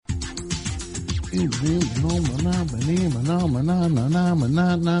Hey,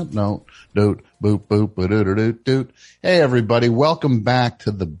 everybody. Welcome back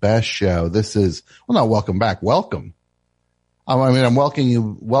to the best show. This is, well, not welcome back. Welcome. I'm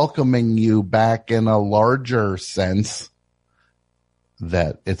welcoming you back in a larger sense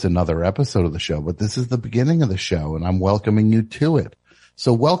that it's another episode of the show, but this is the beginning of the show and I'm welcoming you to it.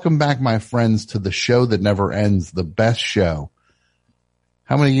 So welcome back, my friends, to the show that never ends, the best show.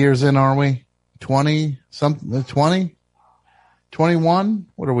 How many years in are we? 20 something, 20, 21?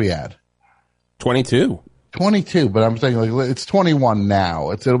 What are we at? 22, but I'm saying like it's 21 now.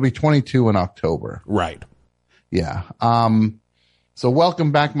 It'll be 22 in October. Right. Yeah. So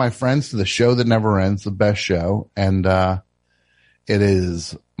welcome back, my friends, to the show that never ends, the best show. And, it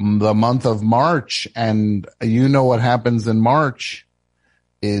is the month of March, and you know what happens in March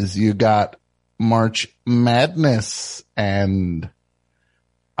is you got March Madness, and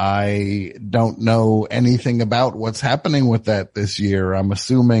I don't know anything about what's happening with that this year. I'm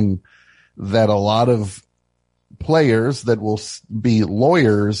assuming that a lot of players that will be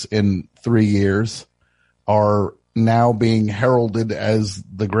lawyers in 3 years are now being heralded as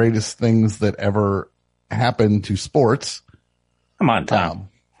the greatest things that ever happened to sports. Come on, Tom.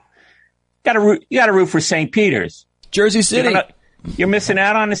 You got to root for St. Peter's. Jersey City. You're missing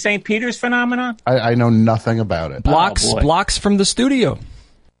out on the St. Peter's phenomenon? I know nothing about it. Blocks from the studio.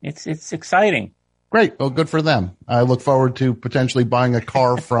 It's exciting. Great. Well, good for them. I look forward to potentially buying a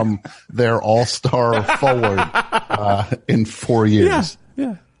car from their all-star forward in 4 years.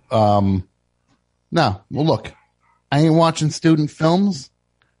 Yeah. No. Well, look, I ain't watching student films.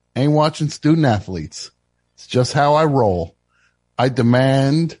 I ain't watching student athletes. It's just how I roll. I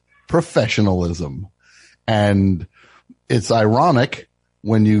demand professionalism. And it's ironic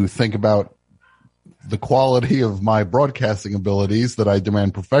when you think about the quality of my broadcasting abilities that I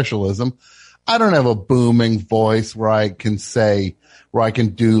demand professionalism. I don't have a booming voice where I can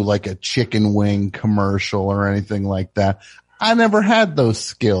do like a chicken wing commercial or anything like that. I never had those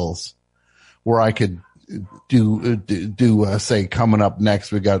skills where I could do say coming up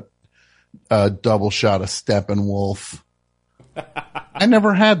next, we got a double shot of Steppenwolf. I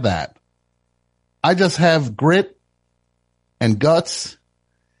never had that. I just have grit and guts.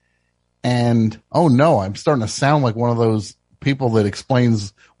 And, oh no, I'm starting to sound like one of those people that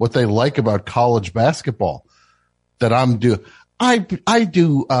explains what they like about college basketball that I'm doing. I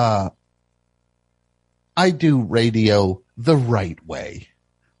do radio the right way.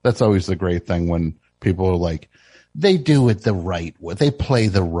 That's always the great thing when people are like, they do it the right way. They play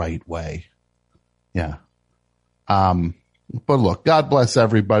the right way. Yeah. But look, God bless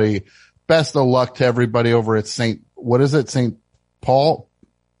everybody. Best of luck to everybody over at St. Paul?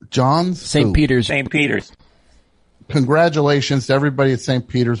 John's? St. Peter's. St. Peter's. Congratulations to everybody at St.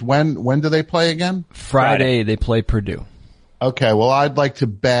 Peter's. When do they play again? Friday. They play Purdue. Okay. Well, I'd like to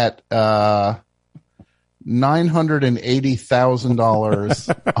bet,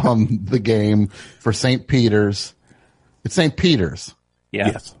 $980,000 on the game for St. Peter's. It's St. Peter's. Yeah.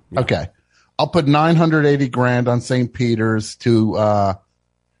 Yes. Okay. I'll put 980 grand on St. Peter's to,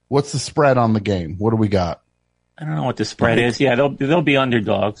 what's the spread on the game? What do we got? I don't know what the spread is. Yeah, they'll be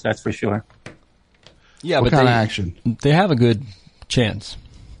underdogs, that's for sure. Yeah, what kind of action? They have a good chance.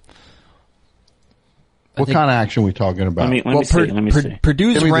 What kind of action are we talking about? Let me see.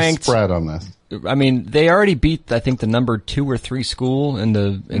 Purdue's Give me ranked. The spread on this. I mean, they already beat, I think, the number 2 or 3 school in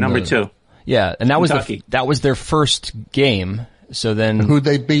the number 2. Yeah, and that Kentucky. was their first game. So then, who'd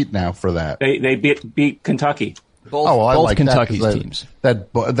they beat now for that? They beat Kentucky. Both like Kentucky's teams.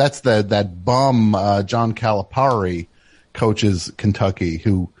 That's that bum John Calipari coaches Kentucky,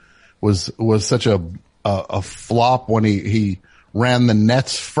 who was such a flop when he ran the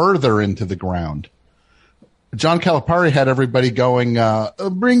Nets further into the ground. John Calipari had everybody going,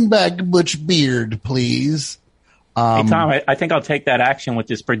 bring back Butch Beard, please. Hey, Tom, I think I'll take that action with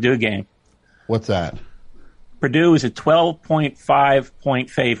this Purdue game. What's that? Purdue is a 12.5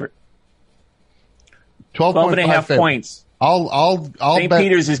 point favorite. 12 and a half points. I'll St. bet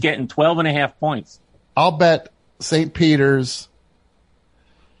Peter's is getting 12 and a half points. I'll bet St. Peter's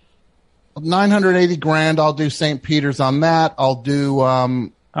 980 grand. I'll do St. Peter's on that. I'll do, okay.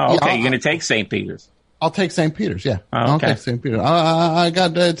 You're going to take St. Peter's. I'll take St. Peter's. Yeah. Oh, okay. I'll take St. Peter's. I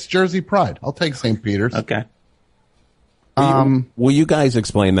got, it's Jersey pride. I'll take St. Peter's. Okay. Will you guys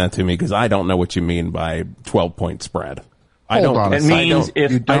explain that to me? Because I don't know what you mean by 12-point spread. I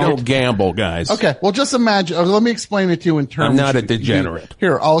don't gamble, guys. Okay, well, just imagine. Let me explain it to you in terms. I'm not a degenerate.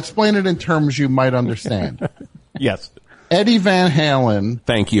 Here, I'll explain it in terms you might understand. Yes. Eddie Van Halen.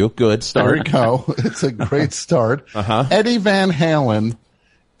 Thank you. Good start. There you go. It's a great start. Eddie Van Halen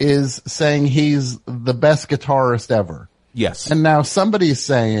is saying he's the best guitarist ever. Yes. And now somebody's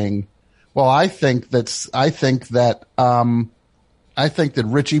saying, well, I think that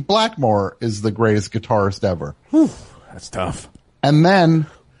Richie Blackmore is the greatest guitarist ever. Whew, that's tough. And then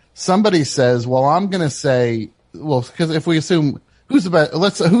somebody says, well, I'm going to say, well, because if we assume who's the best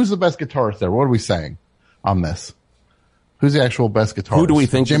guitarist ever? What are we saying on this? Who's the actual best guitarist? Who do we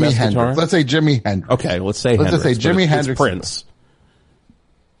think Jimi the best Hendrix. Guitarist? Let's say Jimi Hendrix. Okay, let's say Hendrix. Let's say Jimi Hendrix. It's Prince.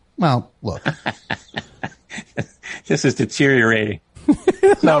 Well, look. This is deteriorating.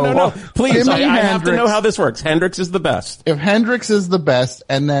 No. Please, I have to Hendrix- know how this works. Hendrix is the best. If Hendrix is the best,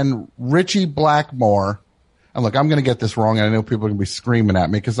 and then Richie Blackmore, and look, I'm going to get this wrong, and I know people are going to be screaming at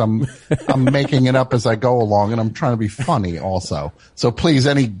me because I'm making it up as I go along, and I'm trying to be funny also. So please,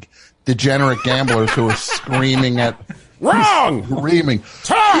 any degenerate gamblers who are screaming at Wrong! Screaming.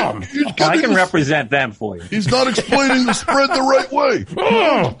 Tom! I can represent them for you. He's not explaining the spread the right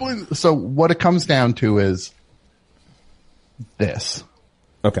way. So what it comes down to is this.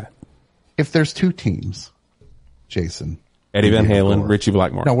 Okay. If there's two teams, Jason. Eddie Van Halen, Richie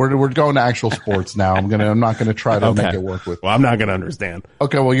Blackmore. No, we're going to actual sports now. I'm not going to try to make it work with. Well, I'm not going to understand.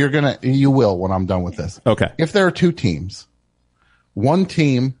 Okay, well, you will when I'm done with this. Okay. If there are two teams, one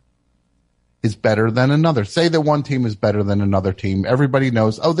team is better than another. Say that one team is better than another team. Everybody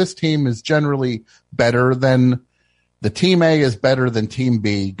knows, this team is generally better than the team A is better than team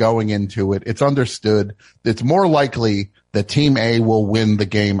B going into it. It's understood. It's more likely that team A will win the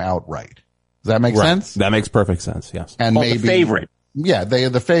game outright. Does that make sense? That makes perfect sense. Yes. And maybe the favorite. Yeah, they are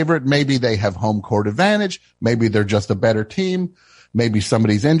the favorite. Maybe they have home court advantage. Maybe they're just a better team. Maybe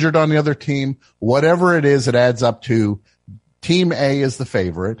somebody's injured on the other team. Whatever it is, it adds up to team A is the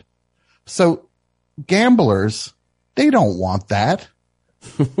favorite. So gamblers, they don't want that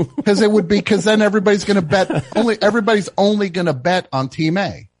because then everybody's going to bet everybody's only going to bet on team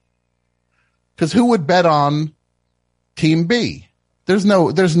A. Because who would bet on team B? There's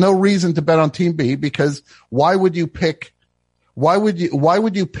no reason to bet on team B because why would you pick the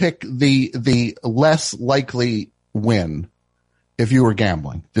less likely win if you were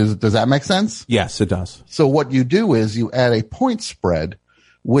gambling? Does that make sense? Yes, it does. So what you do is you add a point spread,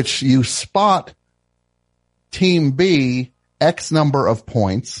 which you spot team B X number of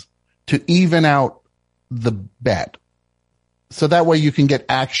points to even out the bet. So that way you can get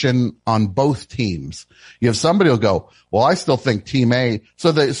action on both teams. You have somebody who'll go, well, I still think team A.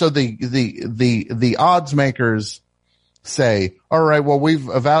 So the odds makers say, all right, well, we've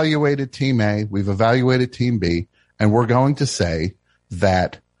evaluated team A, we've evaluated team B, and we're going to say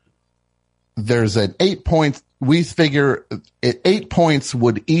that there's an 8 point. We figure 8 points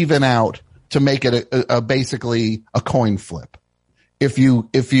would even out to make it a basically a coin flip. If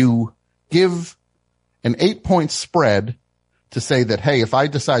you give an 8 point spread to say that, hey, if I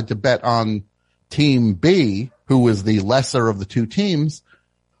decide to bet on team B, who is the lesser of the two teams,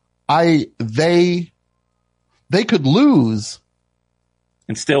 they could lose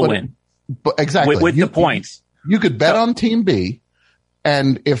and still win. But exactly with the points. You could bet on team B.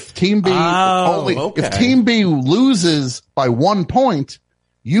 And if team B if team B loses by 1 point,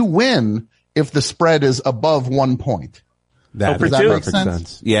 you win if the spread is above 1 point. That makes perfect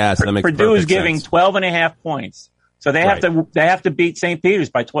sense? Yes, that makes Purdue is perfect giving sense. 12.5 points. So they have to beat St. Peter's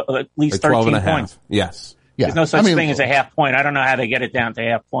by at least 13 points. Yes. Yeah. There's no such thing as a half point. I don't know how they get it down to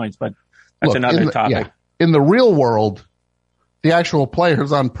half points, but that's another topic. Yeah. In the real world, the actual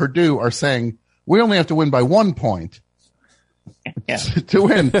players on Purdue are saying, we only have to win by 1 point. To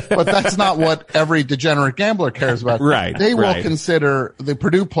win, but that's not what every degenerate gambler cares about. Right. They will consider the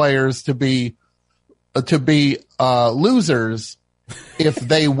Purdue players to be losers if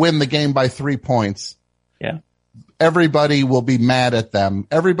they win the game by 3 points. Yeah. Everybody will be mad at them.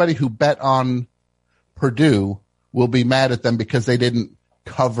 Everybody who bet on Purdue will be mad at them because they didn't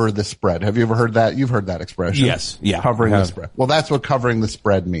cover the spread. Have you ever heard that? You've heard that expression. Yes. Yeah. Covering the spread. Well, that's what covering the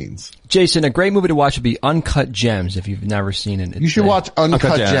spread means. Jason, a great movie to watch would be Uncut Gems if you've never seen it. You should watch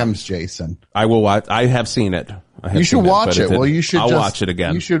Uncut Gems, Jason. I will watch. I have seen it. You should watch it. Well, you should. I'll watch it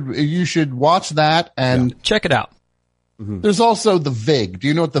again. You should watch that and check it out. Mm-hmm. There's also the VIG. Do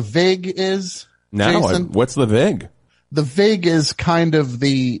you know what the VIG is? No. Jason? What's the VIG? The VIG is kind of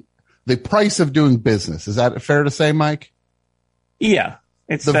the price of doing business. Is that fair to say, Mike? Yeah.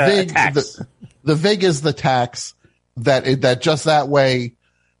 It's the VIG, tax. The VIG is the tax that just that way,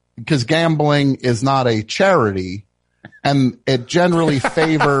 because gambling is not a charity and it generally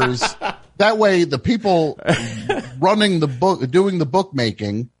favors that way the people running the book, doing the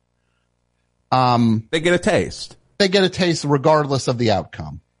bookmaking, they get a taste. They get a taste regardless of the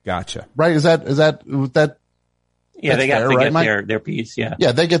outcome. Gotcha. Right? Is that Yeah, they got to get their piece. Yeah.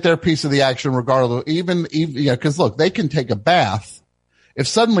 Yeah, they get their piece of the action regardless. Even, cause look, they can take a bath. If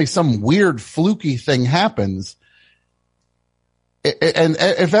suddenly some weird fluky thing happens, and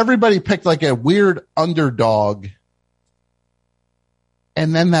if everybody picked like a weird underdog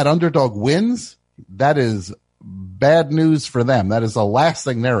and then that underdog wins, that is bad news for them. That is the last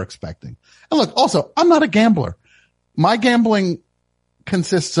thing they're expecting. And look, also, I'm not a gambler. My gambling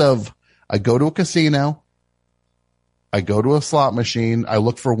consists of I go to a casino, I go to a slot machine, I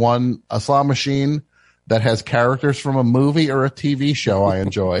look for a slot machine that has characters from a movie or a TV show I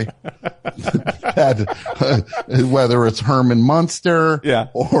enjoy. Whether it's Herman Munster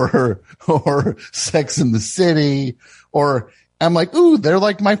or Sex and the City, or I'm like, ooh, they're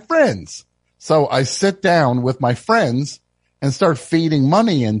like my friends. So I sit down with my friends and start feeding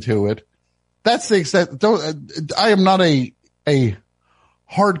money into it. That's the extent. I am not a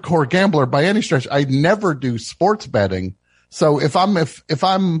hardcore gambler by any stretch. I never do sports betting. So if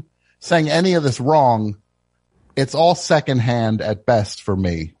I'm saying any of this wrong, it's all secondhand at best for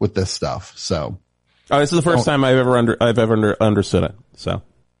me with this stuff. So, this is the first time I've ever understood it. So,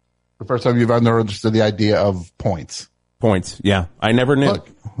 the first time you've understood the idea of points. Points, yeah. I never knew. Look,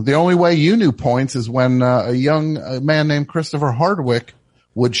 the only way you knew points is when a young man named Christopher Hardwick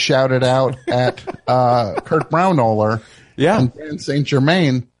would shout it out at Kurt Braunohler and Dan St.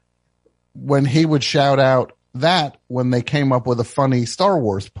 Germain when he would shout out that when they came up with a funny Star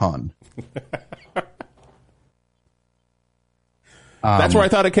Wars pun. That's where I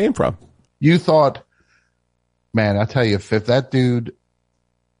thought it came from. You thought, man, I tell you, if that dude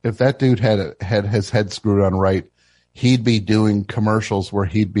had his head screwed on right, he'd be doing commercials where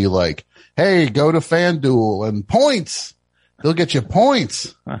he'd be like, hey, go to FanDuel and points. They'll get you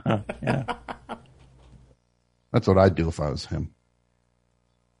points. Yeah. That's what I'd do if I was him.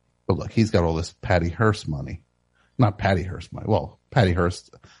 But look, he's got all this Patty Hearst money. Not Patty Hearst money. Well, Patty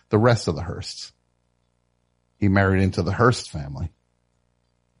Hearst, the rest of the Hearsts. He married into the Hearst family.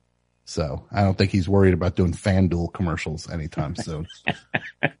 So I don't think he's worried about doing FanDuel commercials anytime soon.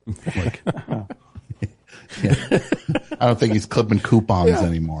 Yeah. I don't think he's clipping coupons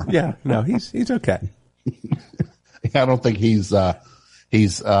anymore. Yeah, no, he's okay. I don't think he's rolling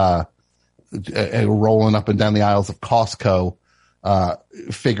up and down the aisles of Costco,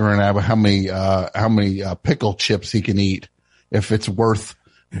 figuring out how many pickle chips he can eat if it's worth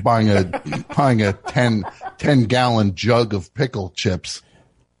buying a 10 gallon jug of pickle chips.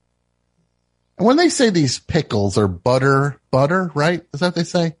 And when they say these pickles are butter, right? Is that what they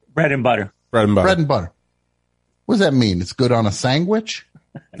say? Bread and butter. Bread and butter. What does that mean? It's good on a sandwich?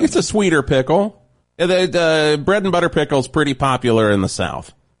 It's a sweeter pickle. The bread and butter pickle is pretty popular in the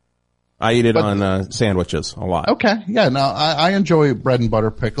South. I eat it on sandwiches a lot. Okay. Yeah, no, I enjoy bread and butter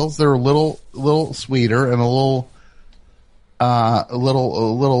pickles. They're a little sweeter and a little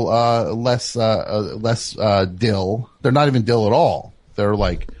less dill. They're not even dill at all. They're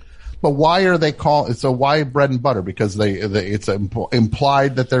like, but why are they called? So why bread and butter? Because it's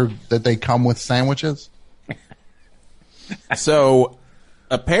implied that they come with sandwiches. So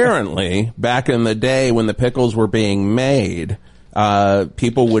apparently, back in the day when the pickles were being made,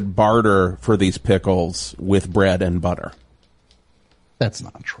 people would barter for these pickles with bread and butter. That's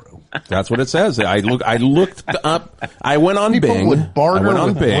not true. That's what it says. I looked up. I went on People Bing. Would barter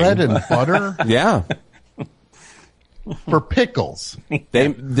with Bing. bread and butter. Yeah. For pickles.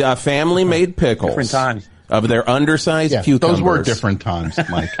 The family made pickles. Different times. Of their undersized cucumbers. Those were different times,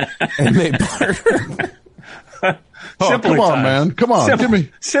 Mike. And they bartered. Come on, man. Come on. Give me.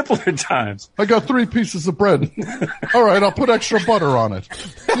 Simpler times. I got 3 pieces of bread. All right, I'll put extra butter on it.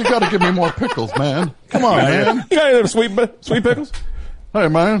 You got to give me more pickles, man. Come on, man. You got any sweet pickles? Hey,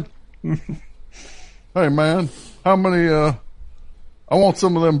 man. Hey, man. How many, I want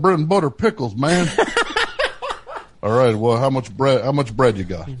some of them bread and butter pickles, man. All right, well, how much bread you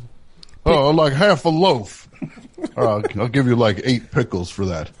got? Oh, like half a loaf. All right, I'll give you like 8 pickles for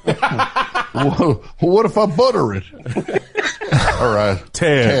that. Well, what if I butter it? All right.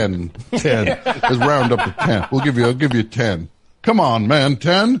 10. Let's round up to 10. I'll give you 10. Come on, man.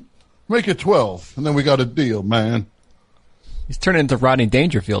 10? Make it 12. And then we got a deal, man. He's turning into Rodney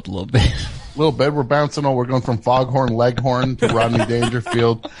Dangerfield a little bit. A little bit. We're going from Foghorn Leghorn to Rodney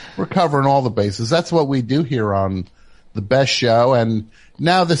Dangerfield. We're covering all the bases. That's what we do here on The Best Show. And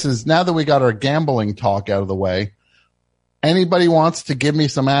now that we got our gambling talk out of the way, anybody wants to give me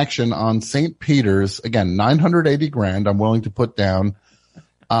some action on St. Peter's, again, $980,000 I'm willing to put down.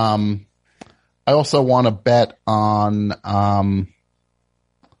 I also want to bet on,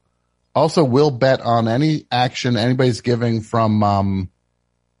 also will bet on any action anybody's giving from,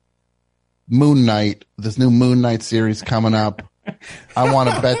 Moon Knight, this new Moon Knight series coming up. I want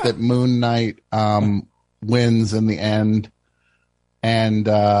to bet that Moon Knight wins in the end. And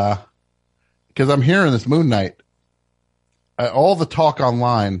because I'm hearing this Moon Knight, all the talk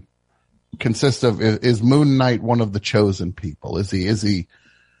online consists of is Moon Knight one of the chosen people? Is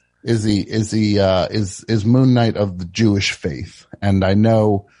Moon Knight of the Jewish faith? And I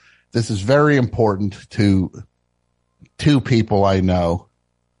know this is very important to two people I know,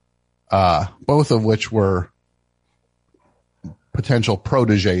 both of which were potential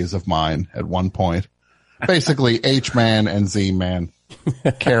proteges of mine at one point. Basically, H-Man and Z-Man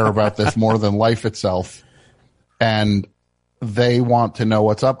care about this more than life itself. And they want to know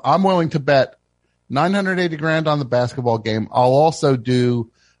what's up. I'm willing to bet $980,000 on the basketball game. I'll also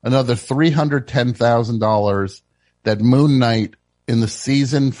do another $310,000 that Moon Knight in the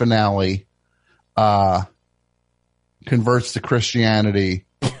season finale converts to Christianity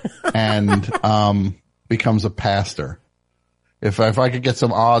and becomes a pastor. If I could get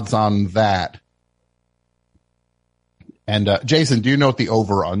some odds on that. And Jason, do you know what the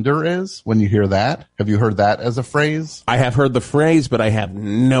over-under is when you hear that? Have you heard that as a phrase? I have heard the phrase, but I have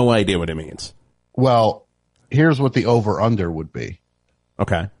no idea what it means. Well, here's what the over-under would be.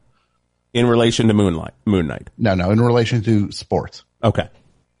 Okay. In relation to Moon Knight. No, in relation to sports. Okay.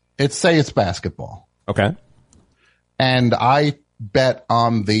 Say it's basketball. Okay. And I bet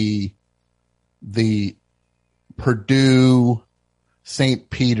on the Purdue St.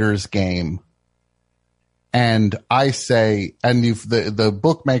 Peter's game. And I say, and the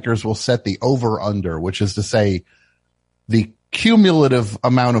bookmakers will set the over under, which is to say the cumulative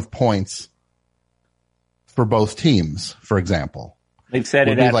amount of points for both teams, for example. They've set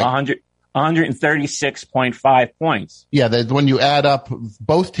it at 136.5 points. Yeah. When you add up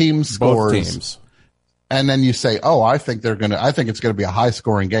both teams' scores. Both teams. And then you say, oh, I think it's going to be a high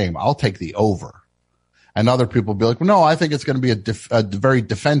scoring game. I'll take the over. And other people will be like, well, no, I think it's going to be a very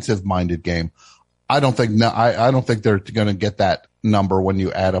defensive minded game. I don't think they're going to get that number when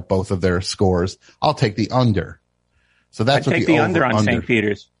you add up both of their scores. I'll take the under. So that's what take the under on St.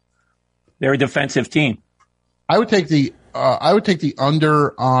 Peter's. They're a defensive team. I would take the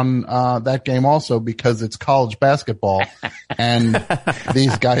under on that game also because it's college basketball and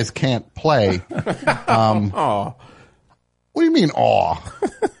these guys can't play. What do you mean, aw?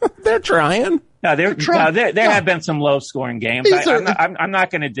 They're trying. No, there have been some low scoring games. I'm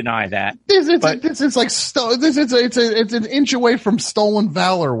not going to deny that. It's an inch away from stolen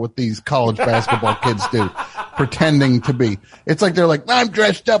valor what these college basketball kids do, pretending to be. It's like they're like, I'm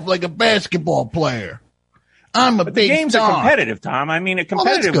dressed up like a basketball player. I'm a big the games star. are competitive, Tom. I mean, a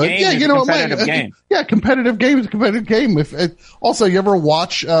competitive game is a competitive game. Yeah, competitive game is a competitive game. Also, you ever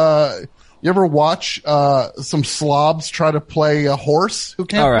watch some slobs try to play a horse who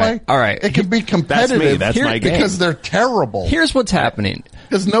can't play? All right. It can be competitive. That's my game. Because they're terrible. Here's what's happening.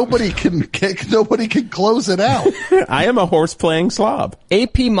 Because nobody can close it out. I am a horse playing slob.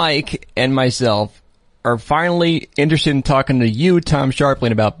 AP Mike and myself are finally interested in talking to you, Tom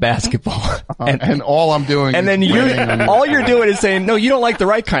Sharpling, about basketball. And all I'm doing and then all you're doing is saying, no, you don't like the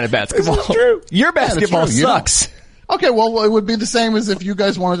right kind of basketball. This is true. Your basketball sucks. Okay, well, it would be the same as if you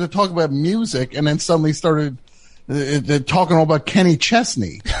guys wanted to talk about music and then suddenly started talking all about Kenny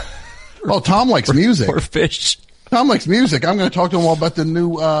Chesney. Oh, Tom likes music. Or fish. Tom likes music. I'm going to talk to him all about the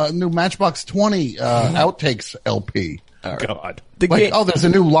new Matchbox 20 outtakes LP. Oh, God. There's a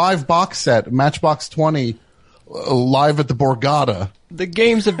new live box set, Matchbox 20, live at the Borgata. The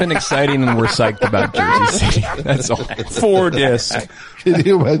games have been exciting and we're psyched about Jersey City. That's all. 4 discs.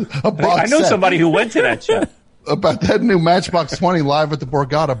 I know somebody who went to that show. About that new Matchbox 20 live at the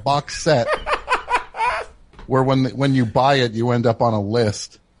Borgata box set, where when you buy it, you end up on a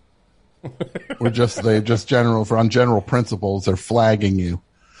list. On general principles, they're flagging you.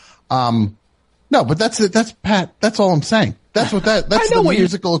 No, but that's it. That's Pat. That's all I'm saying. That's the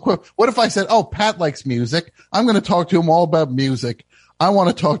musical equivalent. What if I said, oh, Pat likes music. I'm going to talk to him all about music. I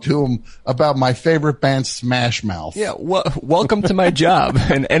want to talk to him about my favorite band, Smash Mouth. Yeah, welcome to my job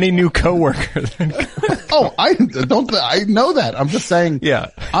and any new coworker. Oh, I know that. I'm just saying. Yeah,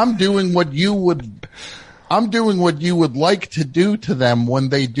 I'm doing what you would like to do to them when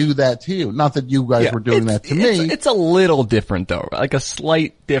they do that to you. Not that you guys were doing that to me. It's a little different though. Like a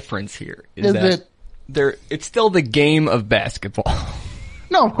slight difference here is that it's still the game of basketball.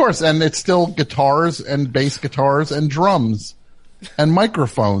 No, of course, and it's still guitars and bass guitars and drums. And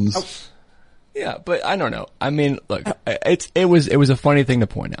microphones. Oh, yeah, but I don't know. I mean, look, it was a funny thing to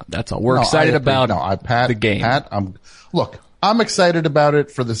point out. That's all. We're excited about the game. Pat, I'm excited about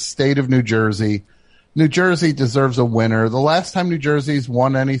it for the state of New Jersey. New Jersey deserves a winner. The last time New Jersey's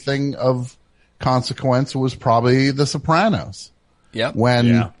won anything of consequence was probably The Sopranos. Yep.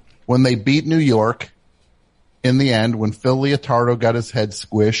 When they beat New York in the end, when Phil Leotardo got his head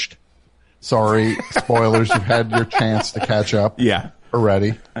squished. Sorry, spoilers, you've had your chance to catch up. Yeah.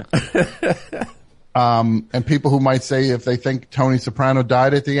 Already. And people who might say if they think Tony Soprano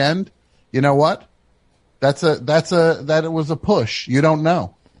died at the end, you know what? That it was a push. You don't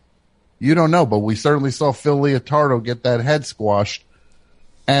know. But we certainly saw Phil Leotardo get that head squashed.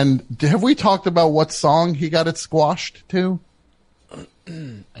 And have we talked about what song he got it squashed to?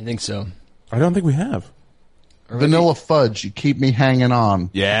 I think so. I don't think we have. Vanilla Fudge, You Keep Me Hanging On.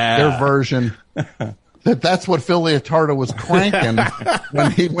 Yeah. Their version. That's what Phil Leotardo was cranking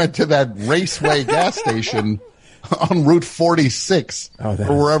when he went to that Raceway gas station on Route 46 or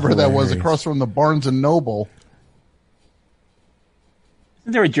wherever that was, across from the Barnes & Noble.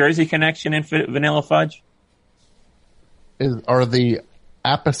 Isn't there a Jersey connection in Vanilla Fudge? Are the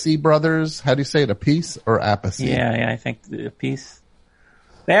Appice brothers, how do you say it, Appice or Appice? Yeah, I think Appice.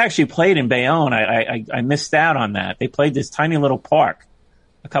 They actually played in Bayonne. I missed out on that. They played this tiny little park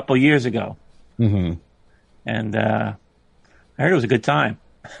a couple years ago. Mm-hmm. And I heard it was a good time.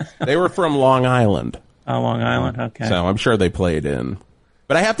 They were from Long Island. Oh, Long Island, okay. So I'm sure they played in.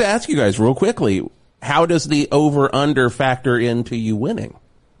 But I have to ask you guys real quickly, how does the over-under factor into you winning?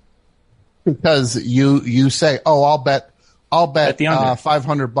 Because you say, I'll bet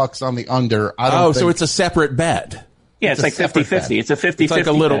 $500 on the under. So it's a separate bet. Yeah, it's like 50-50. It's a 50-50 It's like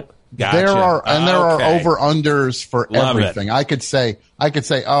a little. bet. Gotcha. There are over-unders for Love everything. It. I could say,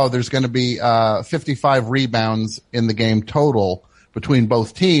 there's going to be 55 rebounds in the game total between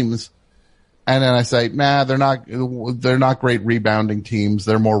both teams. And then I say, nah, they're not great rebounding teams.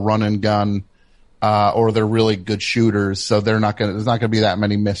 They're more run and gun, or they're really good shooters. So there's not going to be that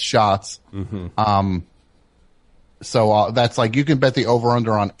many missed shots. Mm-hmm. So that's like, you can bet the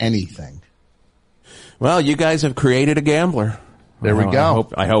over-under on anything. Well, you guys have created a gambler. There we go.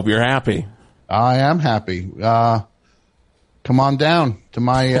 I hope you're happy. I am happy. Come on down to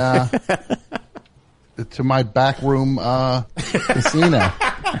my back room casino.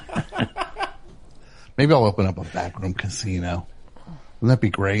 Maybe I'll open up a back room casino. Wouldn't that be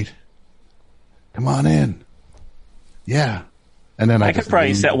great? Come on in. Yeah. And then I could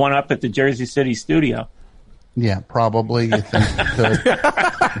probably set one up at the Jersey City studio. Yeah, probably. You think you could?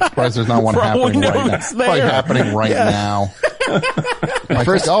 I'm surprised there's not one happening right now. Probably happening right now.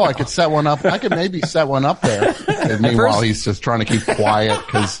 I could set one up. I could maybe set one up there. And meanwhile, he's just trying to keep quiet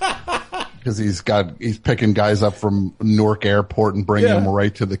because he's picking guys up from Newark Airport and bringing them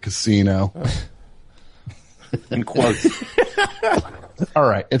right to the casino. In quotes. All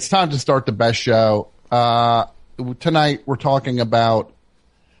right, it's time to start the best show. Tonight we're talking about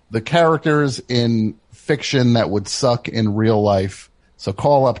the characters in fiction that would suck in real life. So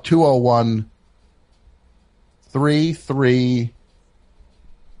call up 201-332.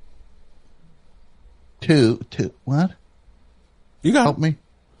 What? You got help me.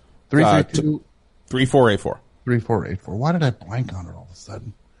 332 3484. 3484. Why did I blank on it all of a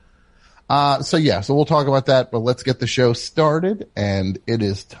sudden? So we'll talk about that, but let's get the show started. And it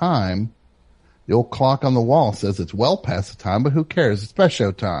is time. The old clock on the wall says it's well past the time, but who cares? It's best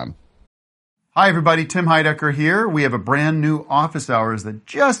show time. Hi, everybody. Tim Heidecker here. We have a brand new Office Hours that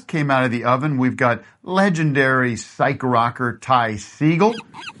just came out of the oven. We've got legendary psych rocker Ty Siegel.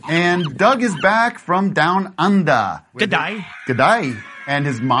 And Doug is back from down under. G'day. G'day. And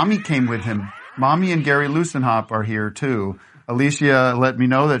his mommy came with him. Mommy and Gary Lusenhop are here, too. Alicia let me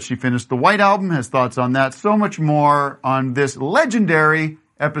know that she finished the White Album, has thoughts on that. So much more on this legendary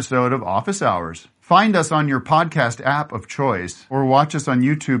episode of Office Hours. Find us on your podcast app of choice or watch us on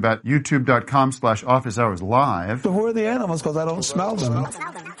YouTube at youtube.com/officehours live. So who are the animals? Because I don't smell them.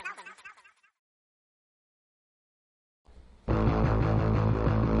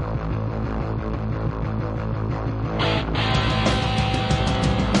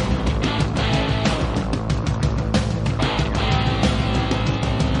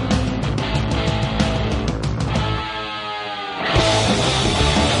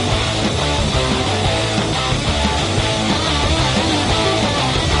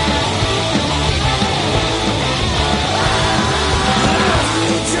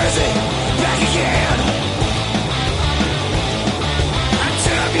 Future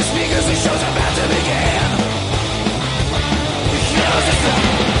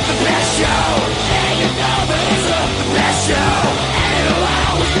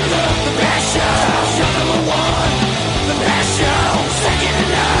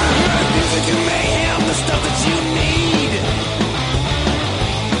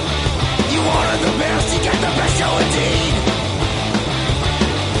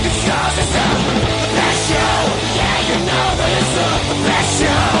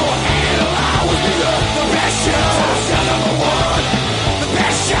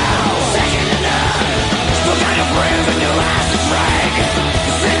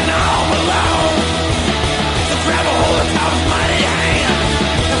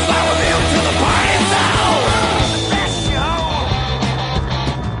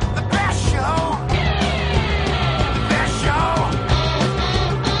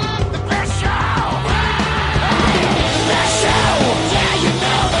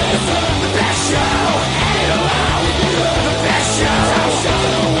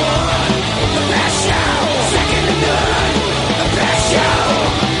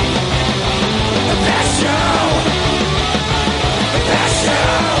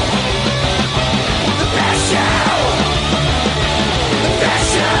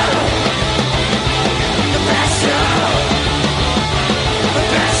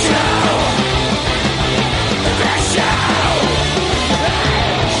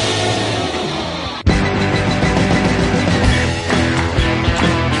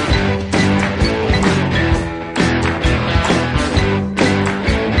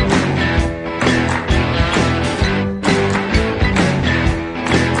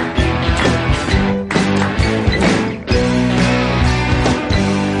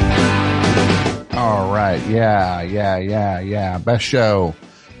Yeah. Best show.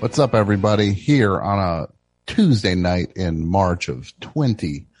 What's up, everybody? Here on a Tuesday night in March of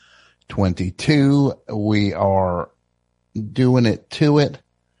 2022. We are doing it to it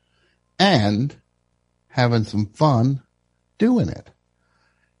and having some fun doing it.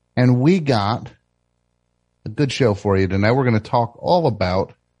 And we got a good show for you tonight. We're going to talk all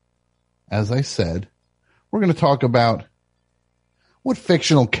about, as I said, we're going to talk about what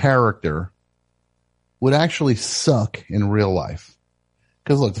fictional character would actually suck in real life.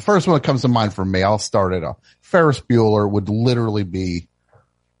 Because look, the first one that comes to mind for me, I'll start it off. Ferris Bueller would literally be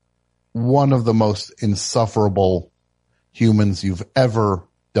one of the most insufferable humans you've ever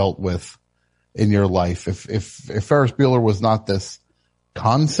dealt with in your life. If Ferris Bueller was not this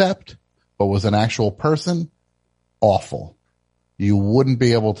concept, but was an actual person, awful. You wouldn't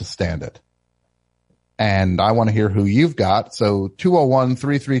be able to stand it. And I want to hear who you've got. So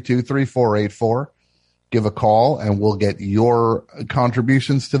 201-332-3484. Give a call and we'll get your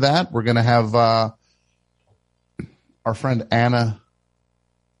contributions to that. We're going to have our friend Anna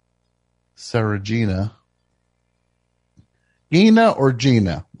Seregina. Gina or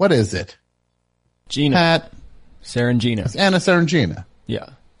Gina? What is it? Gina. Pat. Seregina. It's Anna Seregina.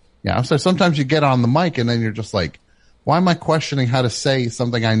 Yeah. Yeah. So sometimes you get on the mic and then you're just like, why am I questioning how to say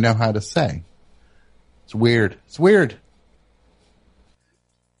something I know how to say? It's weird. It's weird.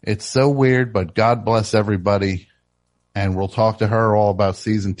 It's so weird, but God bless everybody. And we'll talk to her all about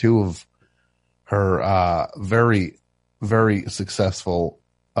season 2 of her very, very successful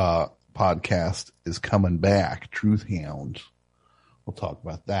podcast is coming back, Truth Hounds. We'll talk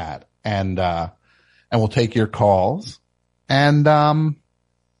about that. And we'll take your calls. And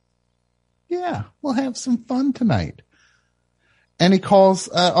yeah, we'll have some fun tonight. Any calls?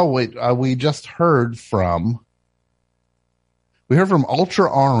 We just heard from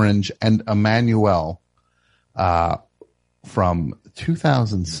Ultra Orange and Emmanuel from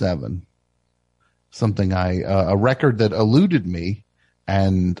 2007. Something a record that eluded me,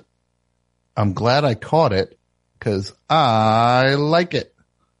 and I'm glad I caught it because I like it.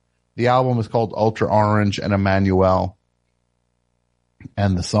 The album is called Ultra Orange and Emmanuel,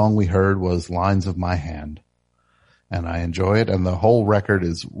 and the song we heard was Lines of My Hand. And I enjoy it, and the whole record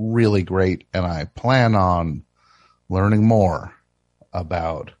is really great, and I plan on learning more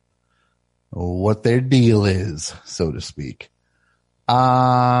about what their deal is, so to speak.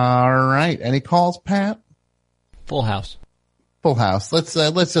 All right. Any calls, Pat? Full house. Full house. Let's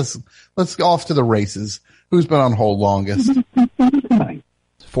go off to the races. Who's been on hold longest?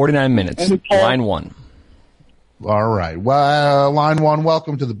 49 minutes. Line 1. All right. Well, line 1,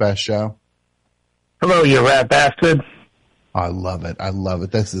 welcome to the best show. Hello, you rat bastard. I love it.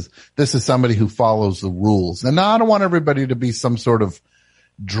 This is somebody who follows the rules. And now I don't want everybody to be some sort of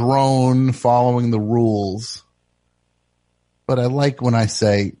drone following the rules. But I like when I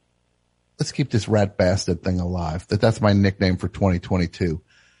say, let's keep this rat bastard thing alive. That's my nickname for 2022.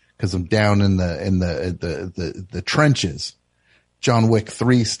 Cause I'm down in the trenches. John Wick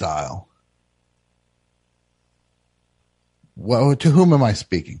 3 style. Well, to whom am I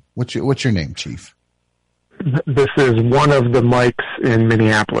speaking? What's your name, Chief? This is one of the mics in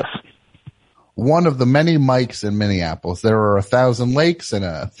Minneapolis. One of the many mics in Minneapolis. There are 1,000 lakes and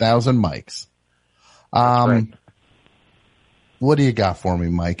 1,000 mics. Right. What do you got for me,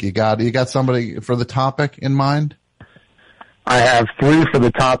 Mike? You got somebody for the topic in mind? I have 3 for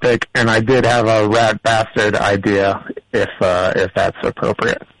the topic, and I did have a rat bastard idea if that's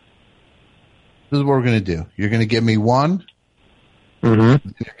appropriate. This is what we're going to do. You're going to give me one. Mm-hmm.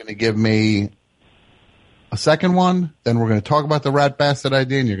 You're going to give me a second one. Then we're going to talk about the rat bastard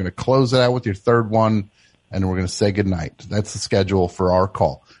idea, and you're going to close it out with your third one, and we're going to say goodnight. That's the schedule for our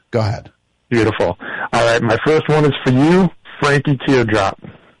call. Go ahead. Beautiful. All right, my first one is for you, Frankie Teardrop.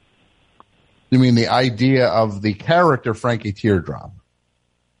 You mean the idea of the character Frankie Teardrop?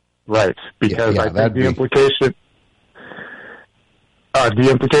 Right, because I think the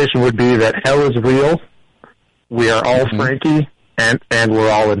implication would be that hell is real. We are all Frankie, and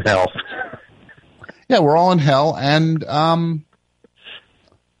we're all in hell. Yeah, we're all in hell, and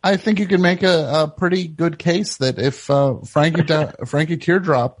I think you can make a pretty good case that if Frankie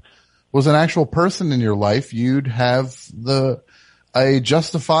Teardrop was an actual person in your life, you'd have a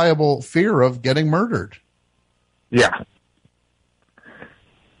justifiable fear of getting murdered. Yeah.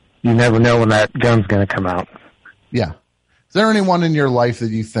 You never know when that gun's going to come out. Yeah. Is there anyone in your life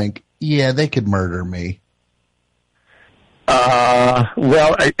that you think, yeah, they could murder me?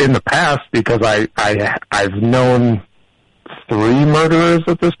 Well, in the past, because I've known 3 murderers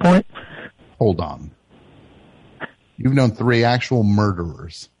at this point. Hold on. You've known 3 actual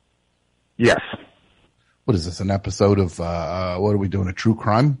murderers? Yes. What is this, an episode of, what are we doing, a true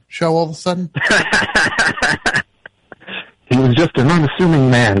crime show all of a sudden? He was just an unassuming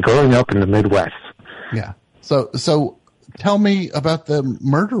man growing up in the Midwest. Yeah. So tell me about the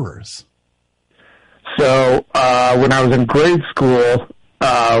murderers. So, when I was in grade school,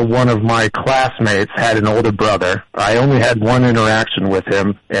 one of my classmates had an older brother. I only had one interaction with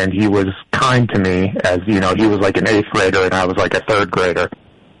him, and he was kind to me, as, he was like an 8th grader and I was like a 3rd grader.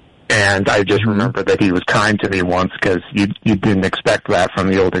 And I just remember that he was kind to me once, because you didn't expect that from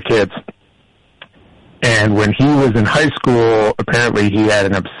the older kids. And when he was in high school, apparently he had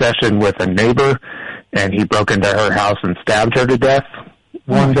an obsession with a neighbor, and he broke into her house and stabbed her to death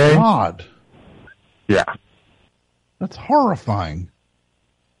one day. Oh, my God. Yeah. That's horrifying.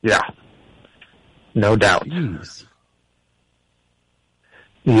 Yeah. No doubt. Jeez.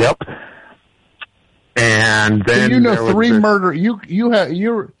 Yep. And then so three murder.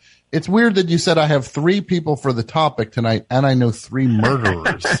 It's weird that you said I have 3 people for the topic tonight, and I know 3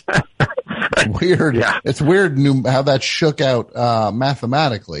 murderers. Weird. Yeah. It's weird how that shook out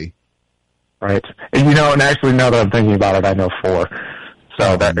mathematically. Right. And and actually, now that I'm thinking about it, I know 4.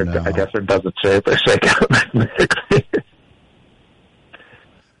 So I guess it doesn't shake out mathematically.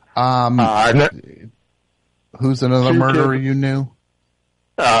 Who's another murderer you knew?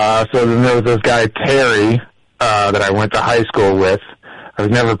 So then there was this guy, Terry, that I went to high school with. I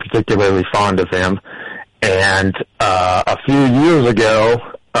was never particularly fond of him. And a few years ago,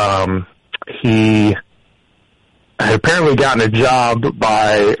 he had apparently gotten a job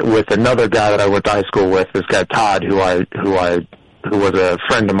with another guy that I went to high school with, this guy Todd, who was a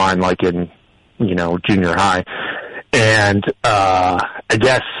friend of mine, like in, junior high. And I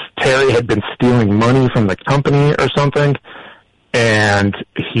guess Terry had been stealing money from the company or something. And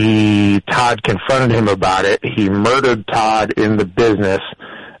Todd confronted him about it. He murdered Todd in the business.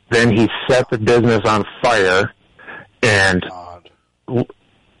 Then he set the business on fire and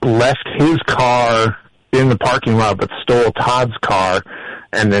left his car in the parking lot, but stole Todd's car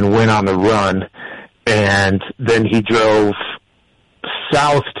and then went on the run. And then he drove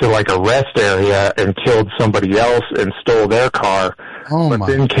south to like a rest area and killed somebody else and stole their car. Oh,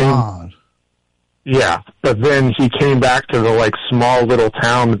 my God. Yeah, but then he came back to the like small little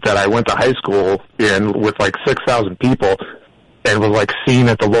town that I went to high school in with like 6,000 people, and was like seen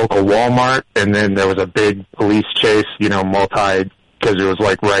at the local Walmart. And then there was a big police chase, because it was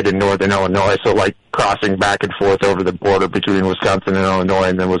like right in northern Illinois, so like crossing back and forth over the border between Wisconsin and Illinois,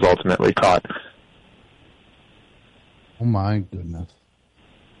 and then was ultimately caught. Oh my goodness!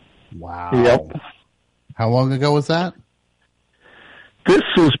 Wow. Yep. How long ago was that? This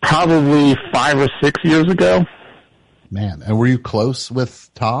was probably 5 or 6 years ago. Man, and were you close with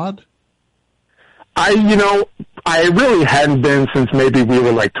Todd? I really hadn't been since maybe we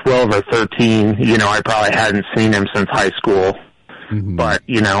were like 12 or 13. I probably hadn't seen him since high school. Mm-hmm. But,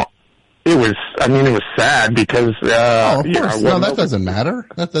 it was sad because, of course. No, that doesn't matter.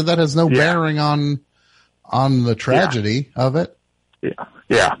 That has no bearing on the tragedy of it. Yeah.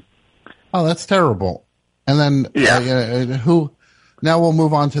 Yeah. Oh, that's terrible. And then, now we'll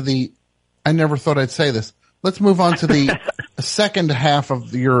move on to I never thought I'd say this. Let's move on to the second half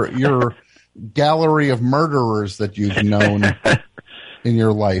of your gallery of murderers that you've known in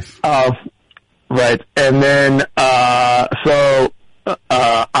your life. Right. And then, I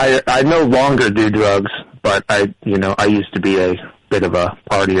no longer do drugs, but I used to be a bit of a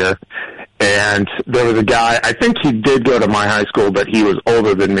partier. And there was a guy, I think he did go to my high school, but he was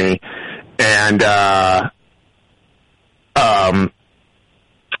older than me. And,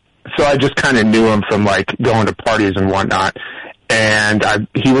 so I just kind of knew him from like going to parties and whatnot. And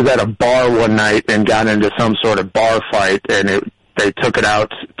he was at a bar one night and got into some sort of bar fight, and they took it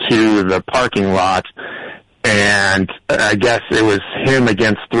out to the parking lot. And I guess it was him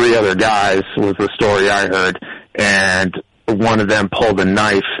against 3 other guys was the story I heard. And one of them pulled a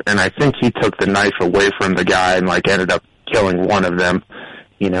knife, and I think he took the knife away from the guy and like ended up killing one of them,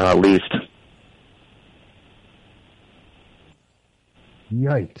 at least.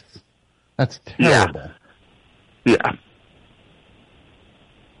 Yikes. That's terrible. Yeah.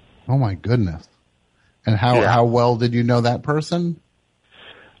 Oh my goodness. And how well did you know that person?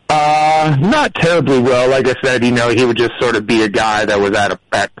 Not terribly well. Like I said, he would just sort of be a guy that was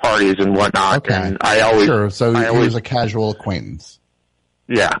at parties and whatnot. Okay. And he was a casual acquaintance.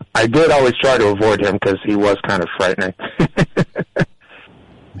 Yeah. I did always try to avoid him because he was kind of frightening.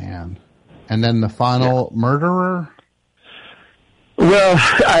 Man. And then the final murderer? Well,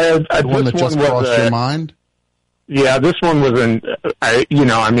 the one that just crossed your mind? Yeah, this one was I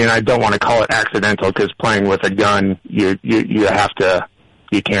don't want to call it accidental because playing with a gun, you have to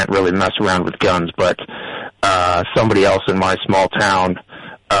you can't really mess around with guns. But somebody else in my small town,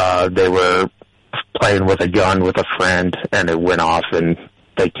 they were playing with a gun with a friend, and it went off, and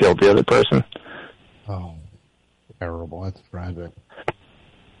they killed the other person. Oh, terrible! That's tragic.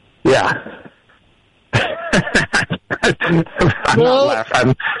 Yeah. I'm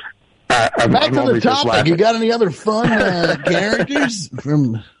back to the topic. You got any other fun characters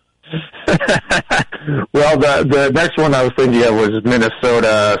from? Well, the next one I was thinking of was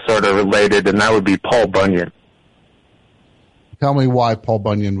Minnesota, sort of related, and that would be Paul Bunyan. Tell me why Paul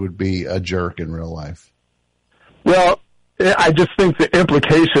Bunyan would be a jerk in real life. Well, I just think the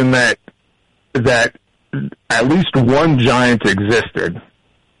implication that at least one giant existed.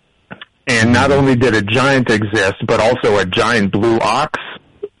 And not only did a giant exist, but also a giant blue ox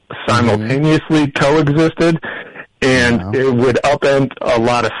simultaneously coexisted. And it would upend a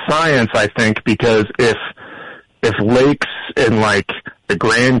lot of science, I think, because if lakes and like the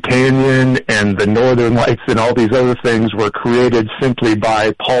Grand Canyon and the Northern Lights and all these other things were created simply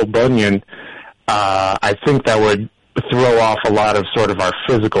by Paul Bunyan, I think that would throw off a lot of sort of our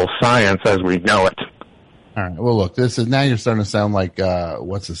physical science as we know it. All right. Well, look, now you're starting to sound like,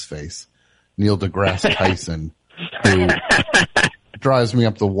 what's his face? Neil deGrasse Tyson, who drives me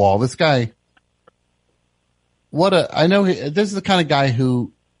up the wall. This guy, I know this is the kind of guy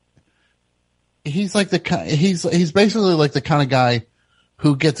who, he's basically like the kind of guy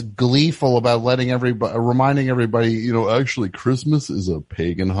who gets gleeful about reminding everybody, actually Christmas is a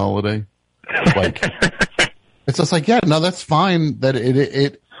pagan holiday. Like, it's just like, yeah, no, that's fine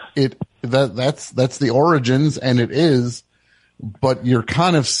that that's the origins, and it is, but you're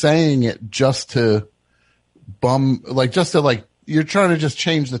kind of saying it just to you're trying to just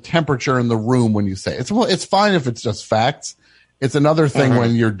change the temperature in the room when you say it. It's fine if it's just facts. It's another thing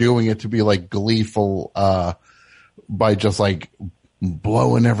when you're doing it to be like gleeful, by just like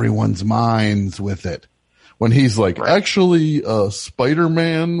blowing everyone's minds with it. When he's like, actually,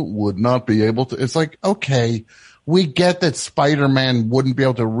 Spider-Man would not be able to, it's like, okay, we get that Spider-Man wouldn't be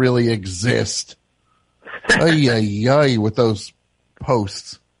able to really exist. With those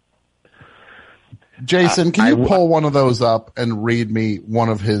posts. Jason, can you pull one of those up and read me one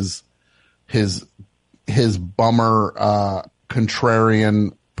of his bummer,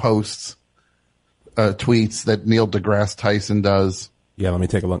 contrarian posts, tweets that Neil deGrasse Tyson does? Yeah, let me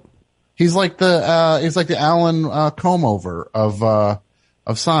take a look. He's like the Alan Comover of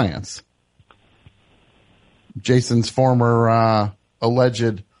science. Jason's former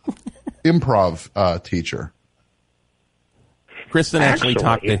alleged improv teacher. Kristen actually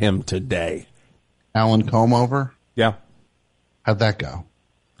talked to him today. Alan Comover? Yeah. How'd that go?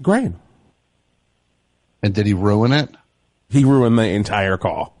 Great. And did he ruin it? He ruined the entire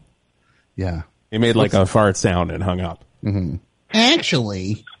call. Yeah. He made like a fart sound and hung up. Mm-hmm.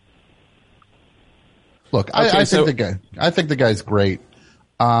 Actually, look, okay, I think the guy's great.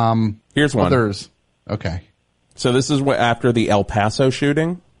 Here's one. Others. Okay. So this is after the El Paso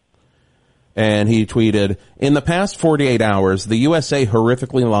shooting. And he tweeted, in the past 48 hours, the USA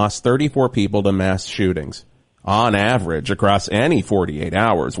horrifically lost 34 people to mass shootings. On average, across any 48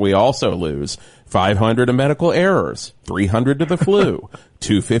 hours, we also lose 500 to medical errors, 300 to the flu,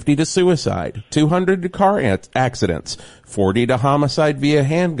 250 to suicide, 200 to car accidents, 40 to homicide via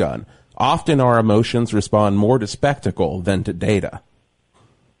handgun. Often our emotions respond more to spectacle than to data.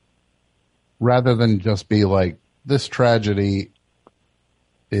 Rather than just be like, this tragedy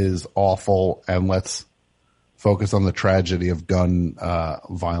is awful, and let's focus on the tragedy of gun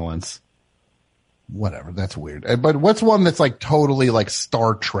violence. Whatever, that's weird. But what's one that's like totally like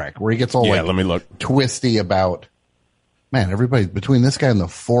Star Trek, where he gets all let me look. Twisty about, man, everybody between this guy and the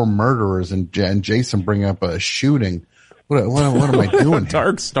 4 murderers and Jason bringing up a shooting. What am I doing here?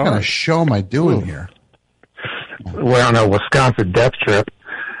 Dark Star. What kind of show am I doing here? We're on a Wisconsin death trip.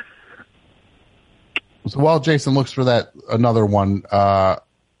 So while Jason looks for that, another one,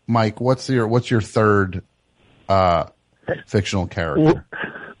 Mike, what's your third fictional character?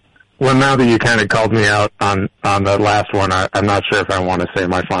 Well, now that you kind of called me out on the last one, I'm not sure if I want to say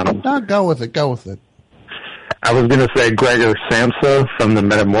my final. No, go with it. I was going to say Gregor Samsa from the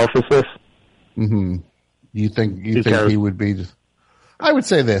Metamorphosis. Mm-hmm. You think he would be? I would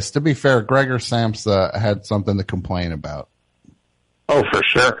say this. To be fair, Gregor Samsa had something to complain about. Oh, for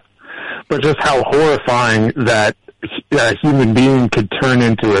sure. But just how horrifying that a human being could turn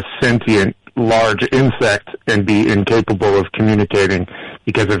into a sentient large insect and be incapable of communicating,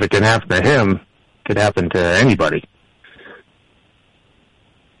 because if it can happen to him, it could happen to anybody.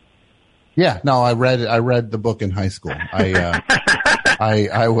 Yeah, no, I read the book in high school. I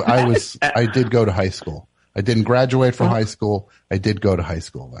did go to high school. I didn't graduate from high school. I did go to high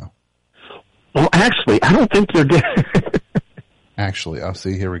school, though. Well, actually, I don't think you're good. Actually, I'll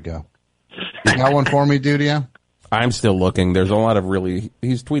see. Here we go. You got one for me, Dudio? I'm still looking. There's a lot of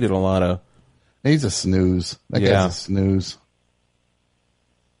he's tweeted a lot of. He's a snooze. That guy's a snooze.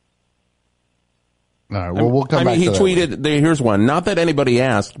 All right, well, we'll come back to that. He tweeted, here's one. Not that anybody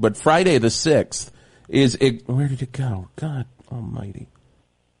asked, but Friday the 6th where did it go? God almighty.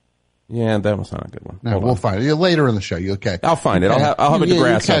 Yeah, that was not a good one. No, we'll find it. Later in the show, you okay? I'll find it. I'll have a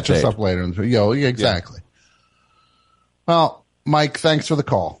DeGrasse catch update. us up later in the show. Yeah, exactly. Yeah. Well, Mike, thanks for the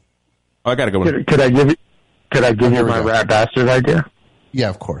call. I got to go. Could I give you my rat bastard idea? Yeah,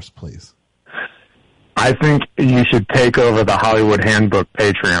 of course, please. I think you should take over the Hollywood Handbook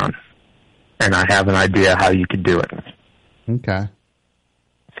Patreon, and I have an idea how you could do it. Okay.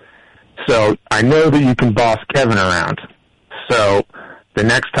 So I know that you can boss Kevin around. So the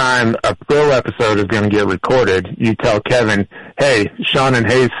next time a Pro episode is going to get recorded, you tell Kevin, hey, Sean and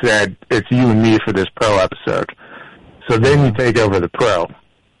Hayes said it's you and me for this Pro episode. So then you take over the Pro.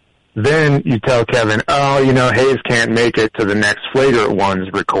 Then you tell Kevin, Hayes can't make it to the next Flagrant ones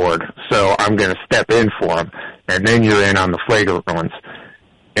record, so I'm going to step in for him. And then you're in on the Flagrant ones.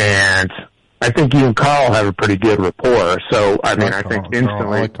 And I think you and Carl have a pretty good rapport. So, I think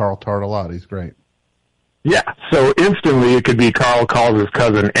instantly. I like Carl Tart a lot. He's great. Yeah. So instantly it could be Carl calls his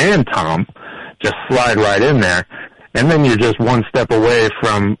cousin and Tom. Just slide right in there. And then you're just one step away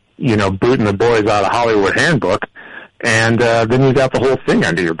from, booting the boys out of Hollywood Handbook. And then you got the whole thing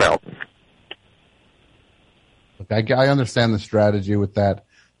under your belt. Look, I understand the strategy with that.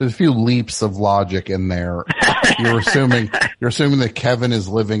 There's a few leaps of logic in there. You're assuming that Kevin is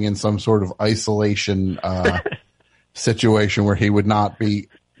living in some sort of isolation situation where he would not be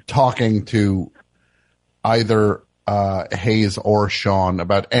talking to either Hayes or Sean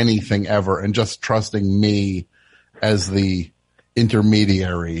about anything ever, and just trusting me as the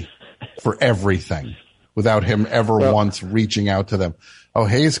intermediary for everything without him ever once reaching out to them. Oh,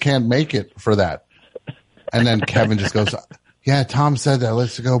 Hayes can't make it for that. And then Kevin just goes, yeah, Tom said that.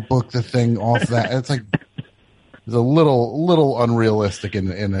 Let's go book the thing off that. It's like, it's a little unrealistic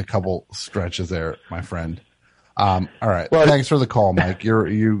in a couple stretches there, my friend. All right. Well, thanks for the call, Mike.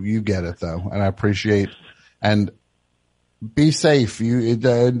 You get it though. And I appreciate, and be safe.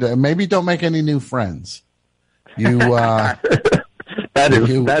 Maybe don't make any new friends. That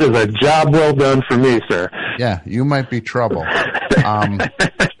is a job well done for me, sir. Yeah. You might be trouble. All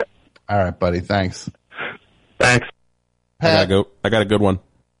right, buddy. Thanks. Thanks. Pat, I got a good one.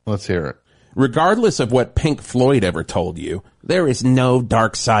 Let's hear it. Regardless of what Pink Floyd ever told you, there is no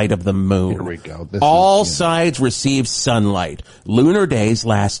dark side of the moon. Here we go. All sides receive sunlight. Lunar days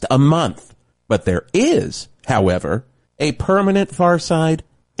last a month. But there is, however, a permanent far side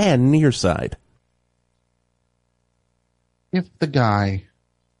and near side. If the guy,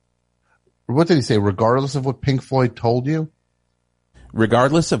 what did he say? Regardless of what Pink Floyd told you?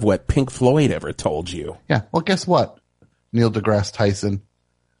 Regardless of what Pink Floyd ever told you. Yeah. Well, guess what? Neil deGrasse Tyson.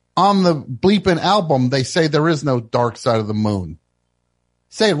 On the bleeping album, they say there is no dark side of the moon.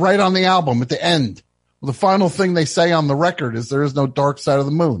 Say it right on the album at the end. Well, the final thing they say on the record is there is no dark side of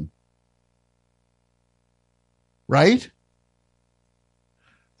the moon. Right?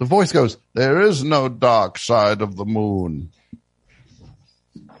 The voice goes, there is no dark side of the moon.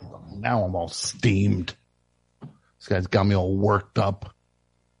 Now I'm all steamed. This guy's got me all worked up.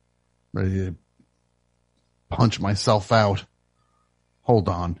 Ready to punch myself out. Hold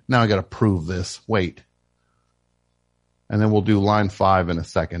on. Now I got to prove this. Wait. And then we'll do line 5 in a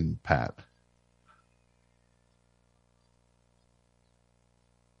second, Pat.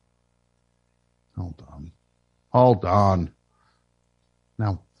 Hold on.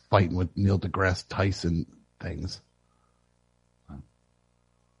 Now fighting with Neil deGrasse Tyson things.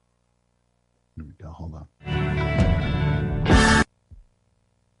 Here we go. Hold on.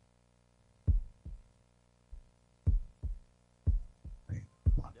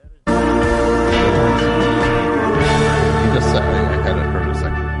 I had it for a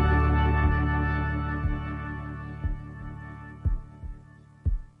second.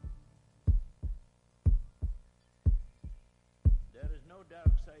 There is no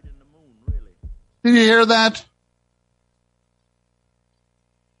dark side in the moon, really. Did you hear that?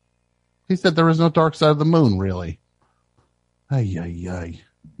 He said there is no dark side of the moon, really. Ay, ay, ay.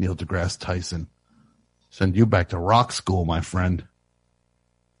 Neil deGrasse Tyson. Send you back to rock school, my friend.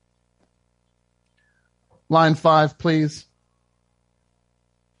 Line 5, please.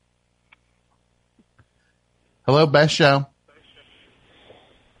 Hello, Best Show.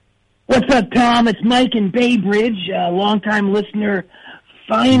 What's up, Tom? It's Mike in Baybridge, a longtime listener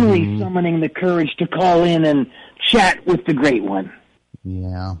finally summoning the courage to call in and chat with the great one.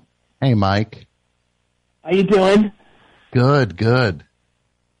 Yeah. Hey, Mike. How you doing? Good. Good.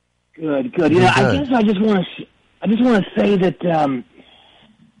 You know, I guess I just want to say that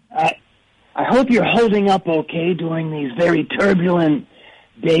I hope you're holding up okay during these very turbulent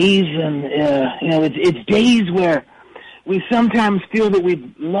days, and you know, it's days where we sometimes feel that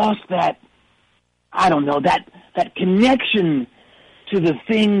we've lost that, I don't know, that connection to the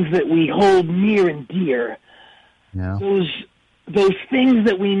things that we hold near and dear. Yeah. Those things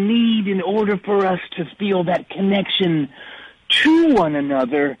that we need in order for us to feel that connection to one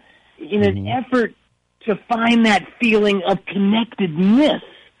another in an effort to find that feeling of connectedness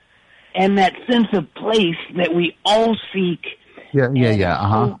and that sense of place that we all seek.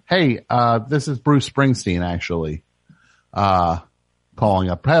 Yeah. Hey, this is Bruce Springsteen, actually, calling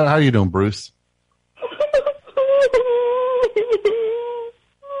up. How are you doing, Bruce?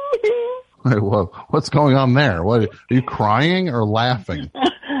 Hey, what's going on there? What, are you crying or laughing?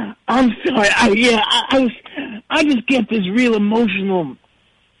 I'm sorry. I just get this real emotional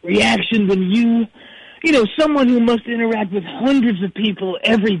reaction when you know, someone who must interact with hundreds of people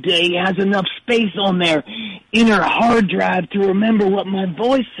every day has enough space on their inner hard drive to remember what my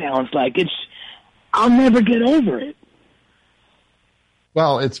voice sounds like. I'll never get over it.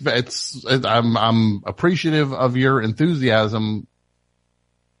 Well, I'm appreciative of your enthusiasm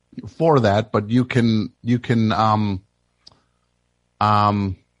for that, but you can, yeah,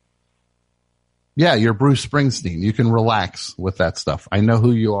 you're Bruce Springsteen. You can relax with that stuff. I know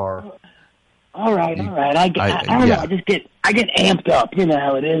who you are. All right. I don't know. I get amped up. You know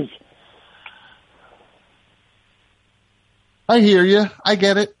how it is. I hear you. I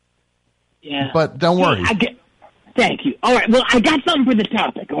get it. Yeah. But don't worry. Thank you. All right. Well, I got something for the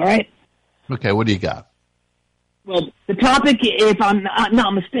topic. All right. Okay. What do you got? Well, the topic, if I'm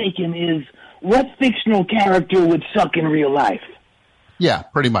not mistaken, is what fictional character would suck in real life? Yeah,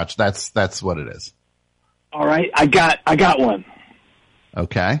 pretty much. That's what it is. All right. I got one.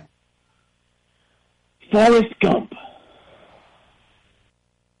 Okay. Forrest Gump.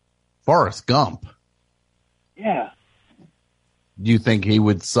 Forrest Gump? Yeah. Do you think he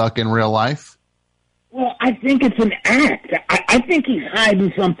would suck in real life? Well, I think it's an act. I think he's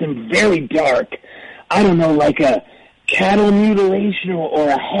hiding something very dark. I don't know, like a cattle mutilation or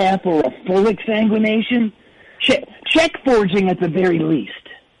a half or a full exsanguination. Check forging at the very least.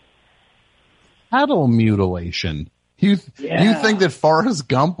 Cattle mutilation? You think that Forrest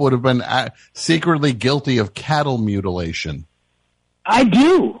Gump would have been secretly guilty of cattle mutilation? I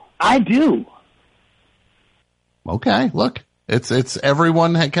do. Okay, look, it's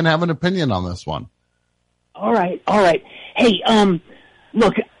everyone can have an opinion on this one. All right. Hey,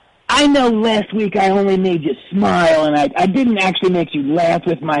 look, I know last week I only made you smile, and I didn't actually make you laugh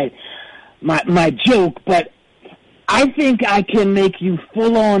with my joke, but I think I can make you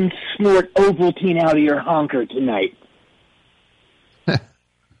full on snort Ovaltine out of your honker tonight.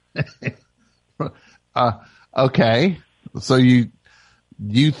 Okay. So you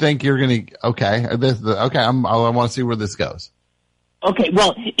think you're gonna? Okay. I want to see where this goes. Okay.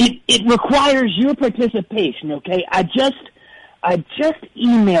 Well, it requires your participation. Okay. I just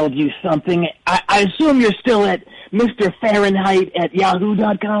emailed you something. I assume you're still at Mr. Fahrenheit at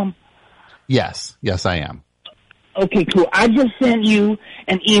yahoo.com? Yes, I am. Okay, cool. I just sent you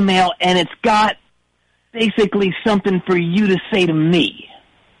an email, and it's got basically something for you to say to me.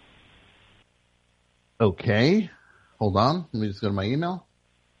 Okay. Hold on. Let me just go to my email.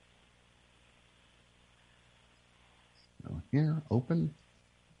 Here, open.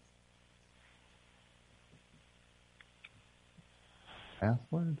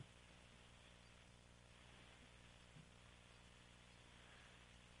 Password.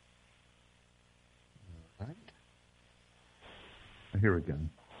 All right. Here we go.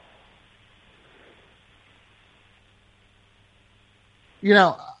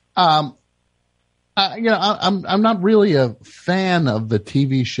 I'm not really a fan of the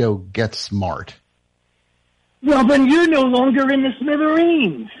TV show Get Smart. Well, then you're no longer in the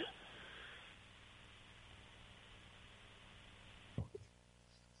smithereens.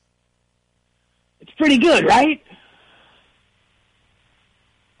 It's pretty good, right?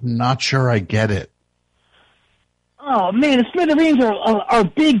 Not sure I get it. Oh man, the Smithereens are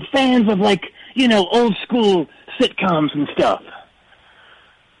big fans of old school sitcoms and stuff.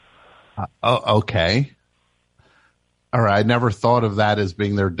 Okay. All right. I never thought of that as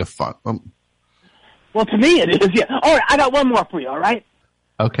being their defunct. Well, to me it is, yeah. All right, I got one more for you, all right?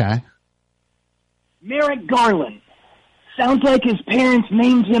 Okay. Merrick Garland. Sounds like his parents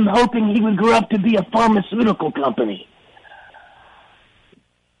named him hoping he would grow up to be a pharmaceutical company.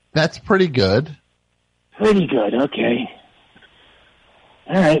 That's pretty good. Pretty good, okay.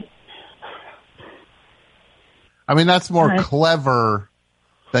 All right. I mean, that's more clever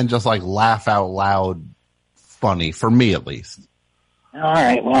than just like laugh out loud funny, for me at least. All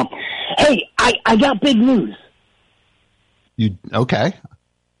right, well, hey, I got big news. Okay.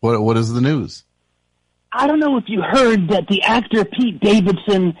 What is the news? I don't know if you heard that the actor Pete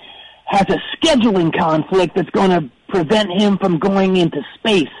Davidson has a scheduling conflict that's going to prevent him from going into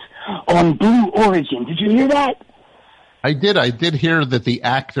space on Blue Origin. Did you hear that? I did hear that the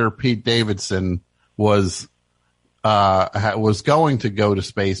actor Pete Davidson was going to go to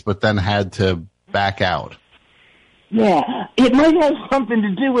space, but then had to back out. Yeah, it might have something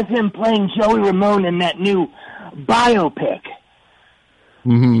to do with him playing Joey Ramone in that new biopic.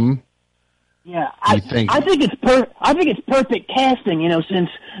 Mm-hmm. Yeah, I think it's perfect casting, since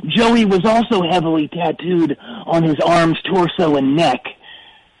Joey was also heavily tattooed on his arms, torso, and neck.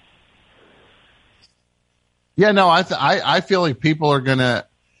 Yeah, no, I feel like people are gonna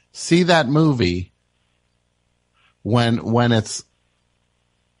see that movie when it's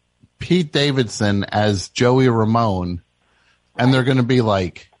Pete Davidson as Joey Ramone, and they're gonna be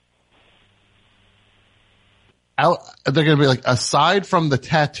like, aside from the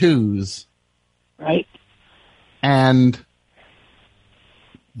tattoos, right, and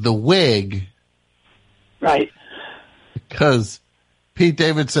the wig, right, because Pete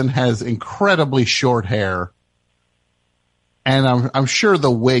Davidson has incredibly short hair. And I'm sure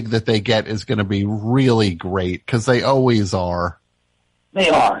the wig that they get is going to be really great, because they always are. They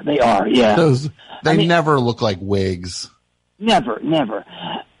are, yeah. They never look like wigs. Never.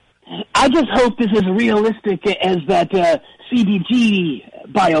 I just hope this is realistic as that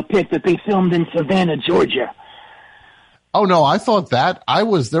CBG biopic that they filmed in Savannah, Georgia. Oh no, I thought that.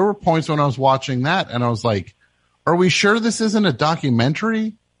 There were points when I was watching that and I was like, are we sure this isn't a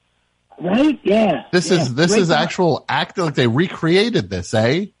documentary? Right? Yeah. This is actual acting, like they recreated this,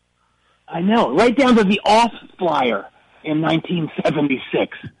 eh? I know. Right down to the off flyer in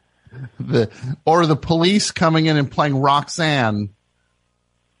 1976. Or the police coming in and playing Roxanne.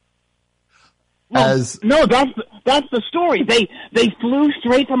 That's the story. They flew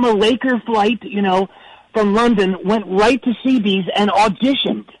straight from a Laker flight, from London, went right to CB's and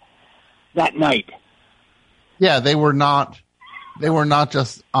auditioned that night. Yeah, they were not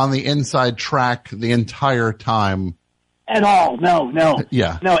just on the inside track the entire time. At all. No.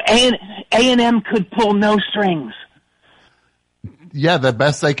 Yeah. No, A&M could pull no strings. Yeah, the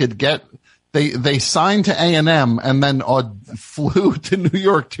best they could get. They signed to A&M and then flew to New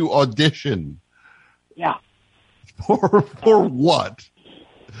York to audition. Yeah. For what?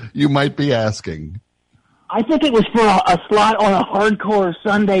 You might be asking. I think it was for a slot on a hardcore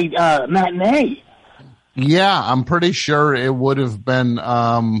Sunday matinee. Yeah, I'm pretty sure it would have been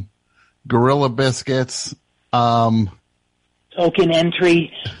Gorilla Biscuits. Token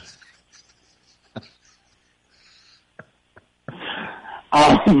Entry.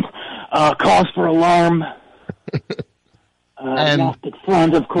 Cause for Alarm. Gnostic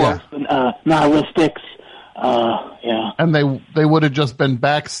Front, of course. Yeah. Nihilistics. Yeah. And they would have just been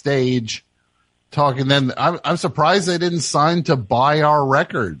backstage talking. Then I'm surprised they didn't sign to Buy Our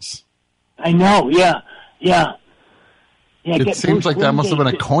Records. I know. Yeah. It seems like that must have been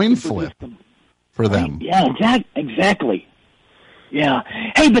a coin flip for them. Yeah, exactly. Yeah.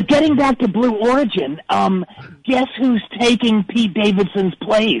 Hey, but getting back to Blue Origin, guess who's taking Pete Davidson's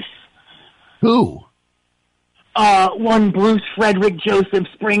place? Who? One Bruce Frederick Joseph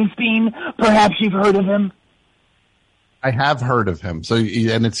Springsteen. Perhaps you've heard of him. I have heard of him.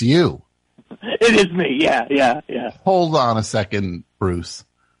 And it's you. It is me. Yeah. Hold on a second, Bruce.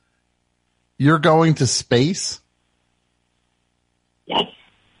 You're going to space? Yes.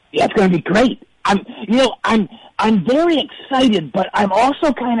 Yeah, it's going to be great. I'm very excited, but I'm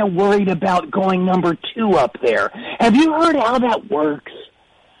also kind of worried about going number 2 up there. Have you heard how that works?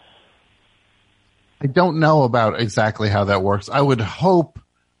 I don't know about exactly how that works. I would hope,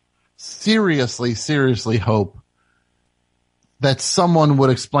 seriously hope, that someone would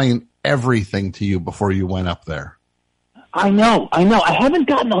explain everything to you before you went up there. I know. I haven't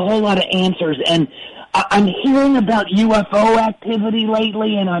gotten a whole lot of answers, and I'm hearing about UFO activity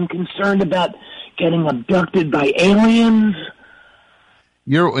lately, and I'm concerned about getting abducted by aliens.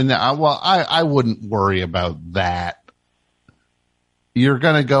 I wouldn't worry about that. You're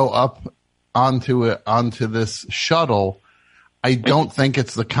going to go up onto this shuttle. I don't think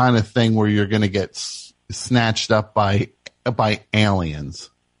it's the kind of thing where you're going to get snatched up by aliens.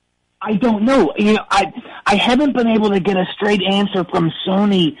 I don't know. I haven't been able to get a straight answer from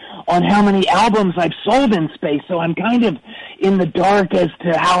Sony on how many albums I've sold in space, so I'm kind of in the dark as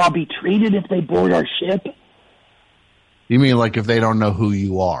to how I'll be treated if they board our ship. You mean like if they don't know who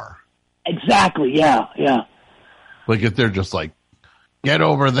you are? Exactly, yeah. Like if they're just like, get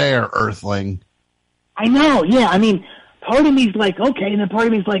over there, Earthling. I know, yeah. I mean, part of me's like, okay, and then part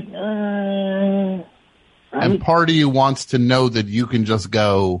of me's like, right? And part of you wants to know that you can just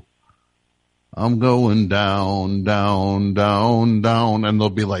go, I'm going down, down, down, down. And they'll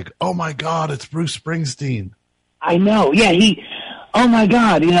be like, oh my God, it's Bruce Springsteen. I know. Yeah, oh my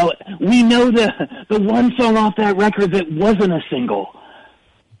God, we know the one song off that record that wasn't a single.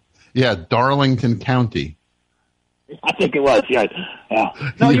 Yeah, Darlington County. I think it was, yeah.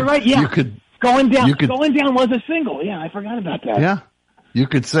 No, you're right, yeah. Going Down was a single. Yeah, I forgot about that. Yeah. You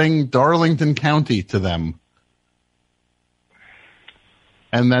could sing Darlington County to them.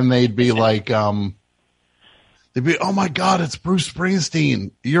 And then they'd be like, oh my God, it's Bruce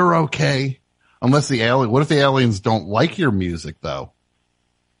Springsteen. You're okay. Unless what if the aliens don't like your music though?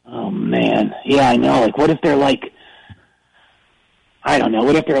 Oh man. Yeah, I know. Like, what if they're like, I don't know,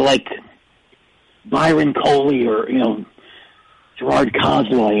 what if they're like Byron Coley or, Gerard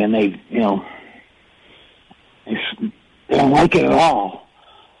Cosloy and they don't like it at all.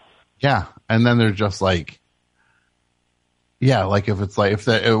 Yeah. And then they're just like, yeah, like if it's like,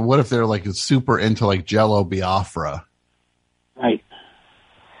 what if they're like super into like Jello Biafra? Right.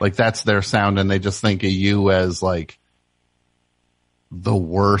 Like that's their sound and they just think of you as like the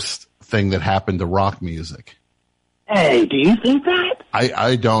worst thing that happened to rock music. Hey, do you think that?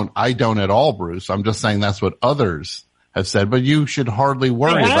 I don't at all, Bruce. I'm just saying that's what others have said, but you should hardly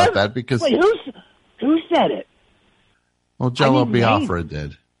worry about that because. Wait, who said it? Well, Jello Biafra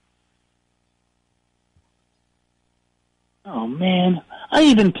did. Oh man, I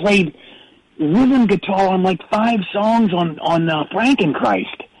even played rhythm guitar on like 5 songs on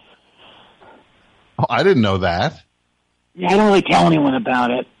Frankenchrist. Oh, I didn't know that. Yeah, I don't really tell anyone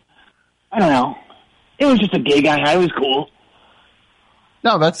about it. I don't know. It was just a gig I had. It was cool.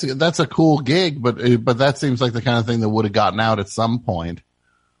 No, that's a cool gig, but that seems like the kind of thing that would have gotten out at some point.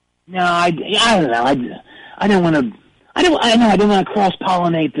 No, I don't know. I don't want to. I don't want to cross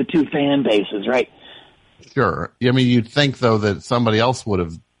pollinate the two fan bases, right? Sure. I mean, you'd think though that somebody else would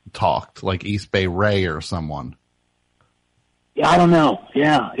have talked, like East Bay Ray or someone. Yeah, I don't know.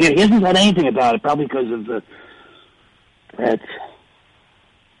 Yeah, he hasn't said anything about it, probably because of the threats.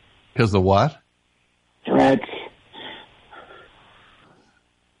 Because the what? Threats.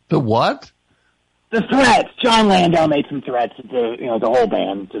 The what? The threats. John Landau made some threats to the whole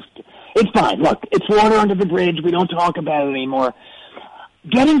band. It's fine. Look, it's water under the bridge. We don't talk about it anymore.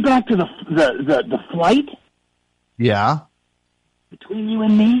 Getting back to the flight. Yeah. Between you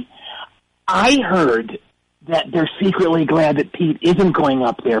and me, I heard that they're secretly glad that Pete isn't going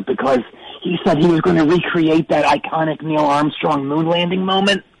up there because he said he was going to recreate that iconic Neil Armstrong moon landing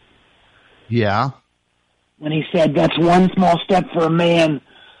moment. Yeah. When he said, that's one small step for a man,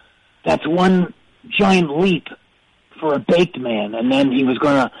 that's one giant leap for a baked man. And then he was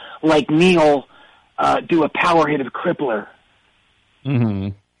going to, like Neil, do a power hit of Crippler. Mm-hmm.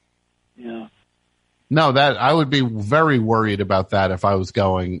 Yeah. No, that I would be very worried about that if I was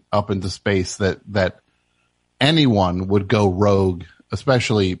going up into space, that anyone would go rogue,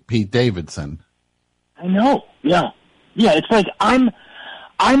 especially Pete Davidson. I know. Yeah. Yeah, it's like I'm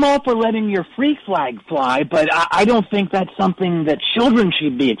all for letting your freak flag fly, but I don't think that's something that children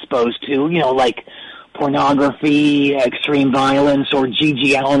should be exposed to, like pornography, extreme violence, or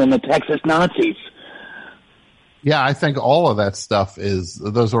G.G. Allen and the Texas Nazis. Yeah, I think all of that stuff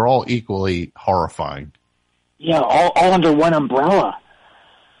those are all equally horrifying. Yeah, all under one umbrella.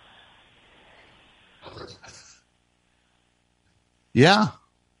 Yeah.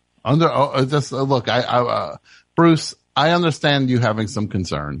 Look, Bruce, I understand you having some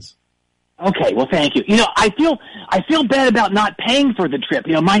concerns. Okay, well, thank you. I feel bad about not paying for the trip.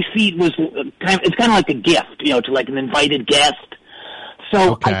 My seat was it's kind of like a gift, to like an invited guest.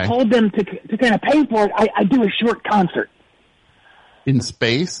 So okay. I told them to kind of pay for it. I do a short concert. In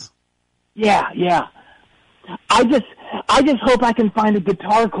space? Yeah. I just hope I can find a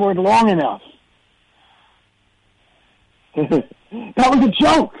guitar chord long enough. That was a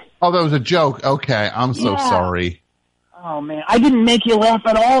joke. Oh, that was a joke. Okay, I'm so sorry. Oh man, I didn't make you laugh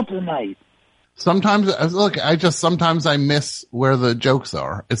at all tonight. Sometimes I miss where the jokes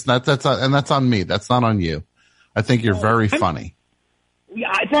are. And that's on me. That's not on you. I think you're very funny.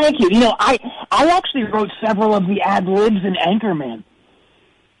 Yeah, thank you. I actually wrote several of the ad-libs in Anchorman.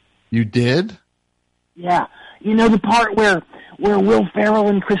 You did? Yeah. The part where Will Ferrell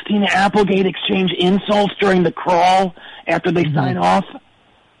and Christina Applegate exchange insults during the crawl after they sign off?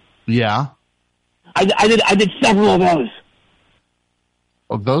 Yeah. I did several of those.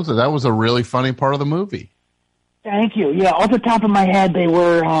 That was a really funny part of the movie. Thank you. Yeah, off the top of my head, they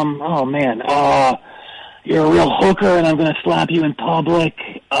were, oh man, you're a real hooker and I'm going to slap you in public.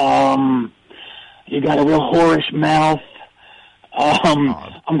 You got a real whorish mouth.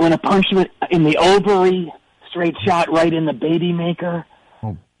 I'm going to punch you in the ovary, straight shot right in the baby maker.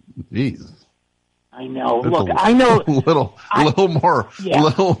 Oh, jeez. I know. That's Look, I know. A little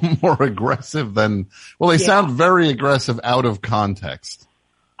more aggressive than, well, they sound very aggressive out of context.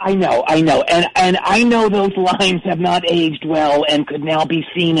 I know, and I know those lines have not aged well and could now be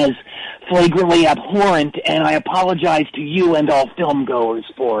seen as flagrantly abhorrent, and I apologize to you and all film goers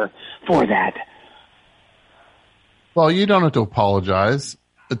for that. Well, you don't have to apologize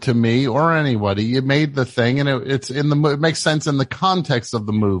to me or anybody. You made the thing, and it makes sense in the context of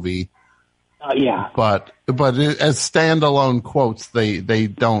the movie. Yeah, but as standalone quotes, they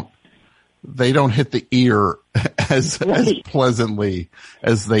don't hit the ear as pleasantly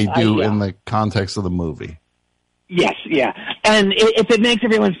as they do in the context of the movie. Yes, yeah. And if it makes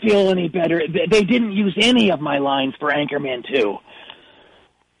everyone feel any better, they didn't use any of my lines for Anchorman 2.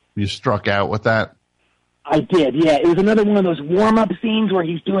 You struck out with that? I did, yeah. It was another one of those warm-up scenes where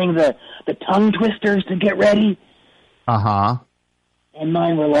he's doing the tongue twisters to get ready. Uh-huh. And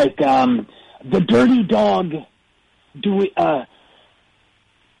mine were like, the dirty dog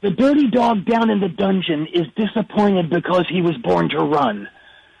down in the dungeon is disappointed because he was born to run.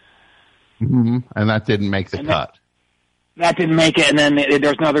 Mm-hmm. And that didn't make the cut. That didn't make it. And then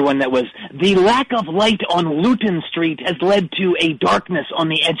there's another one that was, the lack of light on Luton Street has led to a darkness on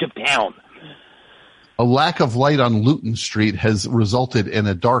the edge of town. A lack of light on Luton Street has resulted in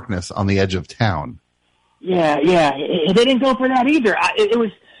a darkness on the edge of town. Yeah. They didn't go for that either. It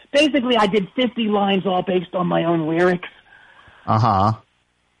was basically I did 50 lines all based on my own lyrics. Uh-huh.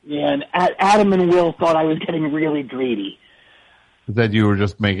 Yeah, and Adam and Will thought I was getting really greedy. That you were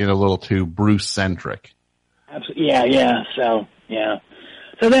just making it a little too Bruce-centric. Yeah. So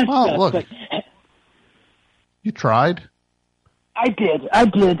that's... Well, look, but, you tried. I did,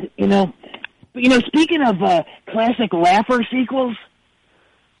 you know. But, you know, speaking of classic laugher sequels...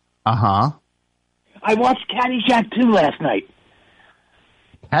 Uh-huh. I watched Caddyshack 2 last night.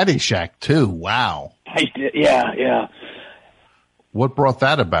 Caddyshack 2, wow. I did, yeah. What brought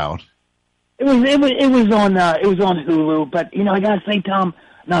that about? It was on Hulu, but you know I gotta say, Tom,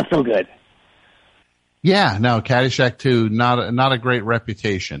 not so good. Yeah, no, Caddyshack 2, not a great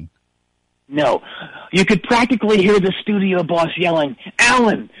reputation. No, you could practically hear the studio boss yelling,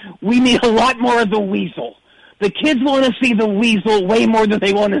 "Alan, we need a lot more of the Weasel. The kids want to see the Weasel way more than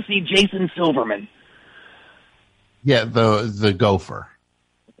they want to see Jason Silverman." Yeah, the gopher.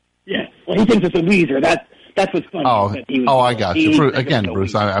 Yeah, well, he thinks it's a Weezer. That's what's funny. I got you. Again,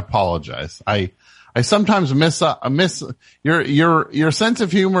 Bruce, I apologize. I sometimes miss your sense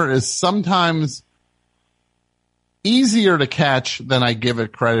of humor is sometimes easier to catch than I give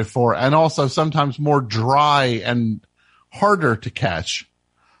it credit for, and also sometimes more dry and harder to catch.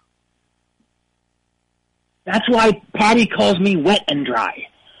 That's why Patty calls me wet and dry.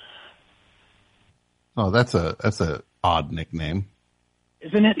 Oh, that's a odd nickname.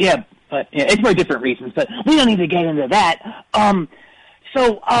 Isn't it? Yeah, but yeah, it's for different reasons. But we don't need to get into that. God.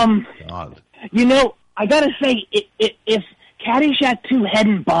 You know, I gotta say, if Caddyshack 2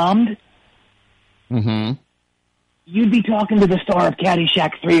 hadn't bombed, mm-hmm, you'd be talking to the star of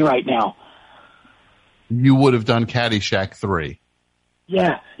Caddyshack 3 right now. You would have done Caddyshack 3.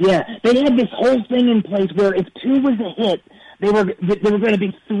 Yeah. They had this whole thing in place where if 2 was a hit, there were going to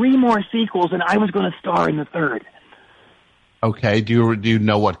be 3 more sequels, and I was going to star in the third. Okay. Do you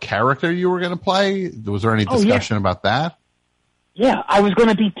know what character you were going to play? Was there any discussion about that? Yeah, I was going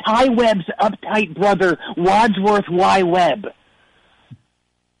to be Ty Webb's uptight brother, Wadsworth Y. Webb.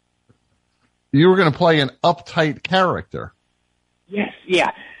 You were going to play an uptight character. Yes,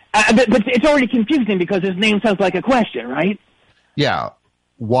 yeah. But it's already confusing because his name sounds like a question, right? Yeah.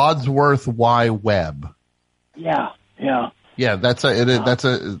 Wadsworth Y. Webb. Yeah. Yeah,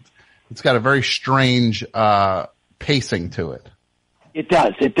 it's got a very strange pacing to it. It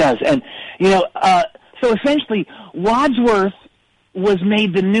does. And, you know, so essentially, Wadsworth was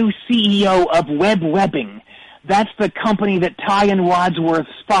made the new CEO of Webb Webbing. That's the company that Ty and Wadsworth's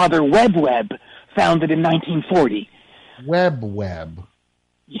father, Webb Webb, founded in 1940. Webb.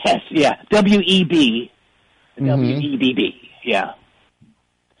 Yes, yeah. W-E-B. Mm-hmm. W-E-B-B, yeah.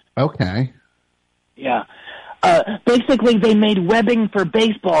 Okay. Yeah. Basically, they made webbing for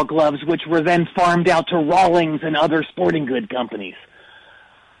baseball gloves, which were then farmed out to Rawlings and other sporting good companies.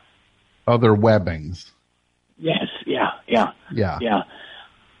 Other webbings. Yes, yeah. Yeah.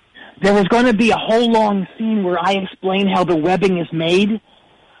 There was going to be a whole long scene where I explain how the webbing is made,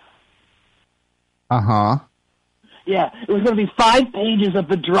 Uh-huh. Yeah, it was going to be 5 pages of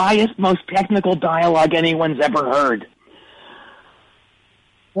the driest, most technical dialogue anyone's ever heard.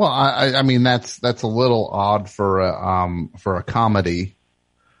 Well, I mean that's a little odd for a comedy.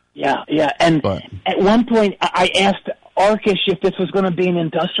 Yeah. And at one point, I asked Arkish if this was going to be an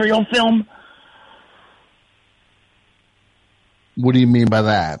industrial film. What do you mean by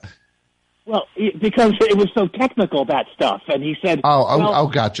that? Well, because it was so technical, that stuff. And he said...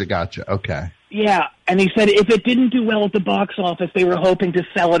 Gotcha. Okay. Yeah, and he said if it didn't do well at the box office, they were hoping to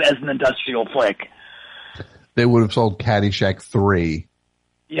sell it as an industrial flick. They would have sold Caddyshack 3.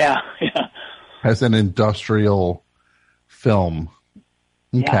 Yeah. As an industrial film.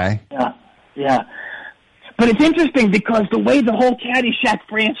 Okay. Yeah. But it's interesting because the way the whole Caddyshack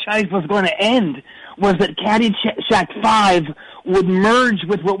franchise was going to end was that Caddyshack 5 would merge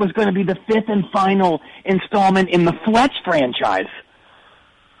with what was going to be the 5th and final installment in the Fletch franchise.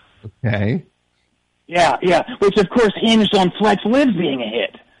 Okay. Yeah, which of course hinged on Fletch Lives being a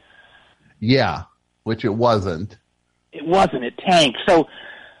hit. Yeah, which it wasn't. It wasn't, it tanked. So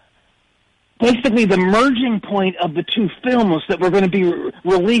basically the merging point of the two films that were going to be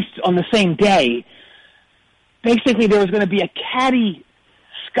released on the same day, basically there was going to be a caddy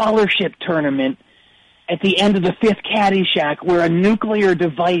scholarship tournament at the end of the 5th Caddyshack where a nuclear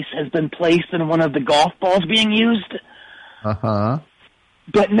device has been placed in one of the golf balls being used. Uh-huh.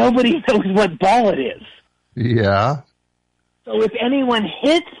 But nobody knows what ball it is. Yeah. So if anyone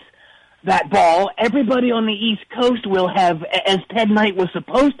hits that ball, everybody on the East Coast will have, as Ted Knight was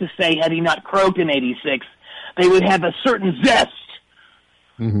supposed to say had he not croaked in 86, they would have a certain zest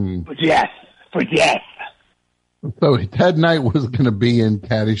for death. So Ted Knight was going to be in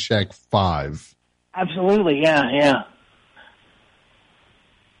Caddyshack 5. Absolutely, yeah.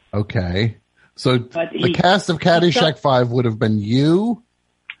 Okay. So the cast of Caddyshack 5 would have been you,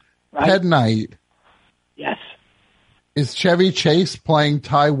 right? Ted Knight. Yes. Is Chevy Chase playing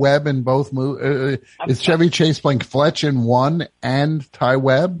Ty Webb in both movies? Is Chevy Chase playing Fletch in one and Ty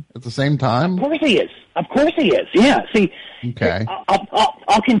Webb at the same time? Of course he is. Yeah. See. Okay.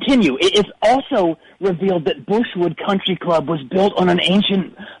 I'll continue. It's also revealed that Bushwood Country Club was built on an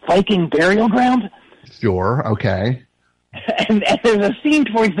ancient Viking burial ground. Sure. Okay. And there's a scene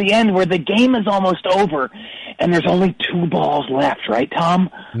towards the end where the game is almost over, and there's only 2 balls left, right, Tom?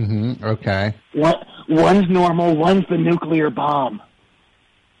 Mm-hmm. Okay. One's normal, one's the nuclear bomb.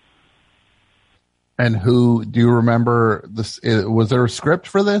 And do you remember this? Was there a script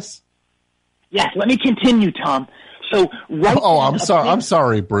for this? Yes, let me continue, Tom. So I'm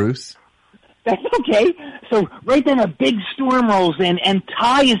sorry, Bruce. That's okay. So right then a big storm rolls in, and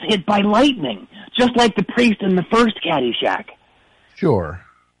Ty is hit by lightning, just like the priest in the first Caddyshack. Sure.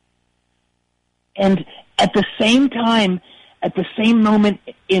 And at the same time, at the same moment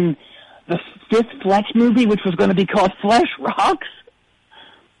in the 5th Fletch movie, which was going to be called Flesh Rocks.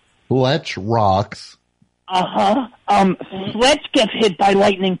 Fletch Rocks. Fletch gets hit by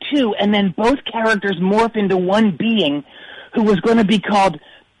lightning too, and then both characters morph into one being who was going to be called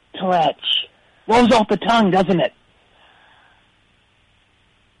Fletch. Rolls off the tongue, doesn't it?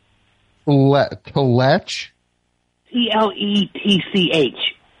 Tletch? Tletch. Tel.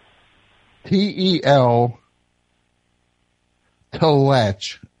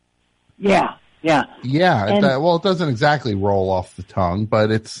 Tletch. Yeah. It doesn't exactly roll off the tongue,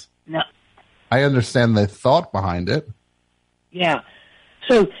 but it's... No. I understand the thought behind it. Yeah.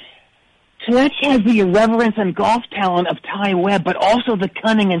 So, Fletch has the irreverence and golf talent of Ty Webb, but also the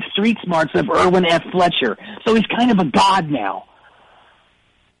cunning and street smarts of Irwin F. Fletcher. So he's kind of a god now.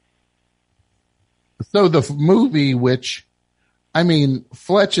 So the movie,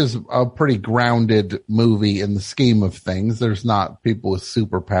 Fletch is a pretty grounded movie in the scheme of things. There's not people with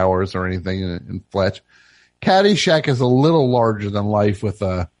superpowers or anything in Fletch. Caddyshack is a little larger than life with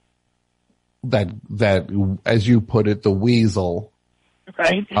that, as you put it, the weasel.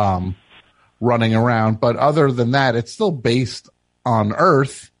 Right. Running around. But other than that, it's still based on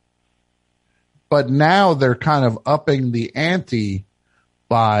Earth. But now they're kind of upping the ante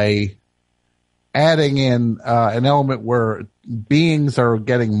by adding in an element where beings are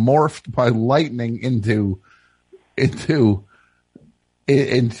getting morphed by lightning into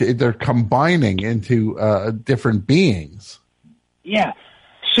they're combining into different beings. Yeah.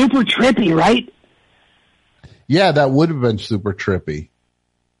 Super trippy, right? Yeah, that would have been super trippy.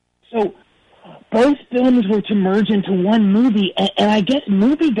 So both films were to merge into one movie, and I guess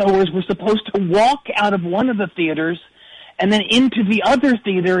moviegoers were supposed to walk out of one of the theaters and then into the other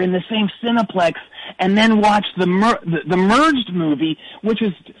theater in the same Cineplex, and then watch the merged movie, which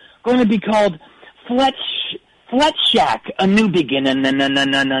was going to be called Fletch Shack: A New Beginning.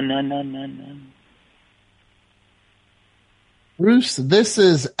 Bruce, this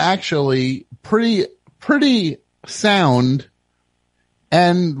is actually pretty sound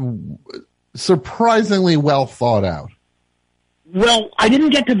and surprisingly well thought out. Well, I didn't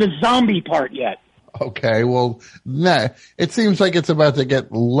get to the zombie part yet. Okay, well, it seems like it's about to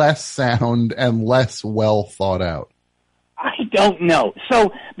get less sound and less well thought out. I don't know.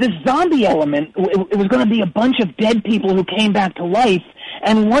 So the zombie element, it was going to be a bunch of dead people who came back to life,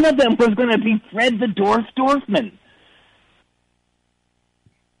 and one of them was going to be Fred the Dorfman.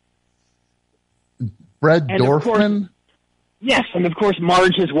 Fred Dorfman? Yes, and of course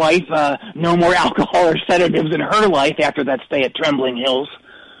Marge, his wife, no more alcohol or sedatives in her life after that stay at Trembling Hills.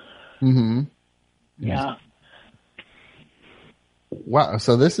 Mm-hmm. Yeah. Wow,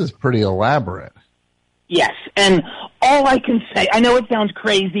 so this is pretty elaborate. Yes, and all I can say, I know it sounds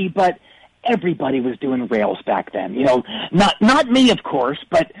crazy, but everybody was doing rails back then. You know, not me, of course,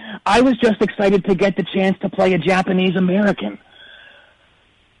 but I was just excited to get the chance to play a Japanese American.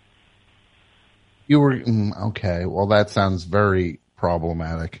 You were okay. Well, that sounds very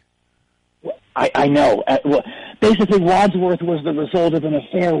problematic. I know. Well, basically, Wadsworth was the result of an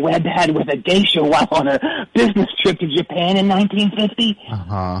affair Webb had with a geisha while on a business trip to Japan in 1950.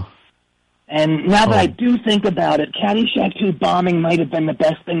 Uh-huh. And now that I do think about it, Caddyshack 2 bombing might have been the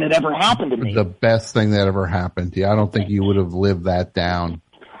best thing that ever happened to me. The best thing that ever happened to you. I don't think you would have lived that down.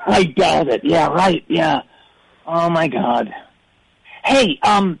 I doubt it. Yeah, right. Yeah. Oh, my God. Hey,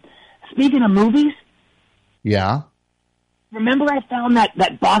 speaking of movies. Yeah? Remember I found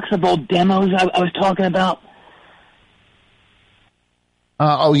that box of old demos I was talking about?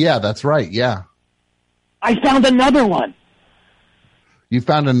 Oh, yeah, that's right. Yeah. I found another one. You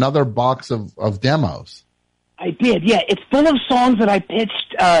found another box of demos. I did, yeah. It's full of songs that I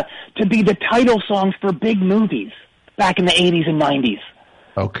pitched to be the title songs for big movies back in the 80s and 90s.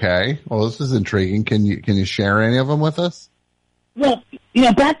 Okay. Well, this is intriguing. Can you share any of them with us? Well, you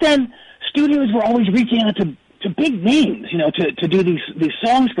know, back then, studios were always reaching out to big names, you know, to do these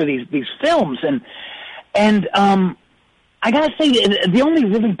songs for these films. And I gotta say, the only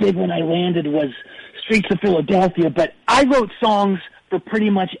really big one I landed was Streets of Philadelphia, but I wrote songs for pretty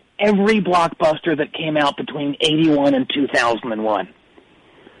much every blockbuster that came out between 81 and 2001.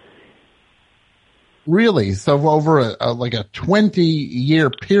 Really? So over a 20-year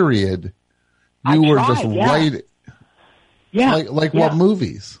period, you were just writing. Yeah. Like what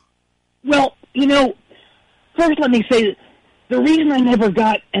movies? Well, you know, first let me say, the reason I never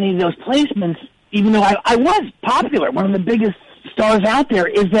got any of those placements, even though I was popular, one of the biggest stars out there,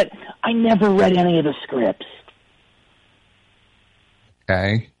 is that I never read any of the scripts.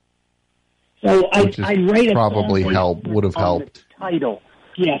 Okay. So I write a probably song would have helped. Title.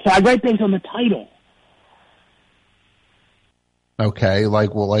 Yeah, so I write things on the title. Okay,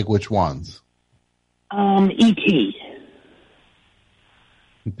 like which ones? E.T.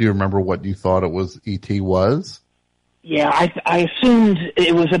 Do you remember what you thought it was? E.T. was? Yeah, I assumed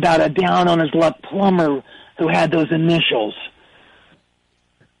it was about a down on his luck plumber who had those initials.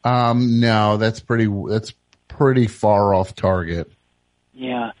 No, that's pretty far off target.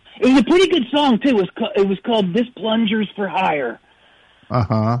 Yeah, it was a pretty good song too. It was called "This Plunger's for Hire."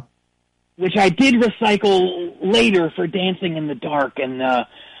 Uh-huh. Which I did recycle later for Dancing in the Dark, and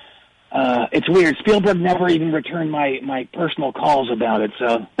it's weird. Spielberg never even returned my personal calls about it,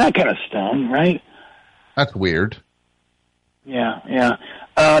 so that kind of stung, right? That's weird. Yeah.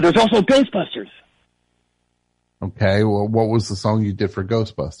 There's also Ghostbusters. Okay, well, what was the song you did for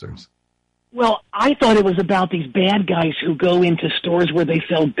Ghostbusters? Well, I thought it was about these bad guys who go into stores where they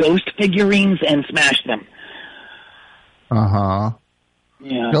sell ghost figurines and smash them. Uh-huh.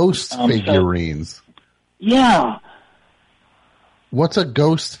 Yeah. Ghost figurines. Yeah. What's a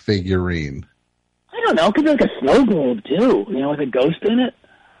ghost figurine? I don't know. It could be like a snow globe, too, you know, with a ghost in it.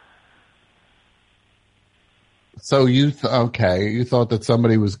 So you thought that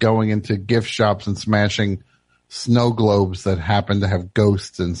somebody was going into gift shops and smashing snow globes that happened to have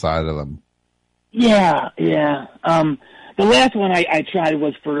ghosts inside of them. Yeah. The last one I tried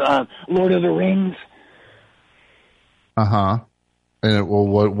was for Lord of the Rings. Uh-huh. And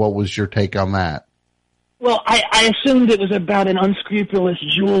what was your take on that? Well, I assumed it was about an unscrupulous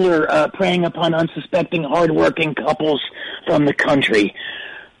jeweler preying upon unsuspecting, hardworking couples from the country.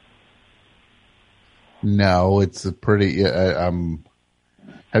 No, it's a pretty.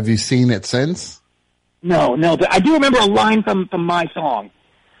 Have you seen it since? No, but I do remember a line from my song.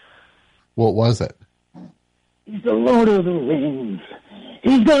 What was it? He's the Lord of the Rings.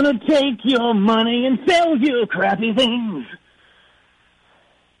 He's gonna take your money and sell you crappy things.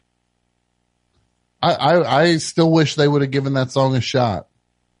 I still wish they would have given that song a shot.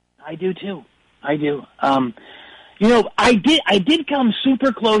 I do too. I do. You know, I did come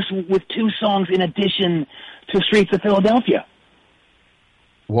super close with 2 songs in addition to Streets of Philadelphia.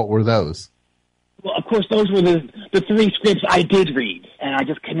 What were those? Well, of course, those were the 3 scripts I did read, and I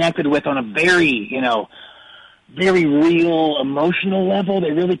just connected with on a very, very real emotional level. They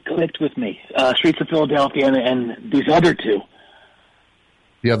really clicked with me. Streets of Philadelphia and these other 2.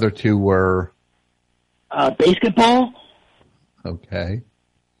 The other 2 were? Basketball. Okay.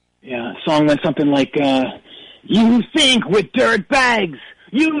 Yeah, a song went something like, you think we're dirt bags,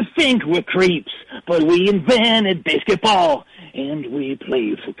 you think we're creeps, but we invented basketball, and we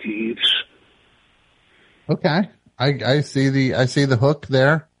play for keeps. Okay. I see the hook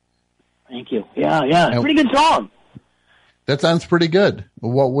there. Thank you. Yeah. Pretty good song. That sounds pretty good.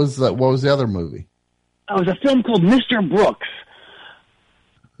 What was the other movie? It was a film called Mr. Brooks.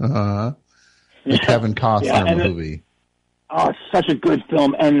 The Kevin Costner movie. It's such a good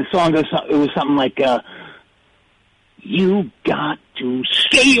film. And the song goes, it was something like, you got to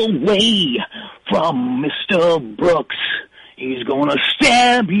stay away from Mr. Brooks. He's gonna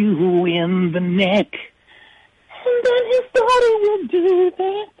stab you in the neck. And then his daughter will do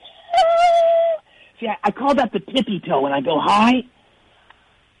that. See, I call that the tippy toe when I go high.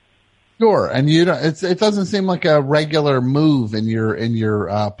 Sure, and it doesn't seem like a regular move in your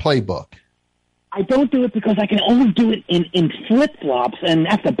playbook. I don't do it because I can only do it in flip-flops, and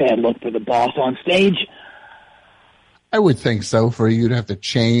that's a bad look for the boss on stage. I would think so, for you to have to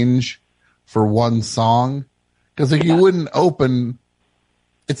change for one song. Because you wouldn't open,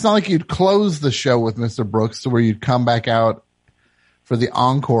 it's not like you'd close the show with Mr. Brooks to where you'd come back out for the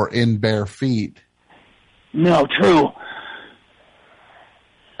encore in bare feet. No, true.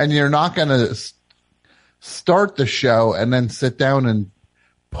 And you're not going to start the show and then sit down and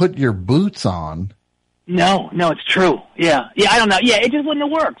put your boots on. No, it's true. Yeah, I don't know. Yeah, it just wouldn't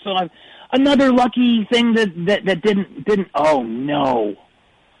have worked. So another lucky thing that didn't. Oh no.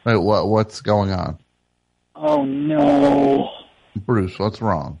 Wait, what's going on? Oh no. Bruce, what's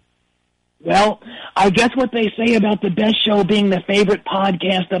wrong? Well, I guess what they say about the best show being the favorite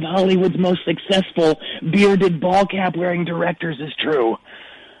podcast of Hollywood's most successful bearded ball cap wearing directors is true.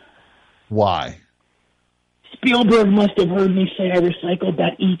 Why? Spielberg must have heard me say I recycled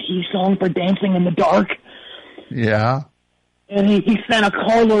that E.T. song for Dancing in the Dark. Yeah. And he sent a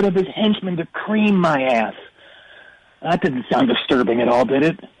carload of his henchmen to cream my ass. That didn't sound disturbing at all, did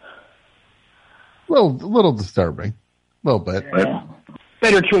it? Little disturbing. A little bit. Yeah.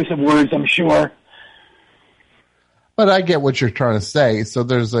 Better choice of words, I'm sure. But I get what you're trying to say. So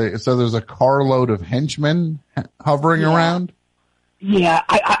there's a carload of henchmen hovering around? Yeah,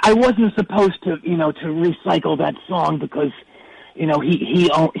 I wasn't supposed to, to recycle that song because, he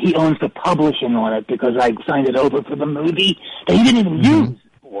owns the publishing on it because I signed it over for the movie that he didn't even use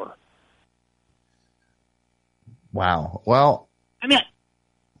it for. Wow. Well, I mean,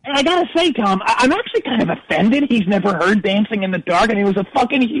 I gotta say, Tom, I'm actually kind of offended he's never heard Dancing in the Dark, and it was a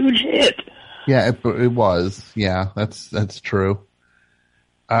fucking huge hit. Yeah, it was. Yeah, that's true.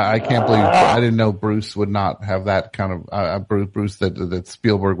 I can't believe I didn't know Bruce would not have that kind of Bruce that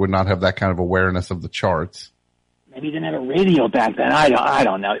Spielberg would not have that kind of awareness of the charts. Maybe he didn't have a radio back then. I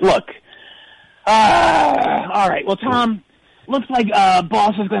don't know. Look, all right. Well, Tom, looks like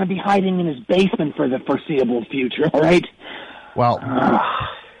Boss is going to be hiding in his basement for the foreseeable future. All right. Well,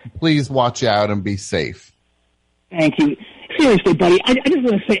 please watch out and be safe. Thank you. Seriously, buddy, I just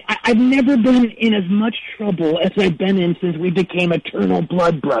want to say, I've never been in as much trouble as I've been in since we became eternal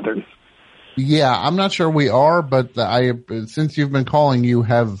blood brothers. Yeah, I'm not sure we are, but since you've been calling, you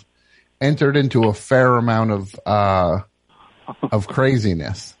have entered into a fair amount of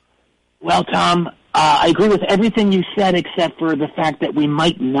craziness. Well, Tom, I agree with everything you said except for the fact that we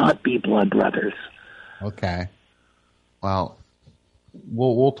might not be blood brothers. Okay. Well,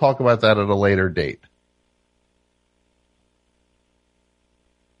 we'll talk about that at a later date.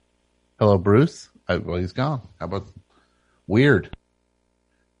 Hello, Bruce. Well, he's gone. How about weird?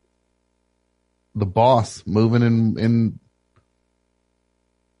 The boss moving in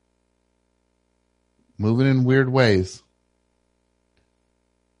weird ways.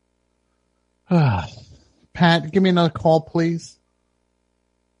 Pat, give me another call, please.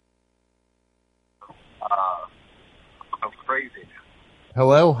 I'm crazy.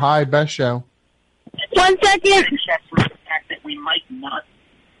 Hello, hi, best show. 1 second. Except for the fact that we might not.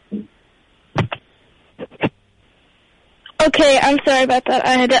 Okay, I'm sorry about that.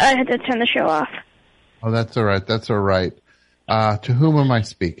 I had to turn the show off. Oh, that's all right. That's all right. To whom am I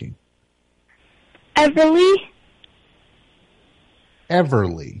speaking? Everly?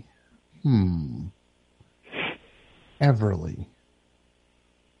 Everly. Everly.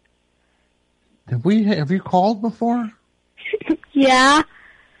 Have you called before? Yeah.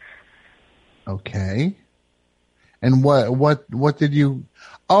 Okay. And what did you?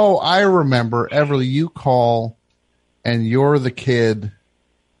 Oh, I remember, Everly. You call, and you're the kid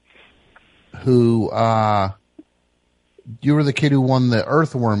who you were the kid who won the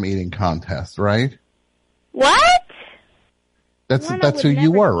earthworm eating contest, right? What? That's who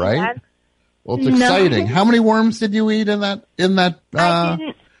you were, right? That. Well, it's exciting. How many worms did you eat in that? I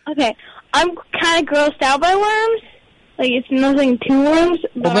didn't. Okay, I'm kind of grossed out by worms. Like, it's nothing to worms.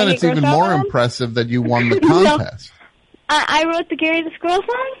 Well, then it's even more impressive that you won the contest. I wrote the Gary the Squirrel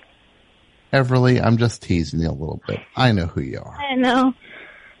song. Everly, I'm just teasing you a little bit. I know who you are. I know.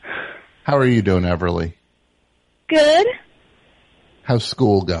 How are you doing, Everly? Good. How's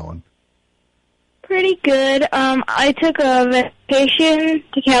school going? Pretty good. I took a vacation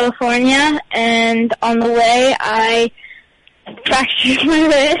to California, and on the way, I fractured my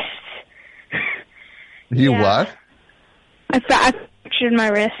wrist. You what? I fractured my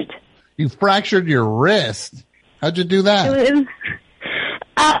wrist. You fractured your wrist? How'd you do that?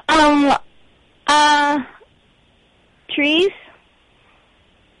 Trees.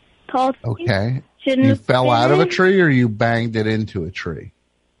 Tall trees. Okay. You fell out of a tree, or you banged it into a tree?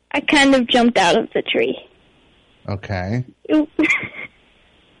 I kind of jumped out of the tree. Okay.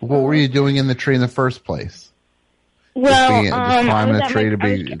 What were you doing in the tree in the first place? Well, just climbing a tree to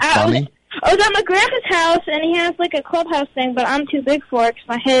be funny? I was at my grandpa's house, and he has like a clubhouse thing, but I'm too big for it because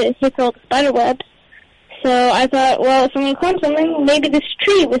my head hits all the spider webs. So I thought, well, if I'm going to climb something, maybe this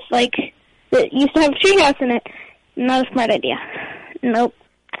tree was like, it used to have a tree house in it. Not a smart idea. Nope.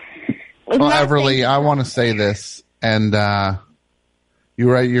 Well, Everly, I want to say this, and you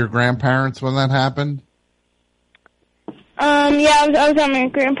were at your grandparents when that happened? Yeah, I was at my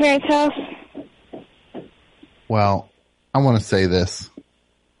grandparents' house. Well, I want to say this.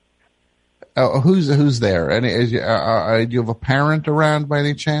 Who's there? Do you have a parent around by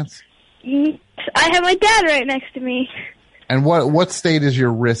any chance? I have my dad right next to me. And what state is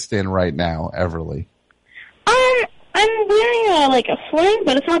your wrist in right now, Everly? I'm wearing like a sling,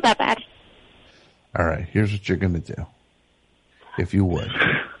 but it's not that bad. All right, here's what you're gonna do. If you would.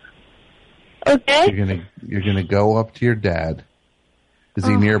 Okay. You're gonna go up to your dad. Is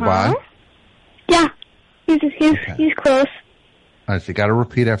he nearby? Yeah. He's close. All right, so you got to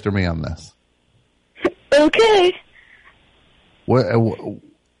repeat after me on this. Okay.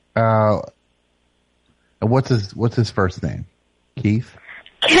 What's his first name? Keith?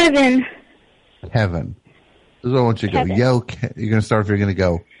 Kevin. Kevin. This is what I want you to go. Yo, you're going to start if you're going to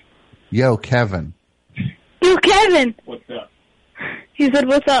go, yo, Kevin. Yo, Kevin. What's up? He said,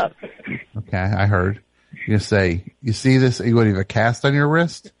 what's up? Okay, I heard. You're going to say, you see this? You have a cast on your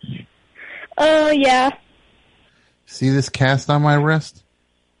wrist? Oh, yeah. See this cast on my wrist?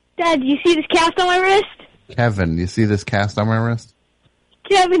 Dad, do you see this cast on my wrist? Kevin, you see this cast on my wrist?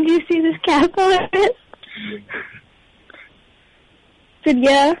 Kevin, do you see this cast on my wrist? I said,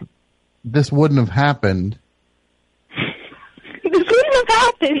 yeah. This wouldn't have happened. This wouldn't have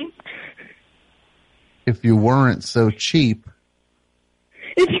happened. If you weren't so cheap.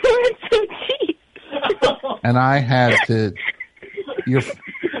 If you weren't so cheap. And I had to,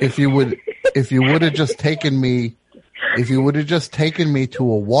 if you would have just taken me to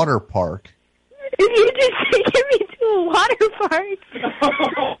a water park. If you just taken me to a water park.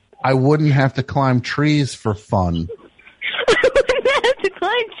 I wouldn't have to climb trees for fun. I wouldn't have to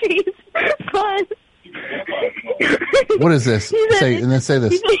climb trees for fun. What is this? Say this.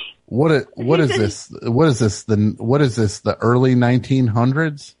 What is this? The early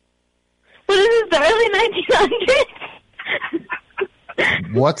 1900s? What is this? The early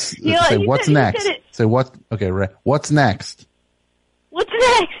 1900s? What's next? Say what? Okay, right. What's next? What's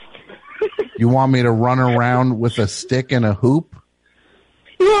next? You want me to run around with a stick and a hoop?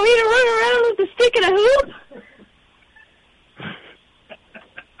 You want me to run around with a stick and a hoop?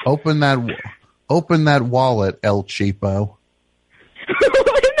 Open that wallet, El Cheapo.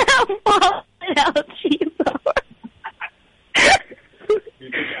 Open that wallet, El Cheapo.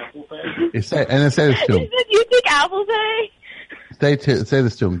 Say this to him. You think Apple Pay? Say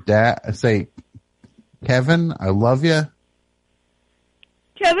this to him, Dad. Say, Kevin, I love you.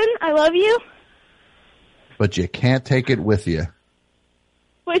 Kevin, I love you. But you can't take it with you.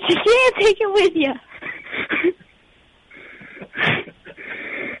 But you can't take it with you.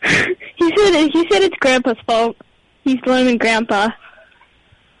 He said it's Grandpa's fault. He's blaming Grandpa.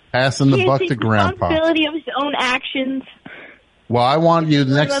 Passing the buck to Grandpa. Responsibility of his own actions. Well, I want you,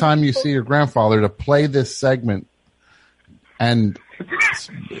 the next time you see your grandfather, to play this segment. And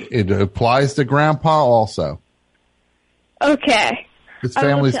it applies to Grandpa also. Okay. This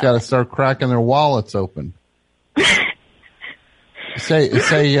family's got to start cracking their wallets open. Say,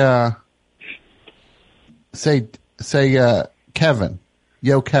 Kevin.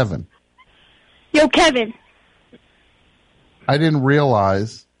 Yo, Kevin. Yo, Kevin. I didn't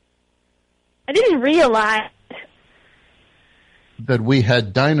realize that we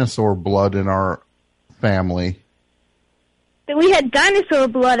had dinosaur blood in our family.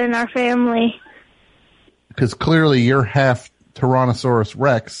 Because clearly you're half Tyrannosaurus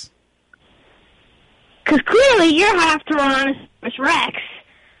Rex.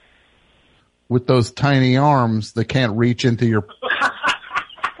 With those tiny arms that can't reach into your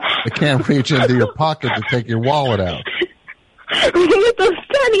pocket to take your wallet out. With those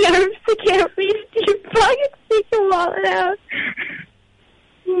tiny arms that can't reach into your pocket to take your wallet out.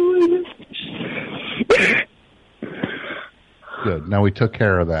 Good. Now we took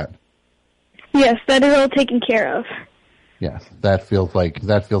care of that. Yes, that is all taken care of. Yes, that feels like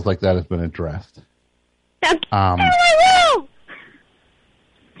that has been addressed.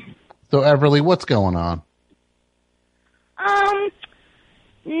 So Everly, what's going on?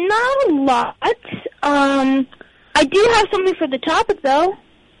 Not a lot. I do have something for the topic though.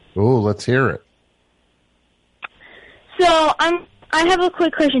 Ooh, let's hear it. So I have a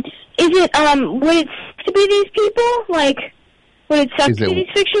quick question. Is it would it suck to be these people? Like, would it suck to be these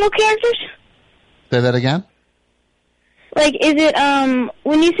fictional characters? Say that again? Like, is it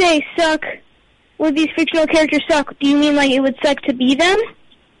when you say suck, would these fictional characters suck? Do you mean like it would suck to be them?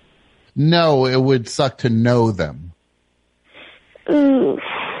 No, it would suck to know them. Ooh.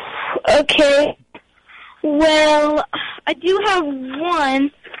 Okay. Well, I do have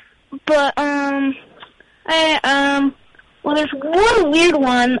one, but well, there's one weird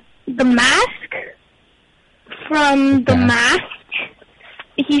one. The Mask from The Mask.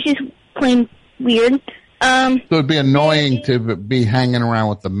 He's just plain weird. So it'd be annoying to be hanging around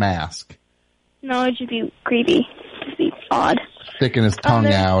with the Mask. No, it'd just be creepy. It'd be odd. Sticking his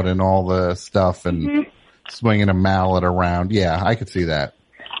tongue out and all the stuff and swinging a mallet around. Yeah, I could see that.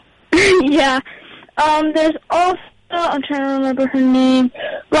 Yeah. There's also, I'm trying to remember her name,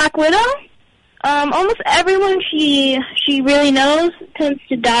 Black Widow. Almost everyone she really knows tends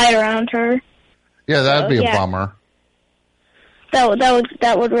to die around her. Yeah, that'd be a bummer. That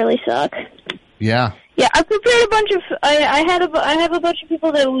would really suck. Yeah. Yeah, I prepared a bunch of. I have a bunch of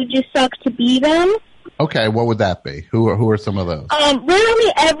people that would just suck to be them. Okay, what would that be? Who are some of those?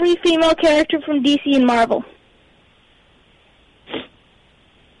 Literally every female character from DC and Marvel.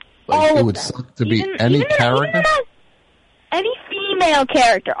 Like, it would suck to be any character? Any female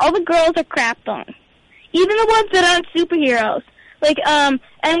character. All the girls are crapped on. Even the ones that aren't superheroes. Like,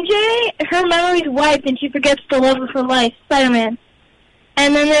 MJ, her memory's wiped and she forgets the love of her life, Spider-Man.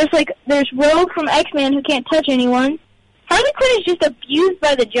 And then there's Rogue from X-Men who can't touch anyone. Harley Quinn is just abused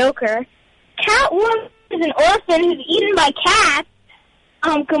by the Joker. Catwoman is an orphan who's eaten by cats.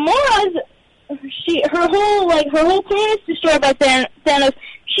 Gamora's, her whole planet is destroyed by Thanos.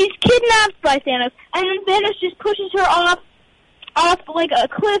 She's kidnapped by Thanos, and then Thanos just pushes her off like a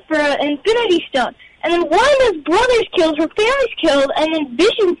cliff for an Infinity Stone. And then Wanda's brother's killed, her family's killed, and then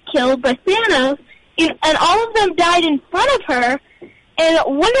Vision's killed by Thanos, and all of them died in front of her. And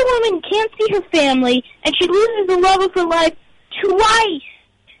Wonder Woman can't see her family, and she loses the love of her life twice.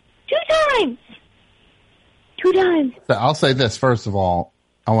 2 times. So I'll say this, first of all.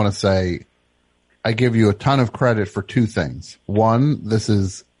 I want to say I give you a ton of credit for 2 things. One, this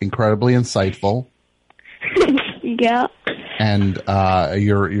is incredibly insightful. Yeah. And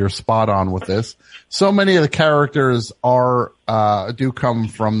you're spot on with this. So many of the characters do come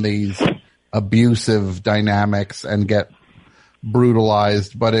from these abusive dynamics and get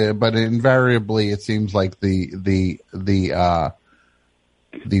brutalized, but invariably it seems like the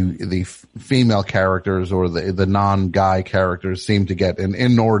female characters or the non-guy characters seem to get an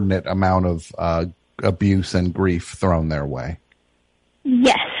inordinate amount of abuse and grief thrown their way.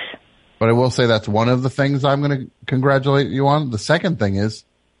 Yes. But I will say that's one of the things I'm going to congratulate you on. The second thing is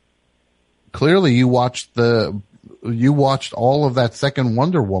clearly you watched all of that second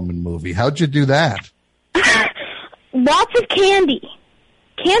Wonder Woman movie. How'd you do that? Lots of candy.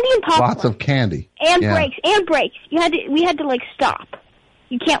 Candy and popcorn. Lots of candy. And breaks. We had to like stop.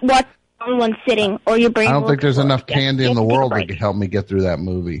 You can't watch on one sitting or your brain. I don't think there's enough candy in the world that could help me get through that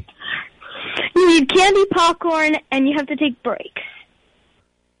movie. You need candy, popcorn, and you have to take breaks.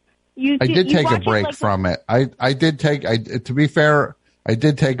 I did take a break from it. To be fair, I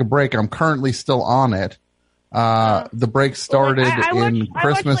did take a break. I'm currently still on it. The break started in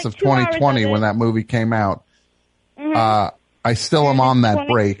Christmas of 2020 when that movie came out. I still am on that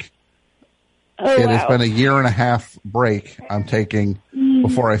break. Oh, It has been a 1.5 year break I'm taking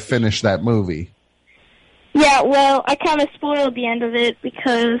before I finish that movie. Yeah, well, I kind of spoiled the end of it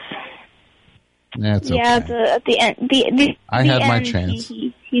because... That's okay. Yeah, at the end... I had my chance.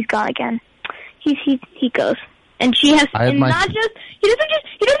 He's gone again. He goes. And she has... And not just... He doesn't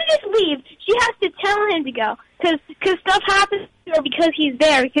just leave. She has to tell him to go. Because stuff happens to her because he's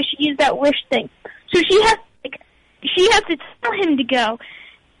there, because she used that wish thing. So she has to tell him to go.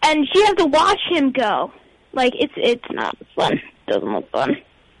 And she has to watch him go. Like, it's not fun. It doesn't look fun.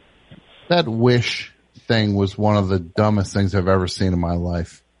 That wish thing was one of the dumbest things I've ever seen in my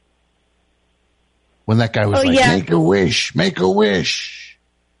life. When that guy was make a wish, make a wish.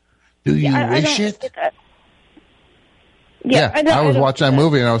 Do you wish it? Yeah, I was watching that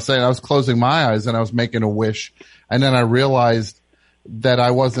movie and I was saying I was closing my eyes and I was making a wish. And then I realized that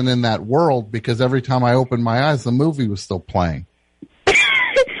I wasn't in that world because every time I opened my eyes, the movie was still playing.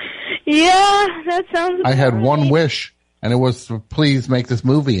 Yeah, that sounds I had one wish, and it was to please make this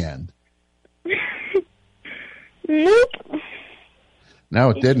movie end. Nope. No,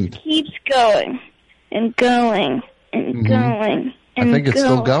 it didn't. Keeps going and going and going and I think it's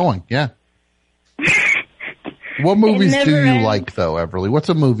still going, yeah. What movies do you like, though, Everly? What's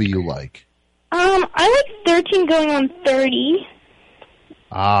a movie you like? I like 13 going on 30.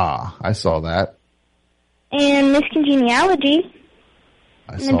 Ah, I saw that. And Miss Congeniality.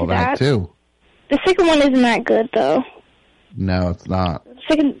 I saw that, too. The second one isn't that good, though. No, it's not.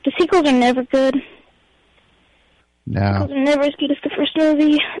 The sequels are never good. No. The sequels are never as good as the first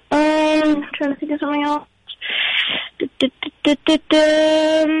movie. I'm trying to think of something else.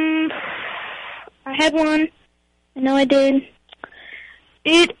 I had one. I know I did.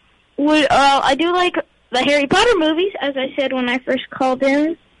 It would, I do like the Harry Potter movies, as I said when I first called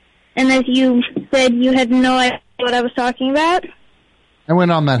in. And as you said, you had no idea what I was talking about. I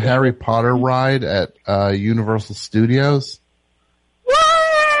went on that Harry Potter ride at Universal Studios.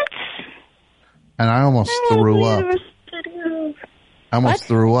 What? And I almost threw up. I almost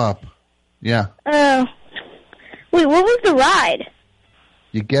threw up. Yeah. Oh. Wait, what was the ride?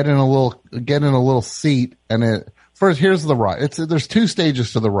 You get in a little seat, and here's the ride. There's 2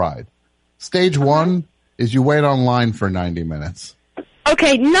 stages to the ride. Stage 1 is you wait online for 90 minutes.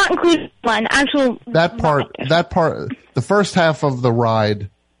 Okay, not including line, actual. That part, the first half of the ride,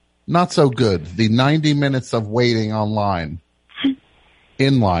 not so good. The 90 minutes of waiting online,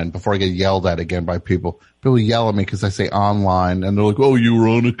 in line, before I get yelled at again by people. People yell at me because I say online, and they're like, "Oh, you were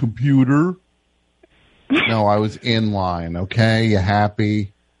on a computer?" No, I was in line. Okay, you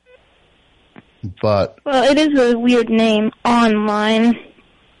happy? But well, it is a weird name, online.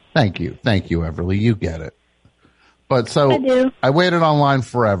 Thank you, Everly. You get it. But so I waited online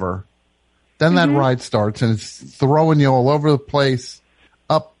forever. Then that ride starts and it's throwing you all over the place,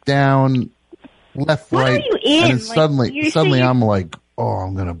 up, down, left, what right. Are you in? And suddenly I'm like, oh,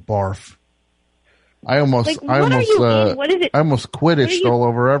 I'm going to barf. I almost Quidditched all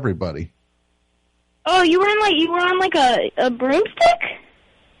over everybody. Oh, you were on like a broomstick?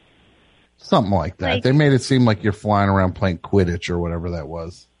 Something like that. They made it seem like you're flying around playing Quidditch or whatever that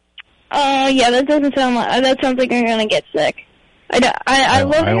was. Oh, yeah, that doesn't sound like, that sounds like you're gonna get sick. I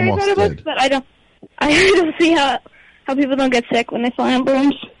love Harry Potter books, but I don't see how people don't get sick when they fly on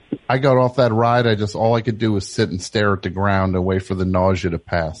brooms. I got off that ride, all I could do was sit and stare at the ground and wait for the nausea to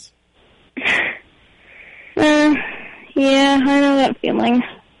pass. Yeah, I know that feeling.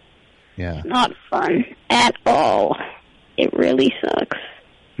 Yeah. It's not fun at all. It really sucks.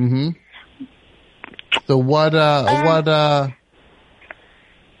 Mm-hmm. So what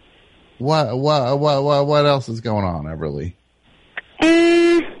else is going on, Everly?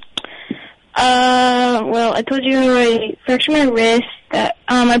 Well, I told you I fractured my wrist. That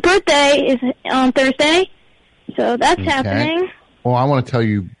my birthday is on Thursday, so that's happening. Well, I want to tell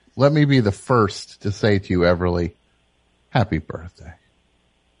you. Let me be the first to say to you, Everly, happy birthday.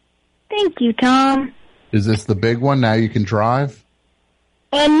 Thank you, Tom. Is this the big one? Now you can drive?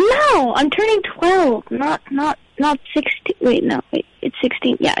 No, I'm turning 12, not 16. Wait, it's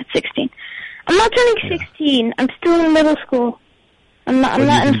 16. Yeah, it's 16. I'm not turning 16. I'm still in middle school. I'm not in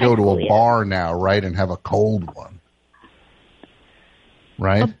high school. You can go to a bar now, right, and have a cold one.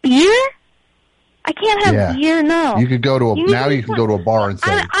 Right? A beer? I can't have beer, no. You could go to you can go to a bar and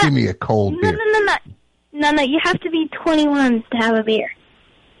say, give me a cold beer. No, you have to be 21 to have a beer.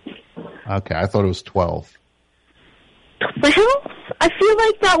 Okay, I thought it was 12. 12? I feel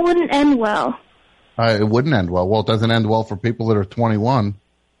like that wouldn't end well. It wouldn't end well. Well, it doesn't end well for people that are 21.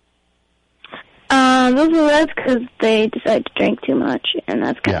 That's because they decide to drink too much, and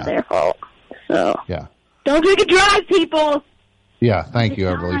that's kind of their fault. So, don't drink and drive, people! Yeah, thank you,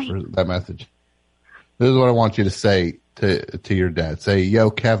 Everly, for that message. This is what I want you to say to your dad. Say, yo,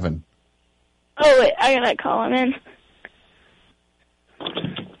 Kevin. Oh, wait, I gotta call him in.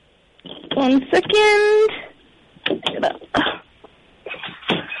 1 second.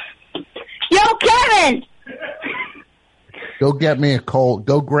 Yo, Kevin! Go grab me a cold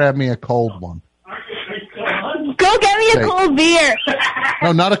one. Go get me a cold beer.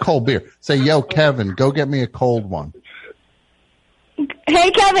 No, not a cold beer. Say, yo, Kevin, go get me a cold one.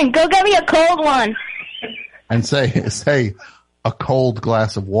 Hey, Kevin, go get me a cold one. And say a cold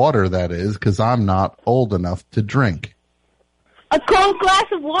glass of water, that is, because I'm not old enough to drink. A cold glass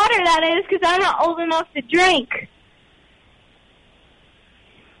of water, that is, because I'm not old enough to drink.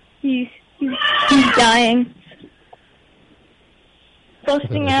 He's dying.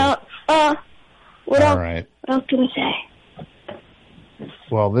 Busting out. What else? Right. What else can I say?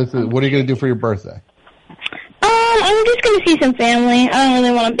 Well, what are you going to do for your birthday? I'm just going to see some family. I don't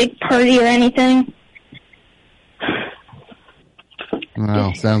really want a big party or anything.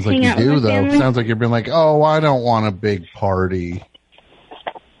 Well, sounds like you do, though. Family. Sounds like you're being like, oh, I don't want a big party.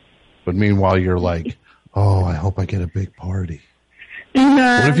 But meanwhile, you're like, oh, I hope I get a big party. No,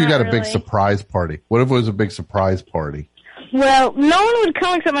 what if you got a really. big surprise party? What if it was a big surprise party? Well, no one would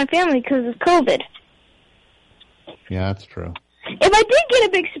come except my family because of COVID. Yeah, that's true. If I did get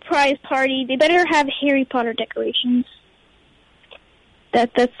a big surprise party, they better have Harry Potter decorations.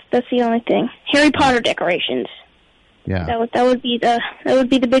 That's the only thing. Harry Potter decorations. Yeah. That would be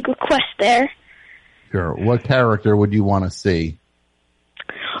the big request there. Sure. What character would you want to see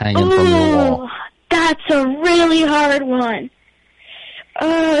hanging from your wall? That's a really hard one.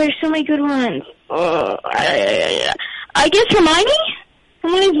 Oh, there's so many good ones. I guess Hermione?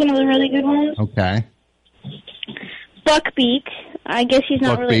 Hermione's one of the really good ones. Okay. Buckbeak. I guess he's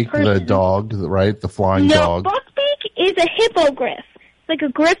not really a person. Buckbeak, the dog, right? The flying dog. No, Buckbeak is a hippogriff. It's like a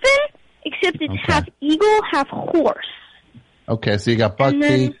griffin, except it's half eagle, half horse. Okay, so you got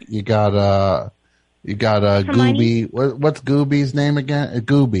Buckbeak, you got Gooby. What's Gooby's name again?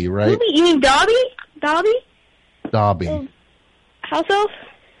 Gooby, right? Gooby? You mean Dobby? Dobby. House elf?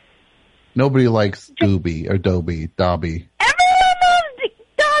 Nobody likes Gooby or Dobby. Everyone loves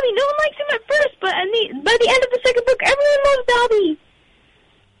Dobby. No one likes him at first, but by the end of the second book, everyone loves Dobby.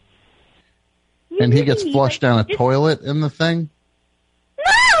 And he gets flushed down a toilet in the thing?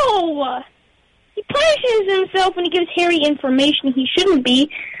 No! He punishes himself when he gives Harry information he shouldn't be,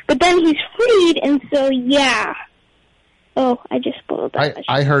 but then he's freed, and so, yeah. Oh, I just spoiled that.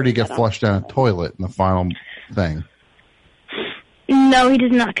 I heard he gets flushed down a toilet in the final thing. No, he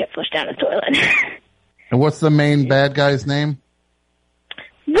does not get flushed down a toilet. And what's the main bad guy's name?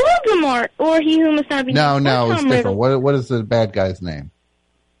 Voldemort, or He Who Must Not Be Named. No, it's different. What is the bad guy's name?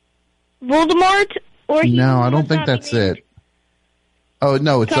 Voldemort, or He Who Must Not Be Named. No, I don't think that's it. Oh,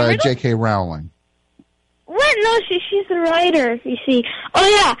 no, it's J.K. Rowling. What? No, she's the writer, you see. Oh,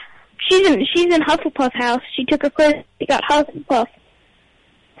 yeah, she's in Hufflepuff House. She took her course. She got Hufflepuff.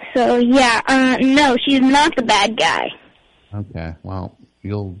 So, yeah, no, she's not the bad guy. Okay, well,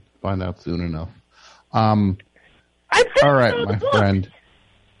 you'll find out soon enough. All right, my friend.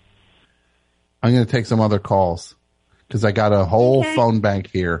 I'm going to take some other calls because I got a whole phone bank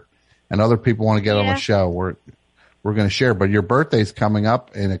here, and other people want to get on the show. We're going to share, but your birthday's coming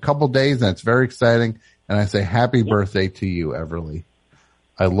up in a couple days, and it's very exciting. And I say happy birthday to you, Everly.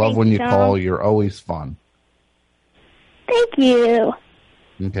 I love when you call. You're always fun. Thank you.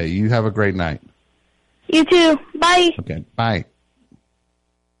 Okay, you have a great night. You too. Bye. Okay, bye.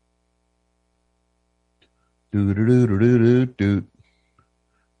 Doo-doo-doo-doo-doo-doo.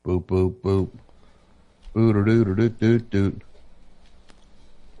 Boop, boop, boop. Doo-doo-doo-doo-doo-doo.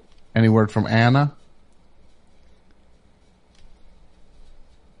 Any word from Anna?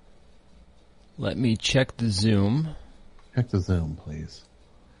 Let me check the Zoom. Check the Zoom, please.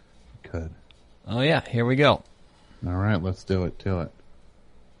 If you could. Oh, yeah. Here we go. All right, let's do it.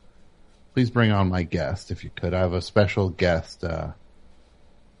 Please bring on my guest, if you could. I have a special guest.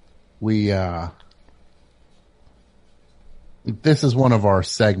 This is one of our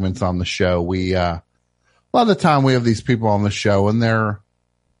segments on the show. A lot of the time we have these people on the show, and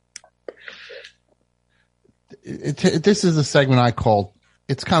this is a segment I call,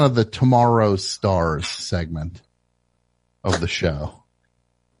 it's kind of the Tomorrow's Stars segment of the show.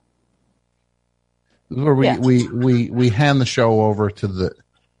 Where we hand the show over to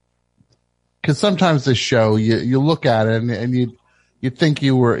because sometimes this show, you look at it and you think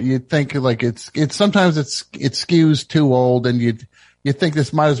like it's sometimes it skews too old, and you think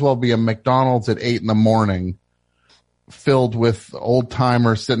this might as well be a McDonald's at 8 a.m. filled with old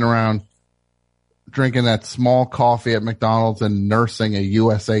timers sitting around drinking that small coffee at McDonald's and nursing a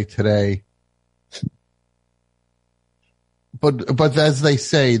USA Today but as they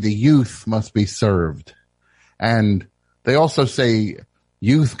say, the youth must be served. And they also say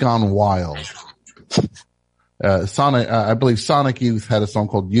youth gone wild. I believe Sonic Youth had a song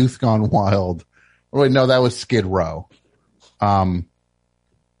called Youth Gone Wild. Oh, wait, no, that was Skid Row. But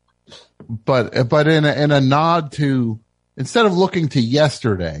in a nod to, instead of looking to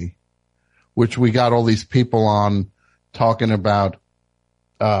yesterday, which we got all these people on talking about,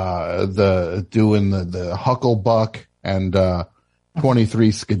 the Hucklebuck and,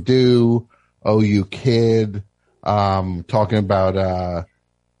 23 Skidoo, Oh You Kid, talking about,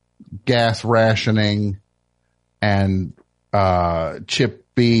 gas rationing and, chip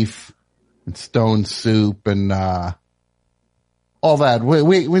beef and stone soup and, all that.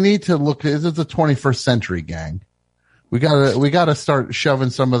 We need to look, this is the 21st century, gang. We gotta start shoving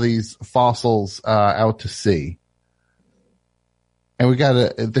some of these fossils, out to sea. And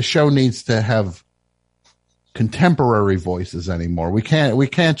the show needs to have contemporary voices anymore. We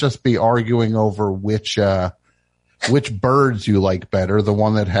can't just be arguing over which birds you like better, the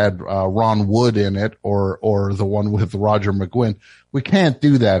one that had, Ron Wood in it or the one with Roger McGuinn. We can't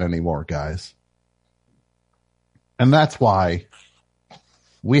do that anymore, guys. And that's why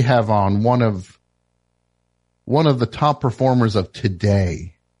we have on one of the top performers of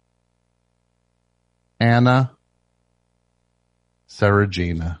today, Anna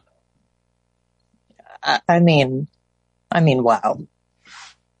Seregina. I mean, wow.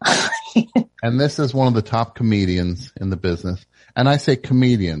 And this is one of the top comedians in the business. And I say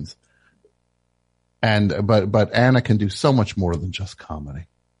comedians. But Anna can do so much more than just comedy.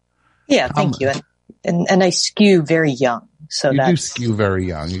 Yeah, thank you. And I skew very young. So you do skew very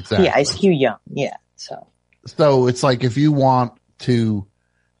young, exactly. Yeah, I skew young. Yeah. So it's like if you want to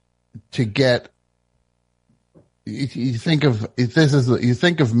get, you think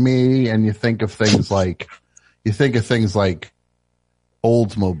of me and you think of things like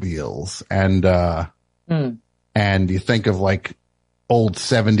Oldsmobiles and you think of like old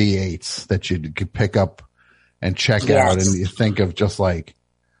 78s that you could pick up and check out, and you think of just like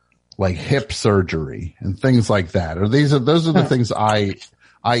hip surgery and things like that. Or those are the things I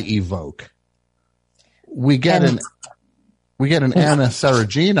evoke. We get an Anna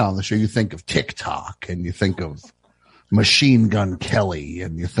Seregina on the show. You think of TikTok and you think of Machine Gun Kelly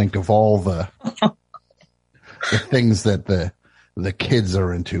and you think of all the things that the kids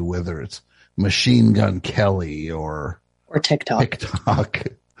are into, whether it's Machine Gun Kelly or TikTok.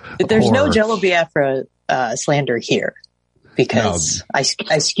 There's no Jello Biafra slander here because I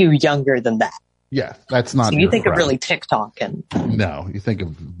skew younger than that. Yeah, that's not. So you think of really TikTok and no, you think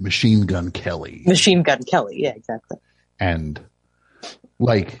of Machine Gun Kelly. Machine Gun Kelly, yeah, exactly. And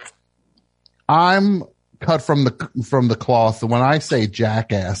like, I'm cut from the cloth. When I say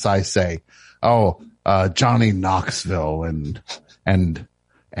jackass, I say, Johnny Knoxville and Bam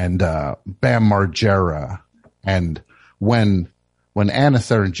Margera. And when Anna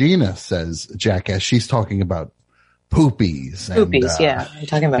Seregina says jackass, she's talking about poopies. Yeah, I'm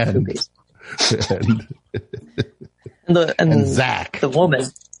talking about poopies. And Zach, the woman,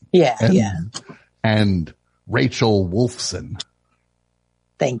 yeah, and Rachel Wolfson.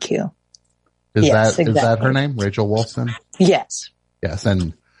 Thank you. Is that her name, Rachel Wolfson? Yes.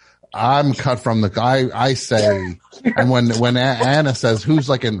 And I'm cut from I say, and when Anna says who's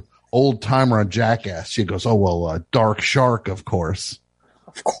like an old timer on Jackass, she goes, Dark Shark, of course.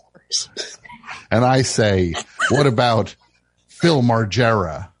 Of course. And I say, what about Phil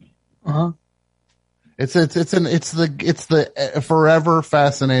Margera? Uh-huh. It's the forever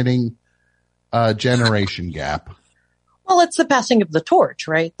fascinating generation gap. Well, it's the passing of the torch,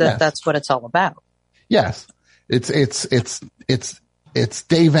 right? That's what it's all about. Yes. It's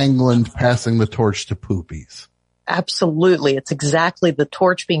Dave England passing the torch to poopies. Absolutely. It's exactly the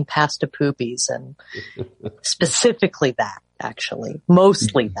torch being passed to poopies, and specifically that, actually.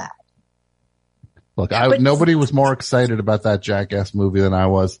 Mostly that. Look, nobody was more excited about that Jackass movie than I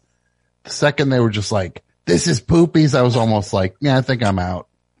was. The second they were just like, this is poopies, I was almost like, yeah, I think I'm out.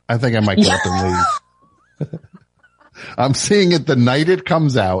 I think I might get up and leave. I'm seeing it the night it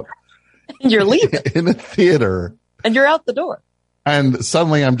comes out. You're leaving. In a theater. And you're out the door. And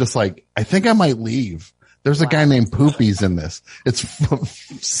suddenly I'm just like, I think I might leave. There's a guy named Poopies in this. It's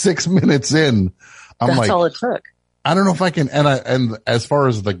 6 minutes in. That's all it took. I don't know if I can, and as far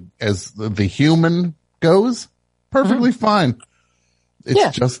as the human goes, perfectly fine.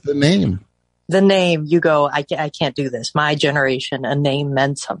 It's just the name. The name, you go, I can't do this. My generation, a name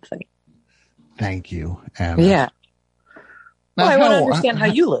meant something. Thank you, Anna. Yeah. Well, I want to understand how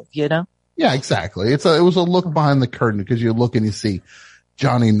you live, you know? Yeah, exactly. It was a look behind the curtain, because you look and you see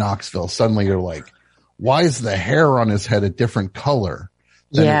Johnny Knoxville. Suddenly you're like, why is the hair on his head a different color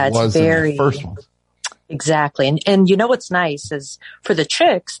than it was in the first one? Exactly. And you know what's nice is for the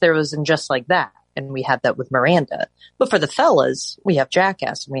chicks, there was in Just Like That. And we had that with Miranda. But for the fellas, we have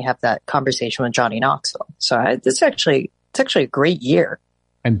Jackass and we have that conversation with Johnny Knoxville. So it's actually a great year.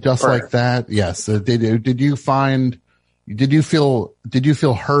 And Just Like That, yes. Did you feel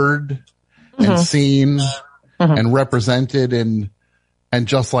heard and seen and represented and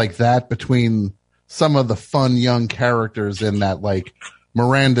Just Like That between some of the fun young characters in that, like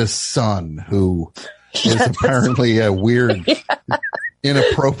Miranda's son, who is apparently a weird,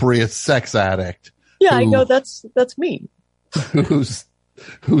 inappropriate sex addict. Yeah, I know that's me. Whose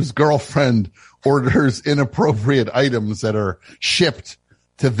girlfriend orders inappropriate items that are shipped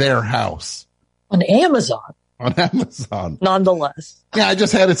to their house on Amazon. Nonetheless. Yeah, I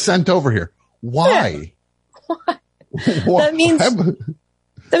just had it sent over here. Why? Yeah. Why?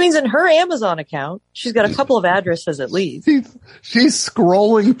 That means in her Amazon account, she's got a couple of addresses at least. She's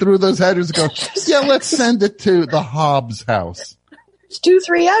scrolling through those addresses going, yeah, let's send it to the Hobbs house. There's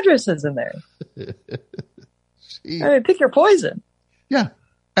 2-3 addresses in there. I mean, pick your poison. Yeah.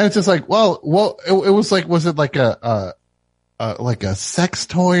 And it's just like, well, it was like, was it like a sex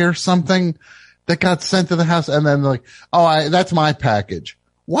toy or something that got sent to the house? And then like, that's my package.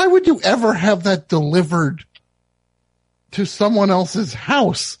 Why would you ever have that delivered to someone else's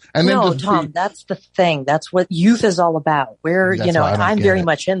house? And no, Tom, that's the thing. That's what youth is all about. I'm very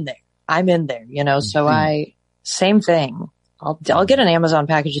much in there. I'm in there, so same thing. I'll get an Amazon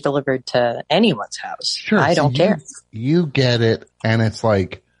package delivered to anyone's house. Sure. I don't care. You get it. And it's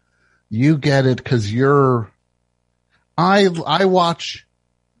like, you get it because I watch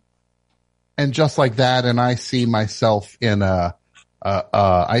and Just Like That. And I see myself in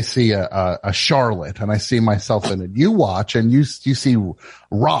I see a Charlotte and I see myself in it. You watch and you see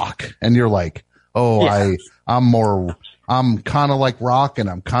Rock and you're like, I'm kind of like Rock and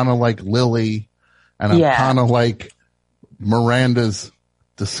I'm kind of like Lily and I'm kind of like Miranda's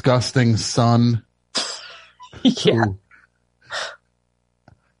disgusting son. Yeah.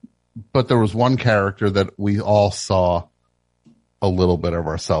 But there was one character that we all saw a little bit of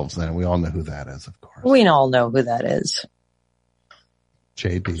ourselves in. We all know who that is, of course. We all know who that is.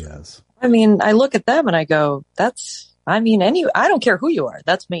 Jay Diaz. I mean, I look at them and I go, I don't care who you are.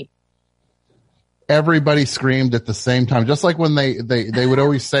 That's me. Everybody screamed at the same time, just like when they would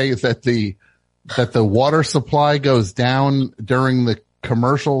always say that the water supply goes down during the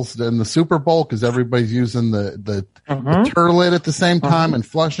commercials in the Super Bowl because everybody's using the turlet at the same time and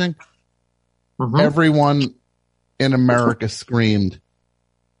flushing. Everyone in America screamed,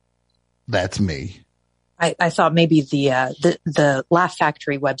 "That's me." I thought maybe the Laugh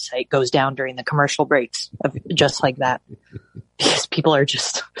Factory website goes down during the commercial breaks of Just Like That because people are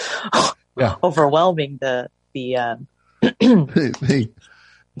just overwhelming look,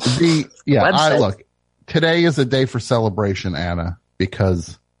 today is a day for celebration, Anna,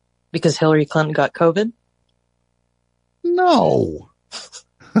 because Hillary Clinton got COVID. No,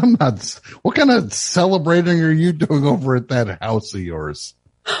 I'm not. What kind of celebrating are you doing over at that house of yours?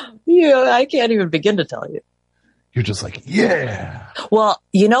 Yeah, I can't even begin to tell you. You're just like, yeah. Well,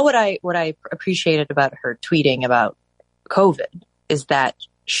 you know what I appreciated about her tweeting about COVID is that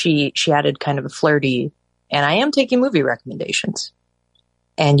she added kind of a flirty, and I am taking movie recommendations.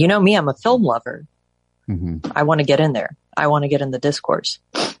 And you know me, I'm a film lover. I want to get in there. I want to get in the discourse.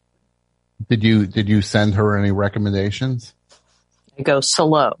 Did you send her any recommendations? I go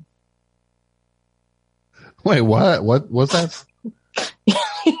Solo. Wait, what? What was that?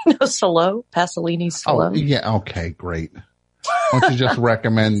 Solo? Pasolini's Solo? Oh, yeah. Okay, great. Why don't you just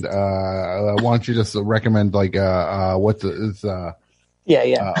recommend, like,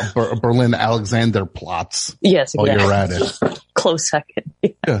 Berlin Alexander plots. Yes, exactly. While you're at it. Close second.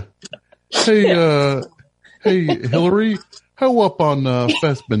 Yeah. Hey, hey, Hillary, how up on,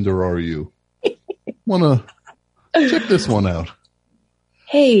 Fassbender are you? Wanna check this one out.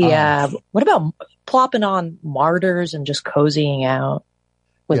 Hey, what about plopping on Martyrs and just cozying out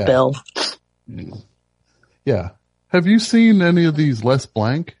with Bill? Yeah. Have you seen any of these Les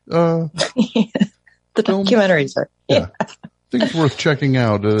Blanc, the documentaries are. Yeah. I think it's worth checking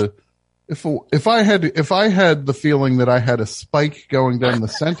out. If I had the feeling that I had a spike going down the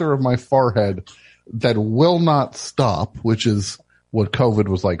center of my forehead that will not stop, which is what COVID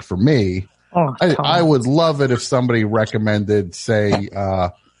was like for me, I would love it if somebody recommended, say,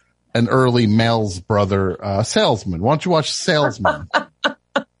 an early Mail's Brother, Salesman. Why don't you watch Salesman?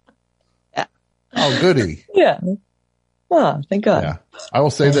 Yeah. Oh, goody. Yeah. Oh, thank God. Yeah. I will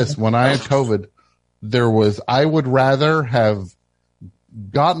say this. When I had COVID, I would rather have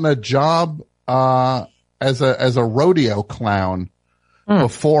gotten a job, as a rodeo clown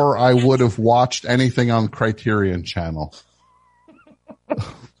before I would have watched anything on Criterion Channel.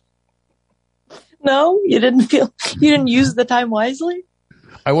 No, you didn't use the time wisely?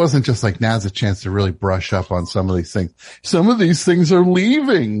 I wasn't just like, now's a chance to really brush up on some of these things. Some of these things are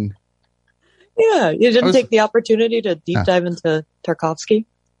leaving. Yeah, you didn't take the opportunity to deep dive into Tarkovsky?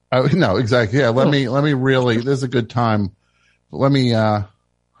 No, exactly. Yeah, let me really, this is a good time. I'll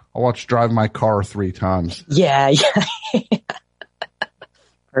watch Drive My Car 3 times. Yeah.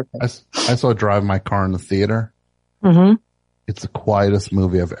 Perfect. I saw Drive My Car in the theater. Mm-hmm. It's the quietest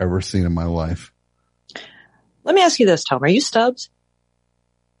movie I've ever seen in my life. Let me ask you this, Tom. Are you Stubbs?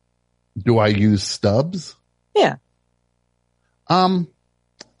 Do I use Stubbs? Yeah. I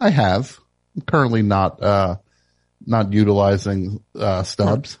have. I'm currently not utilizing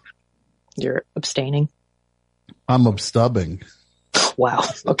Stubbs. You're abstaining? I'm abstubbing. Wow.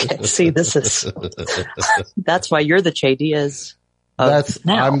 Okay. See, that's why you're the Che Diaz.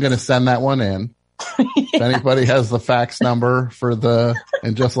 I'm going to send that one in. If anybody has the fax number for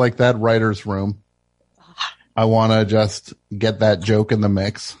and just like that writer's room, I want to just get that joke in the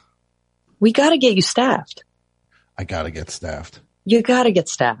mix. We got to get you staffed. I got to get staffed. You got to get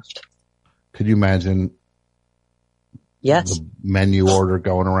staffed. Could you imagine? Yes. The menu order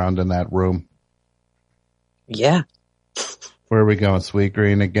going around in that room. Yeah. Where are we going? Sweet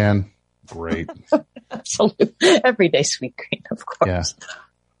Green again? Great. Absolutely. Everyday Sweet Green, of course. Yeah.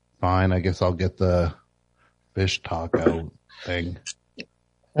 Fine. I guess I'll get the fish taco thing.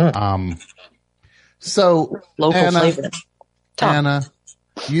 So local flavor. Anna,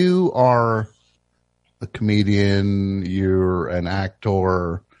 you are a comedian, you're an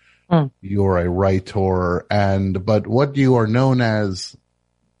actor, you're a writer, but what you are known as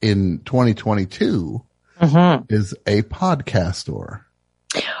in 2022 is a podcaster.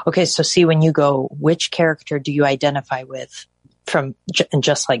 Okay, so see, when you go, which character do you identify with from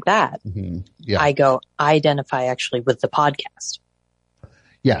just like that? Mm-hmm. Yeah. I identify actually with the podcast.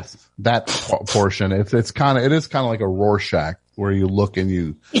 Yes, that portion. It is kind of like a Rorschach where you look and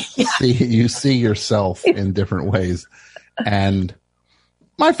you see yourself in different ways. And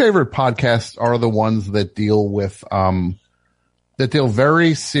my favorite podcasts are the ones that deal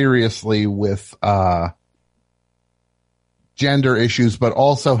very seriously with gender issues, but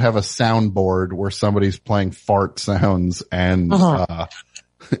also have a soundboard where somebody's playing fart sounds and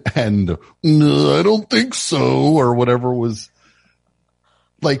and I don't think so, or whatever was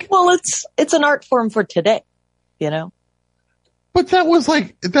like. Well, it's an art form for today, you know. But that was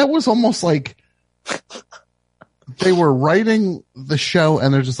almost like they were writing the show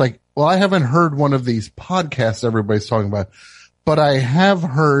and they're just like, well, I haven't heard one of these podcasts everybody's talking about, but I have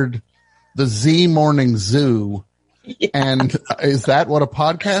heard the Z Morning Zoo. Yeah. And is that what a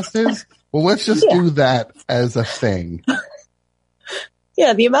podcast is? Well, let's just do that as a thing.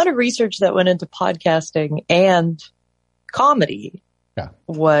 Yeah, the amount of research that went into podcasting and comedy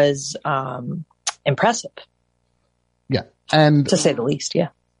was impressive. Yeah. And to say the least, yeah.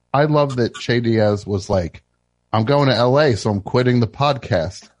 I love that Che Diaz was like, I'm going to LA, so I'm quitting the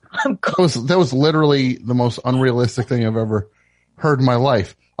podcast. That was literally the most unrealistic thing I've ever heard in my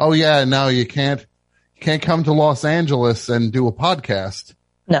life. Oh yeah, no, you can't come to Los Angeles and do a podcast.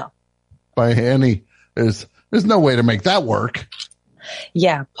 No. There's no way to make that work.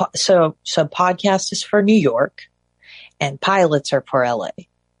 Yeah. So podcast is for New York and pilots are for LA.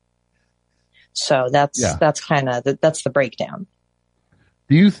 So that's the breakdown.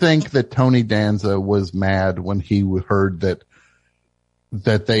 Do you think that Tony Danza was mad when he heard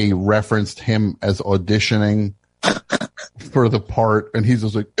that they referenced him as auditioning for the part, and he's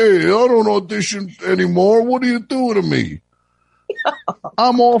just like, hey, I don't audition anymore. What are you doing to me?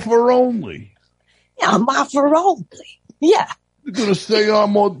 I'm offer only. Yeah, I'm offer only. Yeah. You're going to say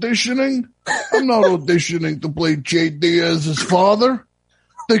I'm auditioning? I'm not auditioning to play Che Diaz's father.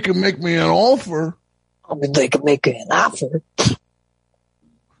 They can make me an offer. I mean, they can make me an offer.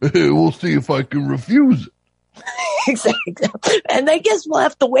 We'll see if I can refuse it. Exactly. And I guess we'll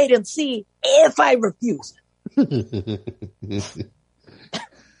have to wait and see if I refuse it.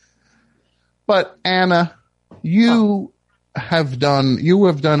 But Anna, you have done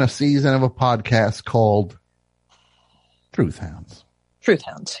a season of a podcast called Truth Hounds. Truth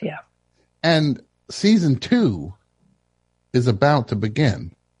Hounds, yeah. And season 2 is about to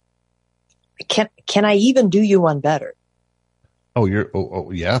begin. Can I even do you one better? Oh,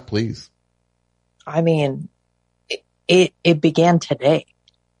 yeah, please. I mean, it began today.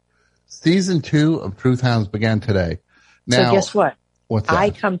 Season 2 of Truth Hounds began today. Now, so guess what? What's that? I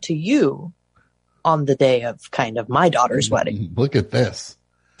come to you on the day of kind of my daughter's wedding. Look at this.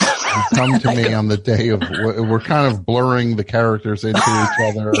 come to me on the day of, we're kind of blurring the characters into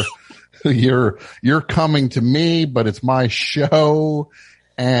each other. You're coming to me, but it's my show.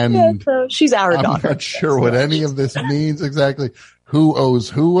 And so she's our daughter. I'm not sure what any of this means exactly. Who owes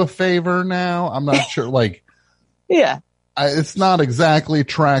who a favor now? I'm not sure. Like, yeah, it's not exactly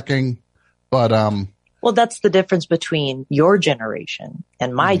tracking, but, well, that's the difference between your generation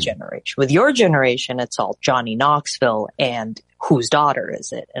and my generation. With your generation, it's all Johnny Knoxville and whose daughter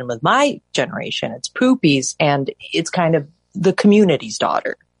is it? And with my generation, it's Poopy's and it's kind of the community's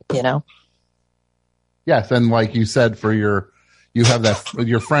daughter, you know? Yes. And like you said, you have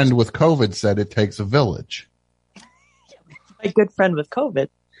your friend with COVID said it takes a village. My good friend with COVID.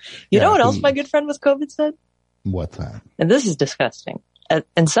 You know what else my good friend with COVID said? What's that? And this is disgusting.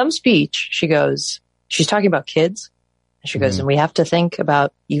 In some speech, she goes, she's talking about kids. And she goes, and we have to think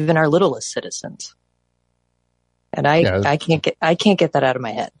about even our littlest citizens. And I can't get that out of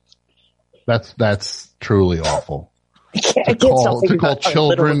my head. That's truly awful. To call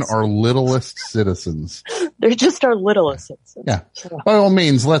children our littlest citizens. They're just our littlest citizens. Yeah. By all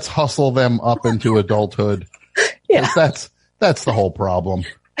means, let's hustle them up into adulthood. Yeah. That's the whole problem.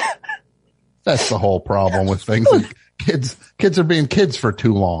 That's the whole problem with things. Kids are being kids for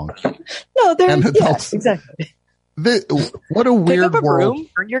too long. No, they're adults. Yeah, exactly. What a weird Pick up a world. Room,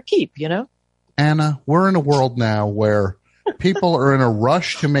 earn your keep, you know? Anna, we're in a world now where people are in a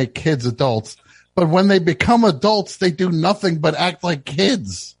rush to make kids adults, but when they become adults, they do nothing but act like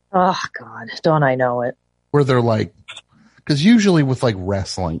kids. Oh, God. Don't I know it? Where they're like, because usually with like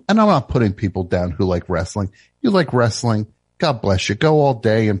wrestling, and I'm not putting people down who like wrestling. You like wrestling. God bless you. Go all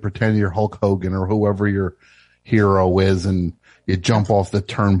day and pretend you're Hulk Hogan or whoever your hero is, and you jump off the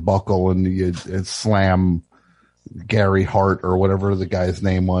turnbuckle and you slam Gary Hart or whatever the guy's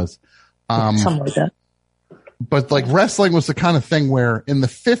name was. Something like that. But like wrestling was the kind of thing where in the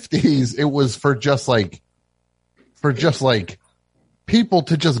 50s it was for just like people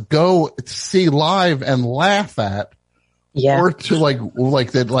to just go see live and laugh at, or to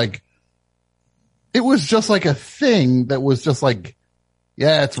like that, like it was just like a thing that was just like,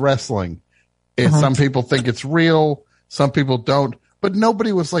 yeah, it's wrestling. Some people think it's real, some people don't, but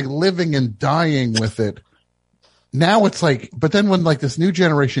nobody was like living and dying with it. Now it's like, but then when like this new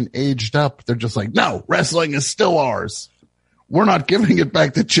generation aged up, they're just like, no, wrestling is still ours. We're not giving it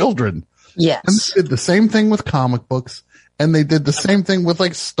back to children. Yes. And they did the same thing with comic books, and they did the same thing with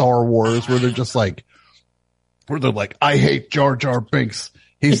like Star Wars, where they're just like, I hate Jar Jar Binks.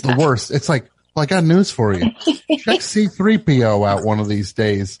 He's the worst. It's like, well, I got news for you. Check C-3PO out one of these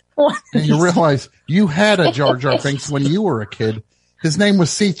days. And you realize you had a Jar Jar Binks when you were a kid. His name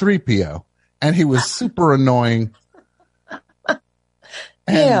was C-3PO, and he was super annoying.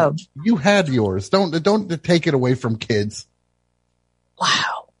 And you had yours. Don't take it away from kids.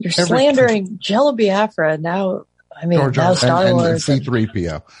 Wow. You're slandering Jello Biafra now. I mean, now Star Wars. And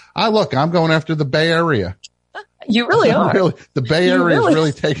C-3PO. I'm going after the Bay Area. You really are. The Bay Area is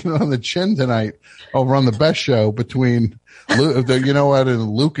really taking it on the chin tonight over on the Best Show between, you know what, in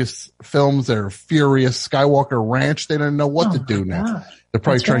Lucasfilms, they're furious. Skywalker Ranch, they don't know what to do next. God. They're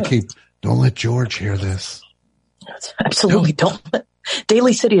probably trying to keep, don't let George hear this. Absolutely. Don't let,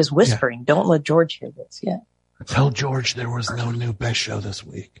 Daly City is whispering, don't let George hear this. Yeah. Tell George there was no new Best Show this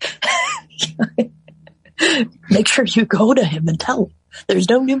week. Make sure you go to him and tell him there's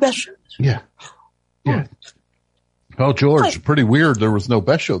no new Best Show. Yeah. Yeah. Oh, George, pretty weird. There was no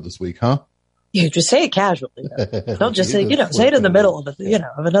Best Show this week, huh? You just say it casually. Don't just say, say it in the middle of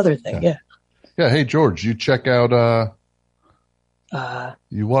of another thing. Yeah. Yeah. Hey, George, you check out,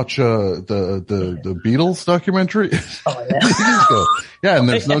 you watch, the Beatles documentary? Oh, yeah. Yeah. And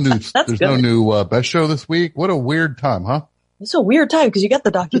there's no new Best Show this week. What a weird time, huh? It's a weird time because you got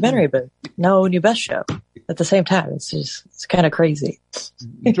the documentary, but no new Best Show at the same time. It's kind of crazy.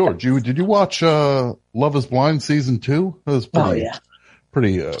 George, did you watch, Love is Blind season 2? It was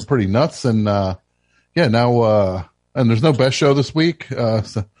pretty nuts. And, now, and there's no Best Show this week.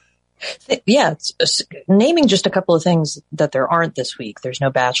 Yeah. It's naming just a couple of things that there aren't this week. There's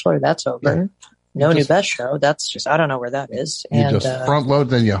no Bachelor. That's over. Yeah. No new Best Show. That's just, I don't know where that is. You just front load,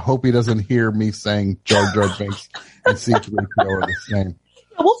 then you hope he doesn't hear me saying Jar Jar Binks and C-3PO are the same.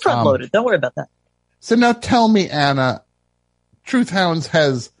 Yeah, we'll front load it. Don't worry about that. So now tell me, Anna, Truth Hounds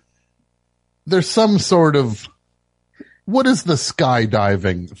there's some sort of, what is the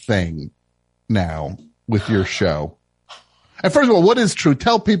skydiving thing now with your show? And first of all, what is Truth?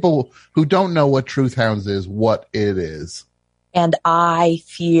 Tell people who don't know what Truth Hounds is, what it is. And I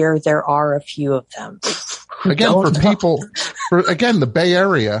fear there are a few of them. Again, the Bay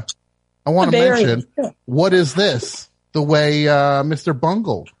Area, I want to mention, what is this? the way Mr.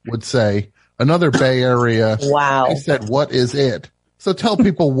 Bungle would say, another Bay Area. Wow. He said, "What is it?" So tell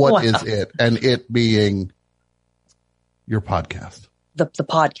people what is it, and it being your podcast. The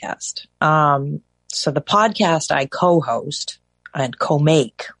podcast. So the podcast I co-host and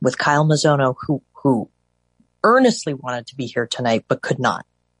co-make with Kyle Mazzono, who earnestly wanted to be here tonight but could not.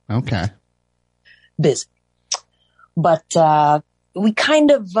 Okay. Busy. But we kind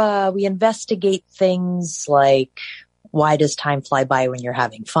of we investigate things like, why does time fly by when you're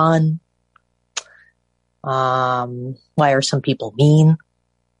having fun? Why are some people mean?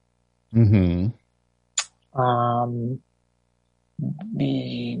 Mm-hmm.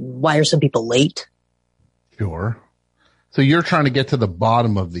 Why are some people late? Sure. So you're trying to get to the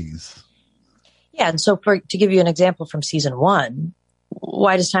bottom of these. Yeah, and so to give you an example from season 1,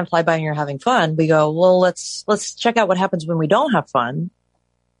 why does time fly by when you're having fun? We go, well, let's check out what happens when we don't have fun.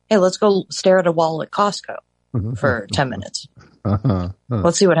 Hey, let's go stare at a wall at Costco for 10 minutes.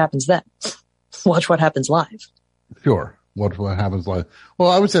 Let's see what happens then. Watch what happens live. Sure. What happens live? Well,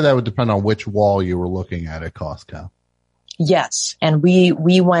 I would say that would depend on which wall you were looking at Costco. Yes, and we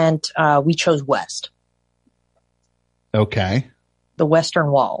chose west. Okay. The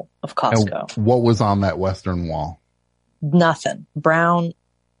western wall of Costco. And what was on that western wall? Nothing. Brown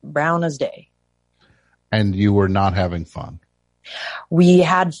as day. And you were not having fun? We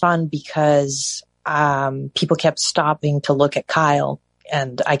had fun because people kept stopping to look at Kyle,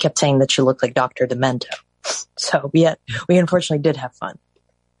 and I kept saying that she looked like Dr. Demento. So we unfortunately did have fun.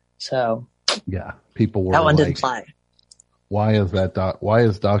 So yeah, people were that one like, didn't fly. Why is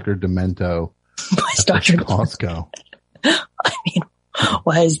Dr. Demento at Costco? I mean,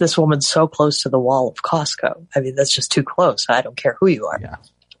 why is this woman so close to the wall of Costco? I mean, that's just too close. I don't care who you are. Yeah.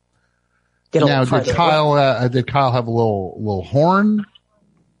 Now, did Kyle have a little horn?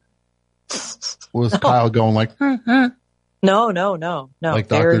 Was Kyle going like, No. Like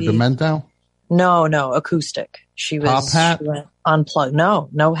Dr. Demento? No, acoustic. She was top hat? She went unplugged.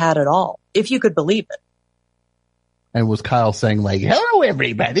 No hat at all. If you could believe it. And was Kyle saying like, hello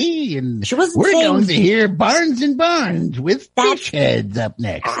everybody, and we're going to hear Barnes and Barnes with fish heads up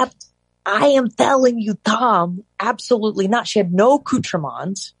next. I am telling you, Tom, absolutely not. She had no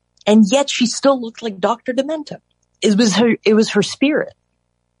accoutrements, and yet she still looked like Dr. Demento. It was her spirit.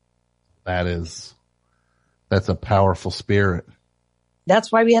 That's a powerful spirit. That's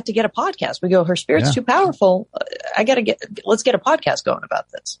why we had to get a podcast. We go, her spirit's too powerful. Let's get a podcast going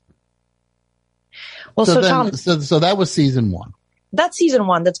about this. Well, Tom, so that was season 1. That's season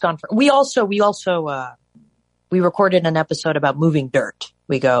 1. That's gone. We also recorded an episode about moving dirt.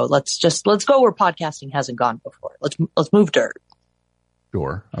 We go, let's go where podcasting hasn't gone before. Let's move dirt.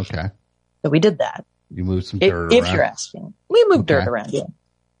 Sure. Okay. So we did that. You moved some dirt around. If you're asking, we moved dirt around. Yeah.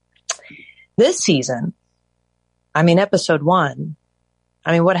 This season, episode 1.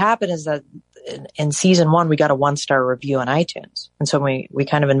 What happened is that in season 1, we got a 1-star review on iTunes. And so we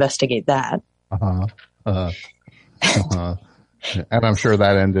kind of investigate that. And I'm sure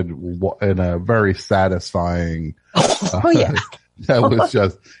that ended in a very satisfying, that was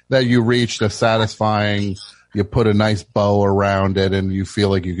just that you reached a satisfying, you put a nice bow around it and you feel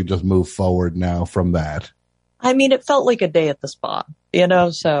like you can just move forward now from that. It felt like a day at the spa,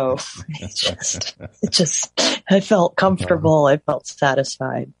 so I felt comfortable. I felt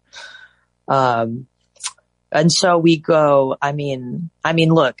satisfied. And so we go,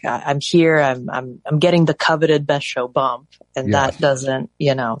 look, I'm here. I'm getting the coveted best show bump, and that doesn't,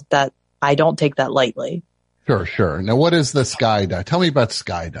 that I don't take that lightly. Sure. Now, what is the skydive? Tell me about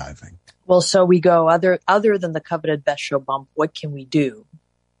skydiving. Well, so we go other than the coveted best show bump, what can we do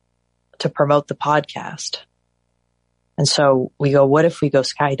to promote the podcast? And so we go, what if we go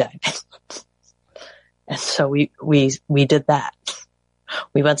skydiving? And so we did that.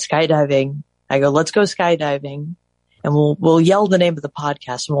 We went skydiving. I go, let's go skydiving, and we'll yell the name of the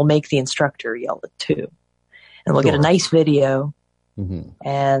podcast, and we'll make the instructor yell it too. And we'll get a nice video. Mm-hmm.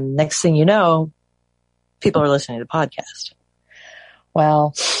 And next thing you know, people are listening to the podcast.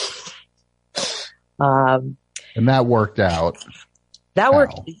 Well, and that worked out. That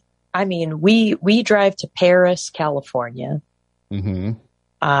worked. We drive to Paris, California.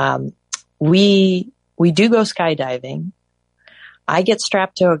 Mm-hmm. We do go skydiving. I get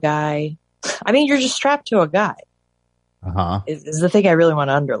strapped to a guy. You're just strapped to a guy. Is the thing I really want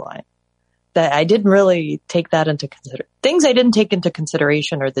to underline. That I didn't really take that into consideration. Things I didn't take into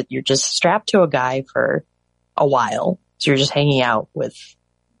consideration are that you're just strapped to a guy for a while. So you're just hanging out with,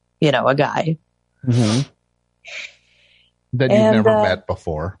 a guy. Mm-hmm. That you've never met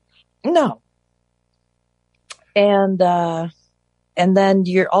before. No. And then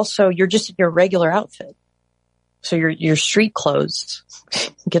you're just in your regular outfit. So your street clothes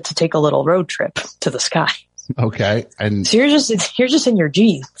get to take a little road trip to the sky. Okay. And so you're just in your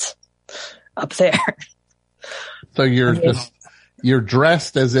jeans up there. So you're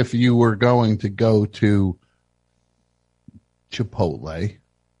dressed as if you were going to go to Chipotle.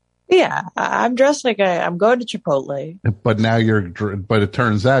 Yeah, I'm dressed like I'm going to Chipotle. But now but it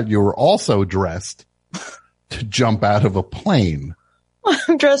turns out you were also dressed to jump out of a plane.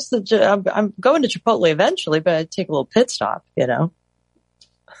 I'm dressed I'm going to Chipotle eventually, but I'd take a little pit stop,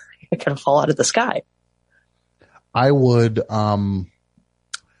 I could fall out of the sky. I would, I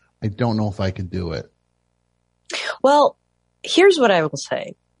don't know if I could do it. Well, here's what I will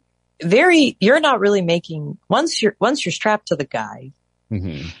say. You're not really making, once you're strapped to the guy,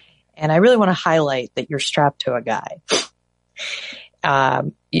 mm-hmm. and I really want to highlight that you're strapped to a guy,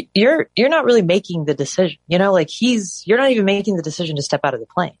 you're not really making the decision, you're not even making the decision to step out of the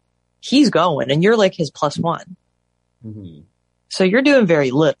plane. He's going and you're like his plus one. Mm-hmm. So you're doing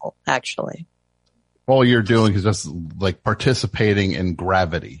very little, actually. All you're doing is just like participating in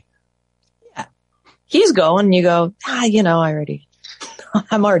gravity. Yeah. He's going and you go, I'm already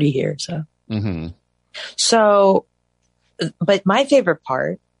here. So, mm-hmm. So, but my favorite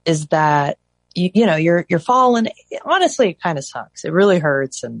part is that, you're falling. Honestly, it kind of sucks. It really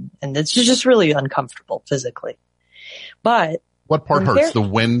hurts and it's just really uncomfortable physically. But what part hurts? The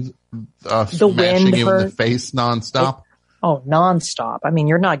wind, smashing you in the face nonstop? Nonstop. I mean,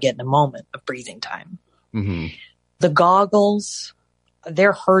 you're not getting a moment of breathing time. Mm-hmm. The goggles,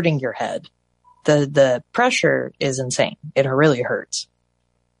 they're hurting your head. The pressure is insane. It really hurts.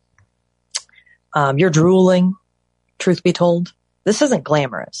 You're drooling, truth be told. This isn't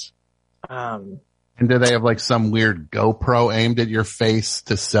glamorous. And do they have like some weird GoPro aimed at your face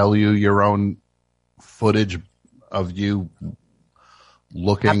to sell you your own footage of you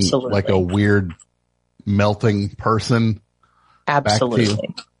looking Absolutely. like a weird melting person?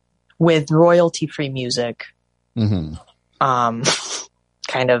 Absolutely. With royalty-free music. Mm-hmm.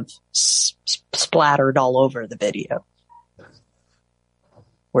 Kind of splattered all over the video.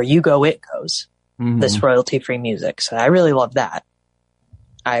 Where you go, it goes. Mm-hmm. This royalty-free music. So I really love that.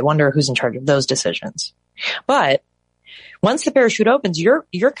 I wonder who's in charge of those decisions. But once the parachute opens,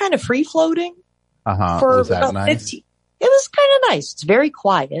 you're kind of free floating. For Was that about nice? 15. It was kind of nice. It's very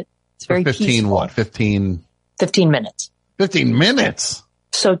quiet. It's very 15 peaceful. what? 15 minutes. 15 minutes.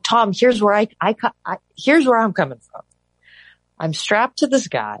 So Tom, here's where here's where I'm coming from. I'm strapped to this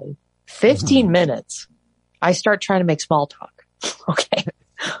guy. 15 Mm-hmm. minutes. I start trying to make small talk. Okay.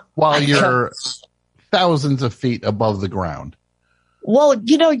 While you're thousands of feet above the ground. Well,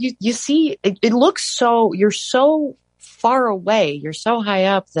 you see, it looks so, you're so far away. You're so high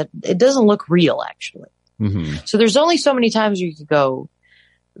up that it doesn't look real, actually. Mm-hmm. So there's only so many times you could go,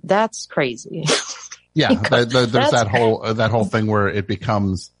 that's crazy. Yeah. There's that whole thing where it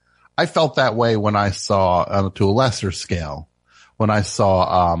becomes, I felt that way when I saw, to a lesser scale, when I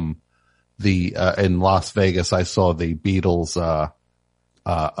saw, in Las Vegas, I saw the Beatles,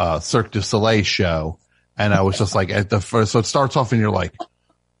 Cirque du Soleil show. And I was just like so it starts off and you're like,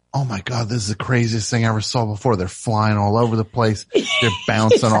 oh my God, this is the craziest thing I ever saw before. They're flying all over the place. They're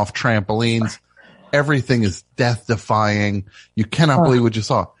bouncing off trampolines. Everything is death defying. You cannot believe what you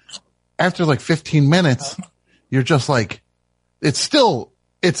saw. After like 15 minutes, you're just like, it's still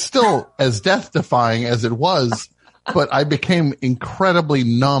as death defying as it was, but I became incredibly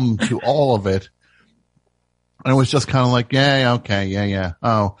numb to all of it. And it was just kind of like, yeah, okay, yeah.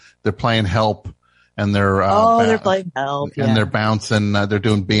 Oh, they're playing Help. And they're they're playing Help, and they're bouncing. They're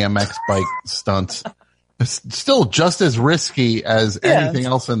doing BMX bike stunts. It's still just as risky as anything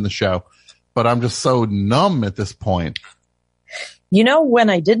else in the show, but I'm just so numb at this point. When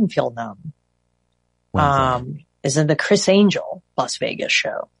I didn't feel numb, is in the Chris Angel Las Vegas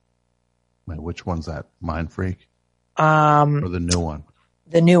show. Wait, which one's that? Mind Freak? Or the new one?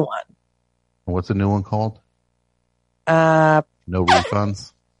 The new one. What's the new one called? No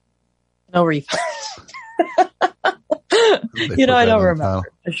refunds. No refunds. I don't remember.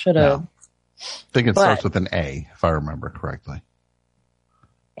 I should have. No. I think it starts with an A, if I remember correctly.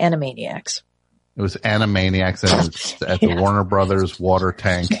 Animaniacs. It was Animaniacs at the Warner Brothers water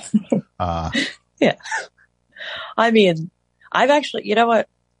tank. Yeah. I mean, I've actually, you know what?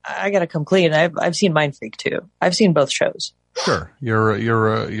 I gotta come clean. I've seen Mind Freak too. I've seen both shows. Sure.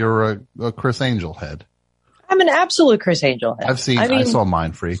 You're a Chris Angel head. I'm an absolute Chris Angel head. I saw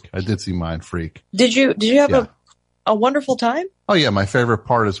Mind Freak. I did see Mind Freak. Did you have a wonderful time? Oh yeah. My favorite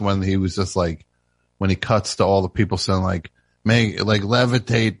part is when he was just like, when he cuts to all the people saying like,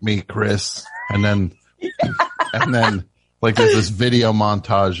 levitate me, Chris. And then like there's this video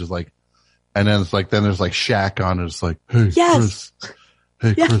montage is like, And then it's like, then there's like Shaq on it. It's like, hey, yes.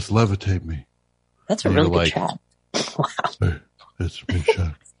 Chris, levitate me. That's a really good chat. Wow. Hey, it's me,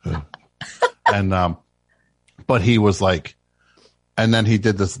 Shaq. And, but he was like, and then he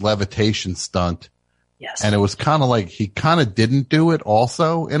did this levitation stunt. Yes. And it was kind of like, he kind of didn't do it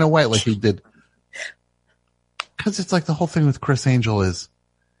also in a way, like he did. Cause it's like the whole thing with Chris Angel is,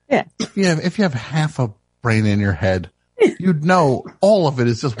 if you have half a brain in your head, you'd know all of it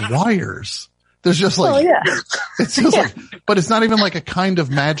is just wires. There's just like, it's just like, but it's not even like a kind of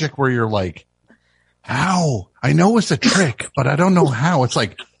magic where you're like, how? I know it's a trick, but I don't know how. It's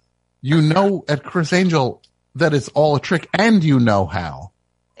like, you know, at Chris Angel that it's all a trick and you know how.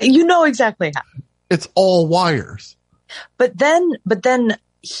 You know exactly how. It's all wires. But then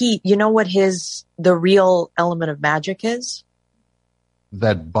you know what the real element of magic is?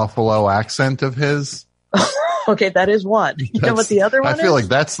 That Buffalo accent of his. Okay, that is one. You know what the other one is? I feel like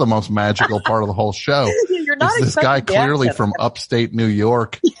that's the most magical part of the whole show. You're not this guy clearly from upstate New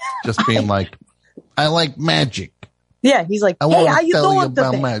York just being like, I like magic. Yeah, he's like, hey, how you doing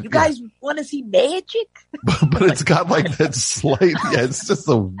today? You guys want to see magic? But it's got like that slight, it's just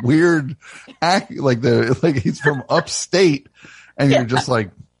a weird act, like he's from upstate and you're just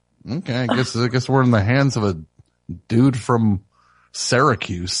like, okay, I guess we're in the hands of a dude from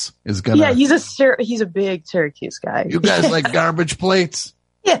Syracuse is gonna. Yeah, he's a big Syracuse guy. You guys like garbage plates?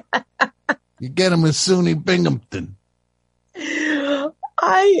 Yeah. You get them with SUNY Binghamton.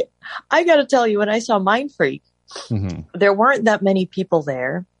 I got to tell you, when I saw Mind Freak, there weren't that many people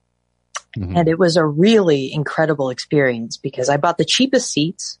there, and it was a really incredible experience because I bought the cheapest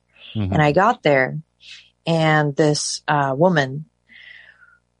seats, and I got there, and this woman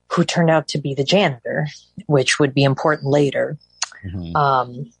who turned out to be the janitor, which would be important later. A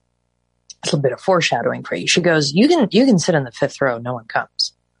little bit of foreshadowing for you. She goes, you can sit in the fifth row. No one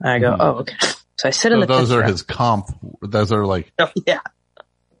comes. And I go, oh, okay. So I sit in the fifth row. Those are his comp. Those are like. Oh, yeah.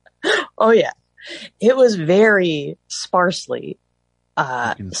 Oh, yeah. It was very sparsely,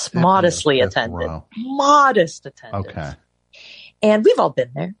 modestly attended. Modest attendance. Okay. And we've all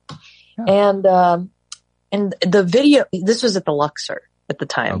been there. Yeah. And the video, this was at the Luxor at the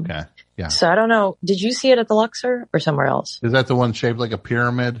time. Okay. Yeah. So I don't know. Did you see it at the Luxor or somewhere else? Is that the one shaped like a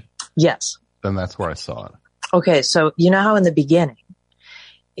pyramid? Yes. Then that's where I saw it. Okay. So you know how in the beginning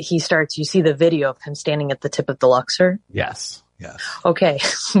you see the video of him standing at the tip of the Luxor? Yes. Yes. Okay.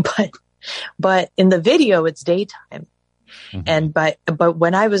 But in the video, it's daytime. And but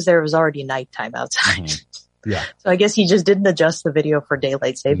when I was there, it was already nighttime outside. Yeah. So I guess he just didn't adjust the video for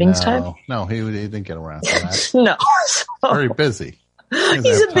daylight savings time. No, he didn't get around to that. No. Very busy.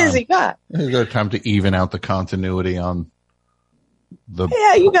 He's a busy guy. He's got time to even out the continuity on the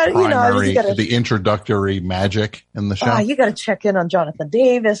the introductory magic in the show. You got to check in on Jonathan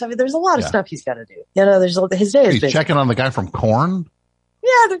Davis. I mean, there's a lot of stuff he's got to do. You know, his day is busy. He's checking on the guy from Korn.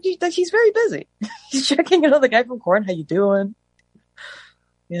 Yeah, he's very busy. He's checking in on the guy from Korn. How you doing?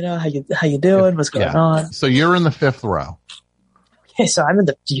 You know, how you doing? What's going on? So you're in the fifth row. Okay, so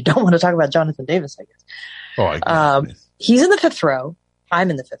you don't want to talk about Jonathan Davis, I guess. Oh, I guess. He's in the fifth row. I'm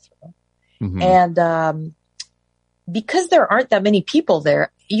in the fifth row. And, because there aren't that many people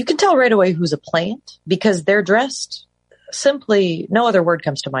there, you can tell right away who's a plant because they're dressed simply, no other word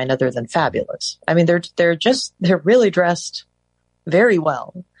comes to mind other than fabulous. I mean, they're really dressed very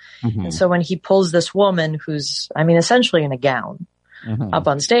well. And so when he pulls this woman who's, I mean, essentially in a gown up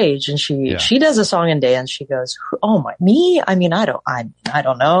on stage and she does a song and dance, she goes, oh my, me? I mean, I don't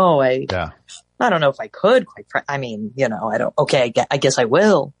know. I don't know if I could I mean, you know, I guess I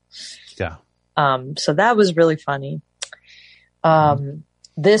will. Yeah. So that was really funny.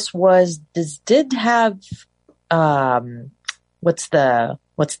 This did have, what's the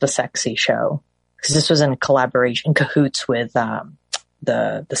sexy show? Cause this was in collaboration, in cahoots with,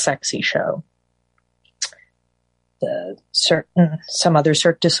 the sexy show. Some other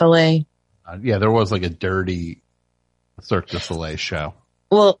Cirque du Soleil. There was like a dirty Cirque du Soleil show.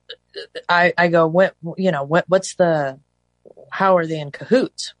 Well, I go, how are they in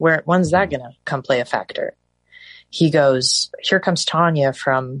cahoots? When's that going to come play a factor? He goes, here comes Tanya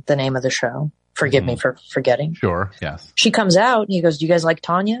from the name of the show. Forgive me for forgetting. Sure. Yes. She comes out and he goes, do you guys like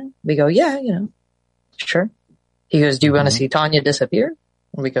Tanya? We go, yeah, you know, sure. He goes, do you want to see Tanya disappear?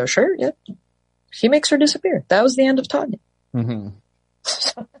 And we go, sure. Yeah. He makes her disappear. That was the end of Tanya.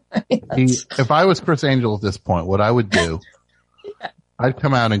 So, I mean, if I was Chris Angel at this point, what I would do, I'd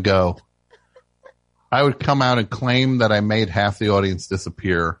come out and go, I would come out and claim that I made half the audience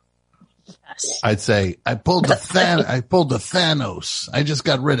disappear. Yes. I'd say, I pulled the Thanos. I just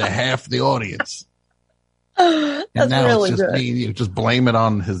got rid of half the audience. And That's now really it's just good. me. You just blame it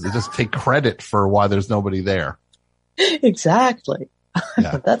on just take credit for why there's nobody there. Exactly.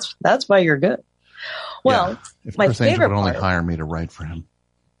 Yeah. That's why you're good. Well, if my Chris Angel favorite would only part, hire me to write for him.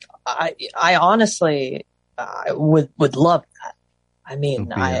 I honestly would love that. I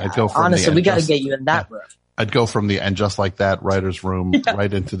mean, I'd go from honestly, the we got to just- get you in that room. I'd go from the And Just Like That writer's room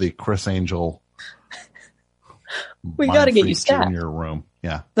right into the Chris Angel. We got to get you Junior staffed. room.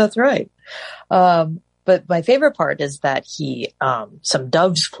 Yeah. That's right. But my favorite part is that some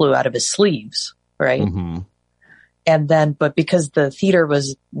doves flew out of his sleeves, right? Mm-hmm. And then, but because the theater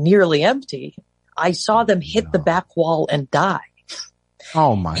was nearly empty, I saw them hit the back wall and die.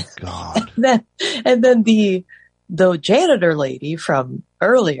 Oh my God. and then the janitor lady from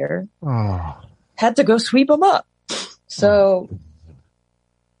earlier had to go sweep them up. So,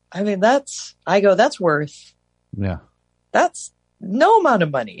 I mean, that's worth. Yeah. That's no amount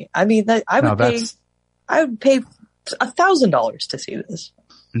of money. I mean, I would pay $1,000 to see this.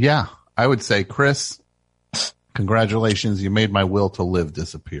 Yeah. I would say, Chris, congratulations. You made my will to live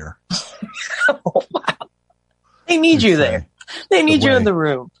disappear. Oh, wow. They need you there. They need you in the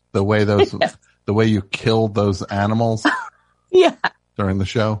room. The way the way you killed those animals. Yeah. During the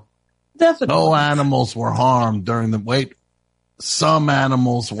show. Definitely. No animals were harmed during some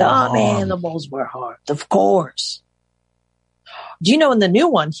animals were harmed. Some animals were harmed, of course. Do you know in the new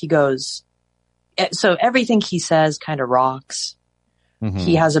one, he goes, so everything he says kind of rocks. Mm-hmm.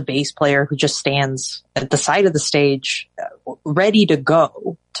 He has a bass player who just stands at the side of the stage, ready to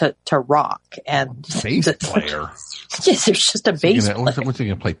go to rock. And bass player? Yes, there's just a bass player. What's he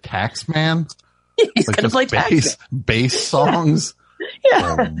going to play? Taxman? He's going to play Taxman. Bass songs?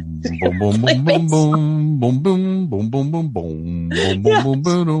 Yeah. Boom, boom, boom, boom, boom, boom, boom, boom, boom, boom, boom, boom, boom,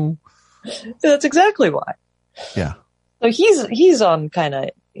 boom, boom. That's exactly why. Yeah. So he's on call.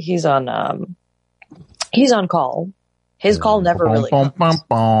 His call never really comes.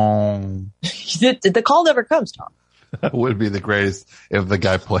 The call never comes, Tom. That would be the greatest if the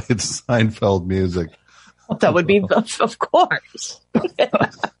guy played Seinfeld music. That would be, of course.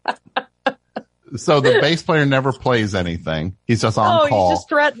 So the bass player never plays anything. He's just on call. He's just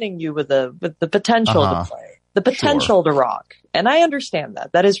threatening you with the potential to play, the potential to rock. And I understand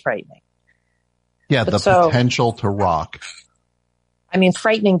that. That is frightening. Yeah, but potential to rock. I mean,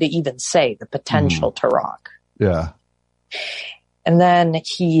 frightening to even say the potential to rock. Yeah. And then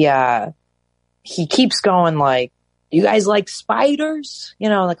he keeps going like, you guys like spiders? You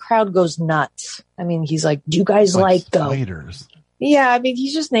know, the crowd goes nuts. I mean, he's like, do you guys like spiders? Yeah, I mean,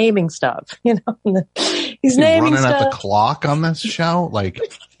 he's just naming stuff, you know. He's naming running stuff. At the clock on this show, like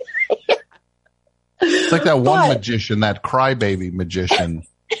it's like that one magician, that crybaby magician,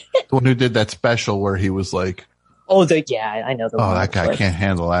 the one who did that special where he was like, I know the one. Oh, that guy can't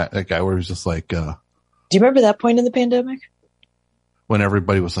handle that. That guy where he was just like, do you remember that point in the pandemic? When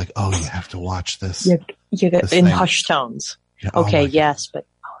everybody was like, oh, you have to watch this. You got in hushed tones. Yeah, okay, yes, but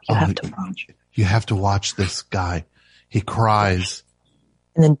you have to watch. You have to watch this guy. He cries.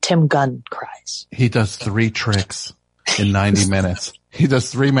 And then Tim Gunn cries. He does 3 tricks in 90 minutes. He does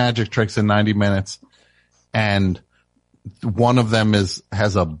 3 magic tricks in 90 minutes. And one of them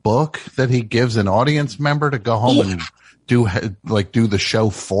has a book that he gives an audience member to go home and do the show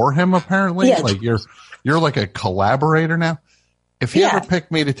for him, apparently. Yeah. Like you're like a collaborator now. If he ever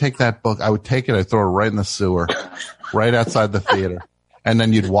picked me to take that book, I would take it. I'd throw it right in the sewer, right outside the theater. And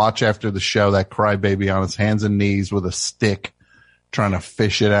then you'd watch after the show that crybaby on his hands and knees with a stick trying to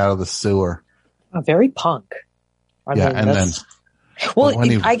fish it out of the sewer. Oh, very punk. I mean, well,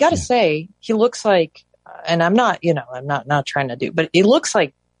 I gotta say, he looks like, and I'm not trying to do, but he looks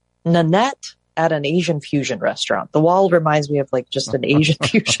like Nanette at an Asian fusion restaurant. The wall reminds me of like just an Asian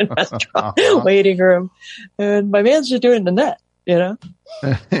fusion restaurant waiting room. And my man's just doing Nanette, you know?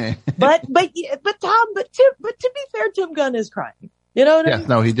 but Tom, to be fair, Tim Gunn is crying. You know what I mean?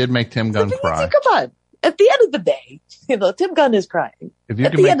 No, he did make Tim Gunn cry. Come on. At the end of the day, Tim Gunn is crying. If you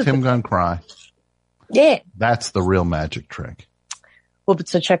can make Tim Gunn cry, that's the real magic trick. Well, but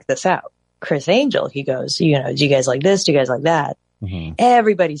so check this out. Chris Angel, he goes, do you guys like this? Do you guys like that? Mm-hmm.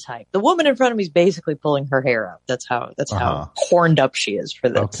 Everybody's hyped. The woman in front of me is basically pulling her hair out. That's how horned up she is for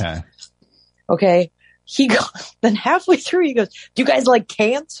this. Okay. Then halfway through, he goes, do you guys like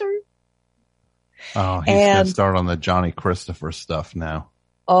cancer? Oh, he's going to start on the Johnny Christopher stuff now.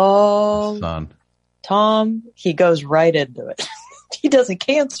 Oh, son. Tom, he goes right into it. He does a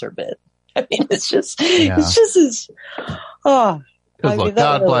cancer bit. I mean, it's just his, Because look,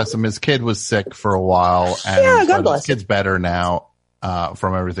 God bless him. His kid was sick for a while. And God bless his kid's better now,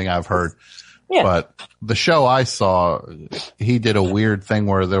 from everything I've heard. Yeah. But the show I saw, he did a weird thing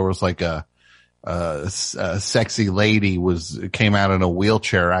where there was like sexy lady came out in a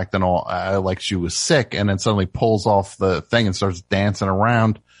wheelchair acting all like she was sick, and then suddenly pulls off the thing and starts dancing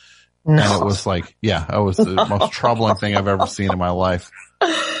around. No. And it was like, yeah, it was the most troubling thing I've ever seen in my life.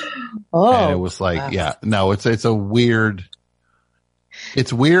 Oh, and it was like, wow. Yeah, no, it's a weird,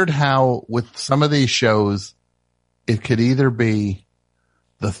 it's weird how with some of these shows, it could either be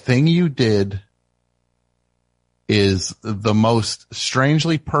the thing you did is the most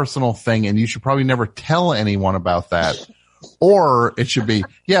strangely personal thing, and you should probably never tell anyone about that. Or it should be,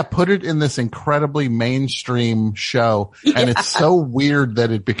 yeah, put it in this incredibly mainstream show. Yeah. And it's so weird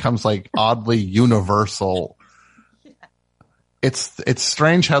that it becomes like oddly universal. Yeah. It's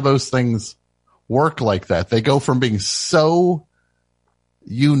strange how those things work like that. They go from being so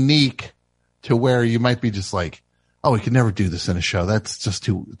unique to where you might be just like, oh, we could never do this in a show. That's just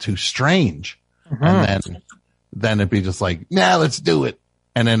too strange. Mm-hmm. And then it'd be just like, nah, let's do it.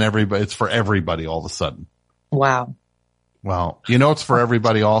 And then it's for everybody all of a sudden. Wow. Well, you know, it's for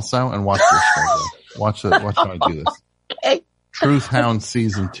everybody also. And watch this. Watch how I do this. Okay. Truth Hound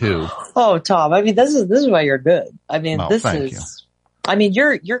season 2. Oh, Tom. I mean, this is why you're good. I mean, well, this is, you. I mean,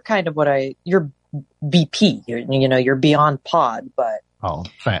 you're kind of you're BP. You're beyond pod, but oh,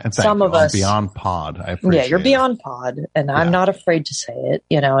 thank some you. of us beyond pod. I appreciate. Yeah, you're beyond pod, and yeah. I'm not afraid to say it.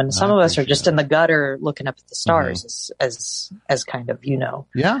 And some of us are just in the gutter looking up at the stars, mm-hmm. as kind of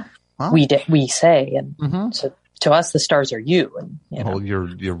Yeah, well. we say, and mm-hmm. so to us the stars are you. And well,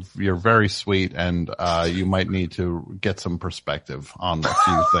 you're very sweet, and you might need to get some perspective on a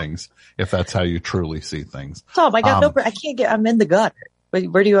few things if that's how you truly see things. Tom, I got I can't get. I'm in the gutter.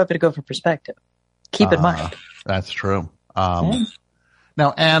 Where do you want me to go for perspective? Keep in mind. That's true.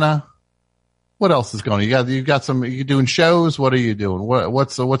 Now, Anna, what else is going on? You got some, you doing shows? What are you doing?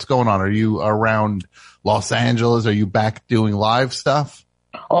 What's going on? Are you around Los Angeles? Are you back doing live stuff?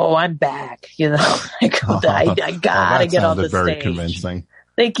 Oh, I'm back. I gotta get on the stage. Very convincing.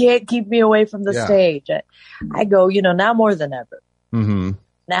 They can't keep me away from the stage. I go, now more than ever. Mm-hmm.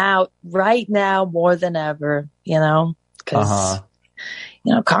 Right now, more than ever, because,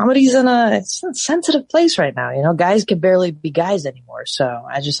 comedy's in a sensitive place right now. Guys can barely be guys anymore. So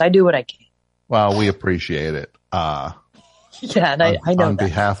I do what I can. Well, we appreciate it. Yeah, and I know on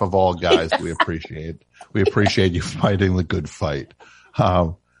behalf of all guys, we appreciate you fighting the good fight.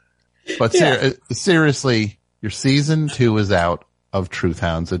 But seriously, your season 2 is out of Truth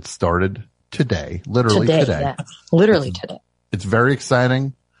Hounds. It started today, literally today. Yeah. Literally today. It's very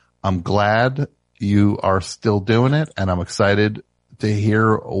exciting. I'm glad you are still doing it, and I'm excited to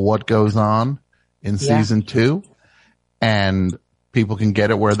hear what goes on in season 2. And people can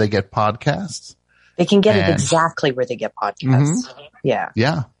get it where they get podcasts. They can get it exactly where they get podcasts. Mm-hmm. Yeah.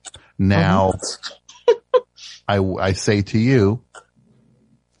 Yeah. Now, I say to you,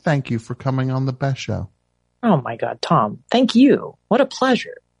 thank you for coming on the Best Show. Oh my God, Tom. Thank you. What a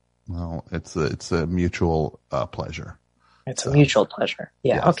pleasure. Well, it's a mutual pleasure. It's a mutual pleasure.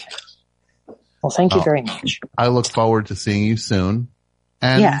 Yeah. Yes. Okay. Well, thank you very much. I look forward to seeing you soon.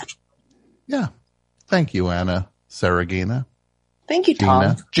 And yeah. Thank you, Anna Seregina. Thank you,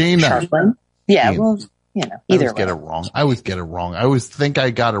 Tom. Gina. Sharpling. Yeah. Gina. Well, either way. Get it wrong. I always get it wrong. I always think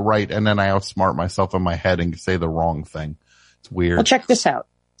I got it right, and then I outsmart myself in my head and say the wrong thing. It's weird. Well, check this out.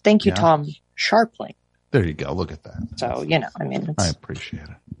 Thank you, Tom Sharpling. There you go. Look at that. So, I appreciate it.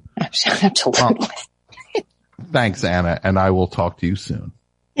 Absolutely. Well, thanks, Anna, and I will talk to you soon.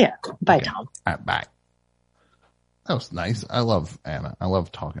 Yeah. Bye, Tom. All right, bye. That was nice. I love Anna. I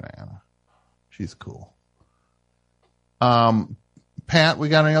love talking to Anna. She's cool. Pat, we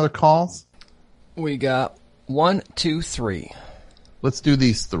got any other calls? We got 1, 2, 3. Let's do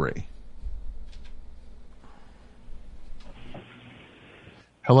these 3.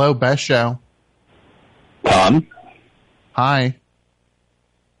 Hello, Best Show. Tom? Hi.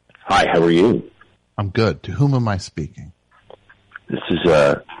 Hi, how are you? I'm good. To whom am I speaking? This is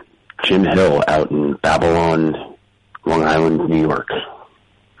Jim Hill out in Babylon, Long Island, New York.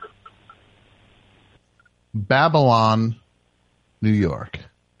 Babylon, New York.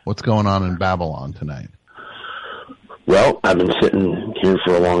 What's going on in Babylon tonight? Well, I've been sitting here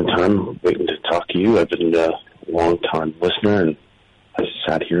for a long time waiting to talk to you. I've been a long-time listener, and I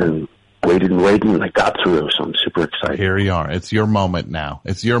sat here and waited, and I got through, so I'm super excited. Here you are. It's your moment now.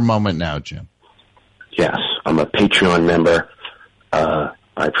 It's your moment now, Jim. Yes, I'm a Patreon member.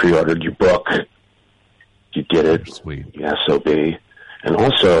 I pre-ordered your book. You did it. Sweet. You SOB. And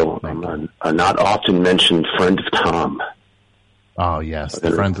also, I'm a not often mentioned friend of Tom. Oh, yes,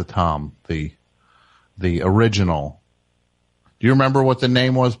 the Friends of Tom, the original. Do you remember what the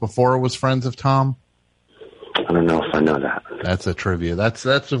name was before it was Friends of Tom? I don't know if I know that. That's a trivia. That's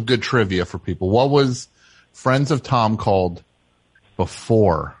some good trivia for people. What was Friends of Tom called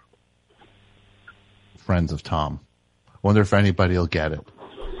before Friends of Tom? Wonder if anybody will get it.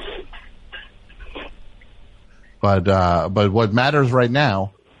 But what matters right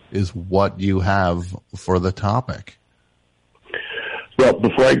now is what you have for the topic. Well,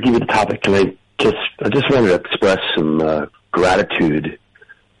 before I give you the topic, I just wanted to express some gratitude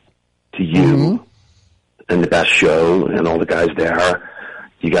to you and the best show and all the guys there.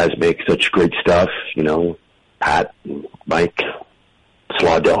 You guys make such great stuff, you know, Pat, Mike,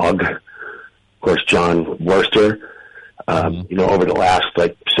 Slaw Dog, of course, John Worster. You know, over the last,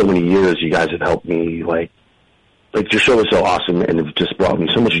 so many years, you guys have helped me, your show is so awesome and it just brought me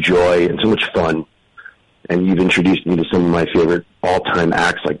so much joy and so much fun. And you've introduced me to some of my favorite all-time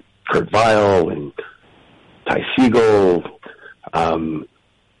acts like Kurt Vile and Ty Segall.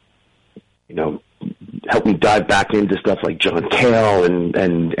 You know, helped me dive back into stuff like John Cale and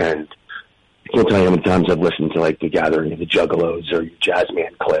I can't tell you how many times I've listened to The Gathering of the Juggalos or your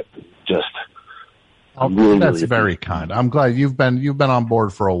Jazzman clip. Just that's very kind. I'm glad you've been on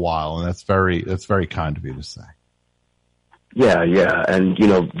board for a while, and that's very kind of you to say. Yeah. And, you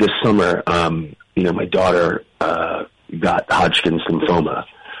know, this summer, you know, my daughter, got Hodgkin's lymphoma.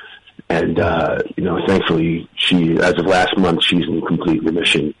 And, you know, thankfully as of last month, she's in complete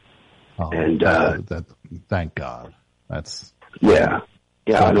remission. Oh, and, thank God. That's, yeah.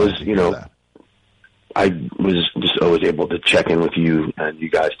 And it was, you know, I was just always able to check in with you and you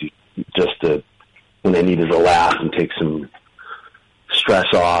guys when I needed to laugh and take some stress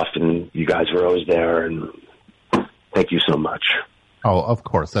off, and you guys were always there, and thank you so much. Oh, of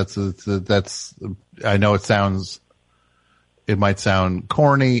course. That's, I know it might sound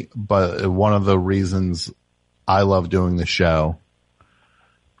corny, but one of the reasons I love doing the show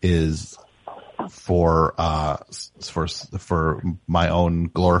is for my own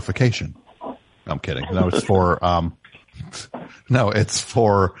glorification. I'm kidding. No, it's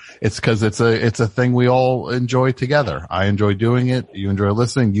it's because it's a thing we all enjoy together. I enjoy doing it. You enjoy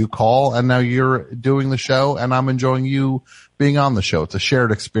listening. You call, and now you're doing the show, and I'm enjoying you being on the show. It's a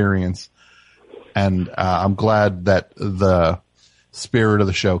shared experience, and I'm glad that the spirit of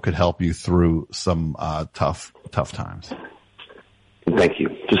the show could help you through some tough times. Thank you.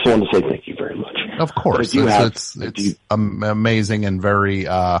 Just wanted to say thank you very much. Of course, it's amazing and very.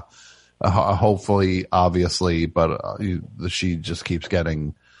 Hopefully, obviously, but she just keeps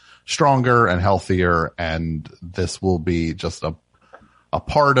getting stronger and healthier, and this will be just a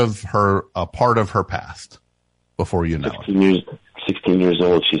part of her past before you know 16 years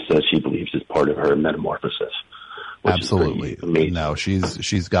old. She says she believes it's part of her metamorphosis. Absolutely, no,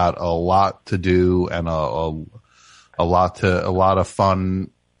 she's got a lot to do and a lot of fun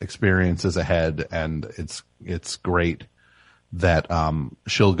experiences ahead, and it's great that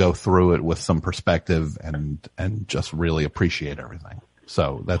she'll go through it with some perspective and just really appreciate everything.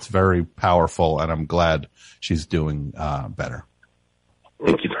 So that's very powerful, and I'm glad she's doing better.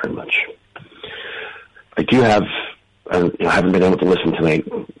 Thank you very much. I do have, I haven't been able to listen tonight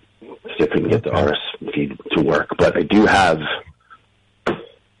because I couldn't get the RS feed to work, but I do have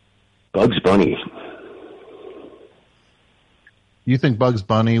Bugs Bunny. You think Bugs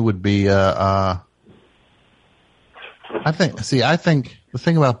Bunny would be I think the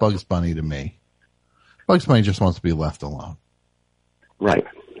thing about Bugs Bunny to me, Bugs Bunny just wants to be left alone. Right.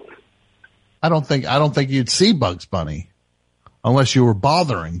 I don't think you'd see Bugs Bunny unless you were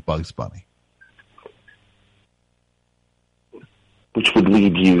bothering Bugs Bunny. Which would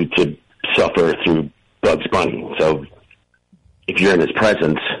lead you to suffer through Bugs Bunny. So if you're in his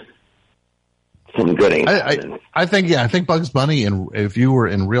presence, something good ain't happening. I think Bugs Bunny, and if you were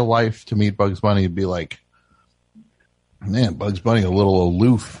in real life to meet Bugs Bunny, it'd be like, man, Bugs Bunny a little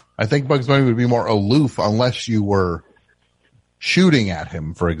aloof. I think Bugs Bunny would be more aloof unless you were shooting at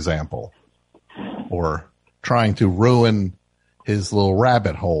him, for example, or trying to ruin his little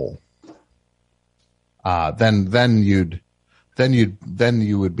rabbit hole. Then you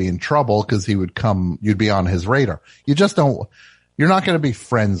would be in trouble because you'd be on his radar. You're not going to be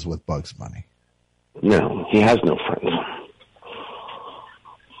friends with Bugs Bunny. No, he has no friends.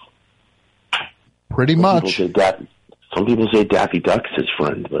 Pretty much. Some people say Daffy Duck's his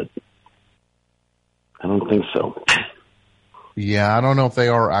friend, but I don't think so. Yeah, I don't know if they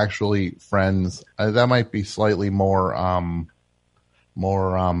are actually friends. That might be slightly more. I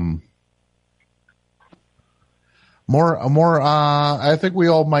think we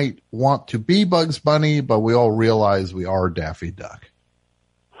all might want to be Bugs Bunny, but we all realize we are Daffy Duck.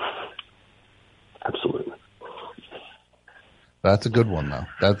 Absolutely. That's a good one,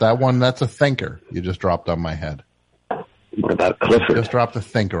 though. That one, that's a thinker you just dropped on my head. What about Clifford? Just dropped a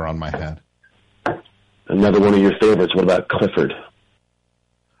thinker on my head. Another one of your favorites. What about Clifford?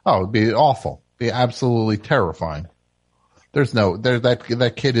 Oh, it'd be awful. Be absolutely terrifying.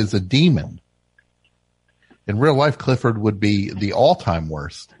 That kid is a demon. In real life, Clifford would be the all-time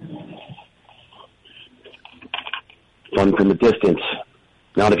worst. Fun from a distance.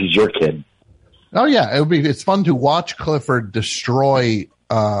 Not if he's your kid. Oh yeah, it's fun to watch Clifford destroy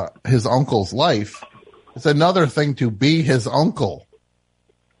his uncle's life. It's another thing to be his uncle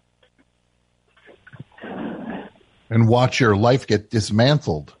and watch your life get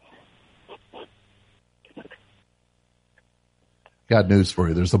dismantled. Got news for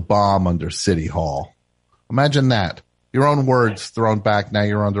you. There's a bomb under City Hall. Imagine that. Your own words thrown back. Now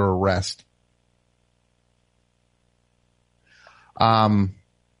you're under arrest.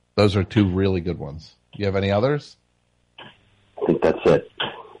 Those are two really good ones. You have any others? I think that's it.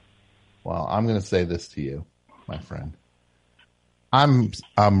 Well, I'm going to say this to you, my friend. I'm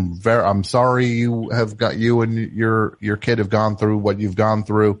sorry you and your kid have gone through what you've gone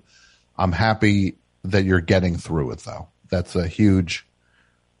through. I'm happy that you're getting through it, though. That's a huge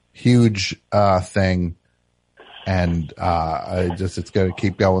thing. And, it's going to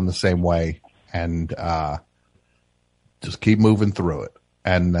keep going the same way, and, just keep moving through it,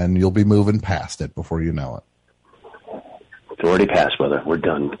 and then you'll be moving past it before you know it. It's already passed, brother. We're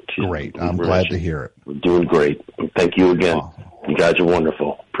done. Great. I'm glad to hear it. We're doing great. Thank you again. Oh. You guys are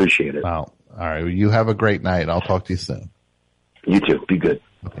wonderful. Appreciate it. Well, all right. You have a great night. I'll talk to you soon. You too. Be good.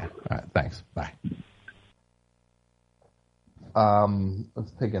 Okay. All right. Thanks. Bye.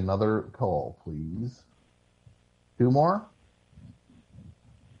 Let's take another call, please. Two more?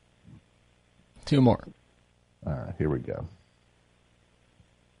 Two more. All right, here we go.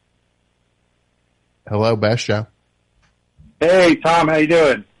 Hello, Best Show. Hey, Tom, how you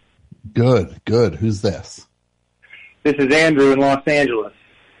doing? Good. Who's this? This is Andrew in Los Angeles.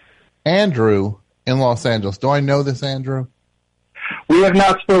 Andrew in Los Angeles. Do I know this Andrew? We have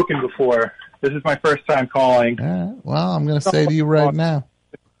not spoken before. This is my first time calling. Well, I'm going to say to you right now,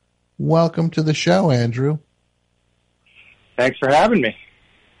 welcome to the show, Andrew. Thanks for having me.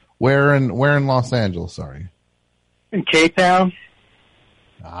 Where in Los Angeles, sorry? In K-Town.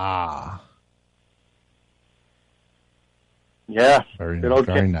 Ah. Yeah. Very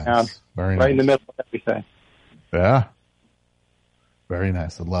nice. Very right nice. in the middle of everything. Yeah. Very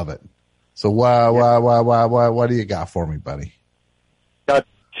nice. I love it. So what do you got for me, buddy? Got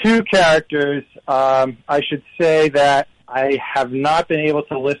two characters. I should say that I have not been able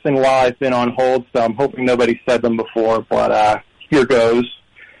to listen while I've been on hold, so I'm hoping nobody said them before, but here goes.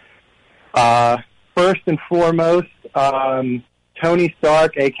 First and foremost, Tony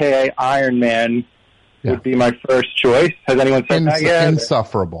Stark, a.k.a. Iron Man, would be my first choice. Has anyone said that yet?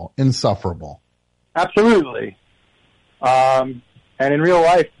 Insufferable. Absolutely. And in real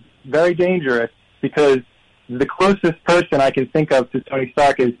life, very dangerous, because the closest person I can think of to Tony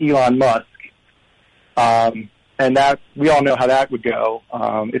Stark is Elon Musk. And that, we all know how that would go.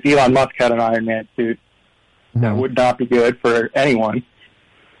 If Elon Musk had an Iron Man suit, that would not be good for anyone.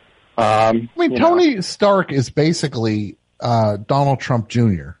 Tony Stark is basically Donald Trump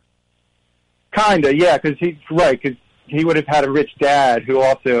Jr. Kinda, yeah, because he would have had a rich dad who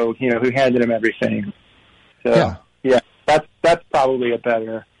also, who handed him everything. So, yeah, that's probably a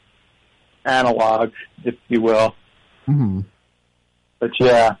better analog, if you will. Mm-hmm. But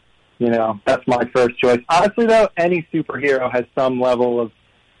yeah, that's my first choice. Honestly, though, any superhero has some level of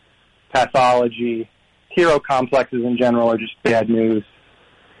pathology. Hero complexes in general are just bad news.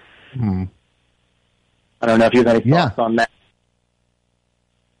 Hmm. I don't know if you have any thoughts on that.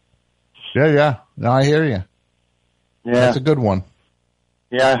 Yeah. No, I hear you. Yeah. That's a good one.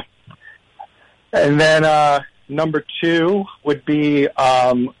 Yeah. And then number two would be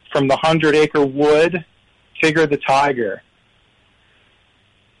from the 100 Acre Wood, Tigger the Tiger.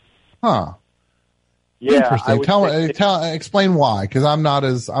 Huh. Yeah. Interesting. Explain why, because I'm not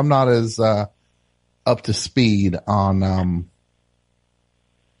as up to speed on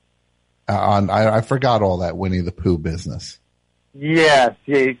I forgot all that Winnie the Pooh business. Yeah,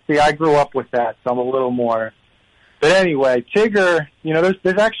 see, I grew up with that, so I'm a little more. But anyway, Tigger,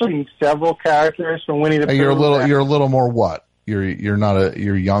 there's actually several characters from Winnie the Pooh. You're a little more what? You're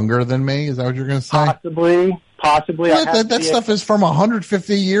younger than me? Is that what you're going to say? Possibly. That stuff is from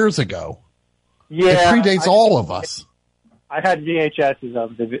 150 years ago. Yeah, it predates all of us. I had VHSs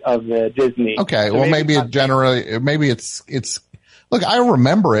of the Disney. Okay, so well maybe it's. Look, I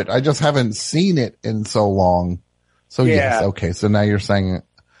remember it. I just haven't seen it in so long. So yes, okay. So now you're saying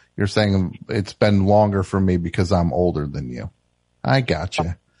it's been longer for me because I'm older than you. I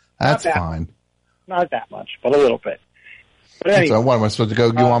gotcha. That's fine. Not that much, but a little bit. But anyway. So what am I supposed to go?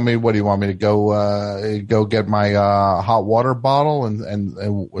 What do you want me to go get my hot water bottle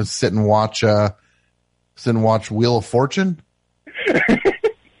and sit and watch Wheel of Fortune?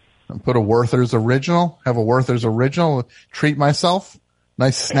 And put a Werther's original, have a Werther's original, treat myself,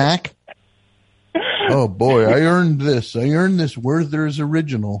 nice snack. Oh boy, I earned this Werther's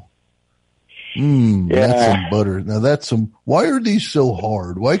original. That's some butter. Now why are these so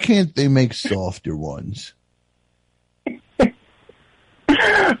hard? Why can't they make softer ones?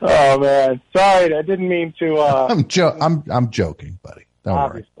 Oh man, sorry, I didn't mean to. I'm joking, buddy. Don't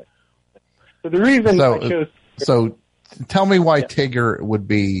worry. So the reason I chose. So tell me why Tigger would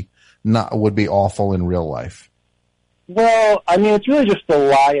be awful in real life. Well, I mean, it's really just the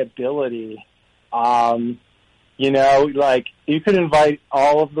liability. Like you could invite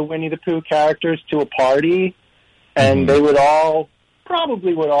all of the Winnie the Pooh characters to a party, and they would all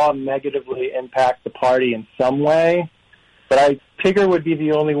negatively impact the party in some way. But Tigger would be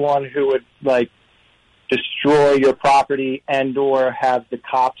the only one who would destroy your property and or have the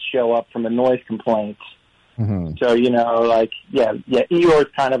cops show up from a noise complaint. Mm-hmm. So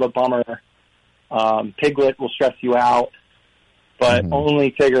Eeyore's kind of a bummer. Piglet will stress you out, but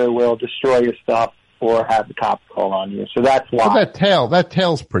only Tigger will destroy your stuff or have the cops call on you. So that's why. Well, that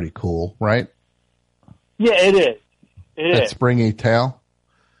tail's pretty cool, right? Yeah, it is. That springy tail.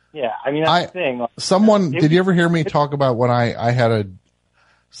 Yeah, I mean, that's the thing. Did you ever hear me talk about when I had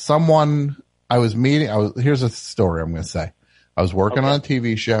someone I was meeting? Here's a story I'm going to say. I was working on a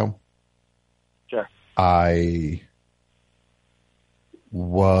TV show. Sure. I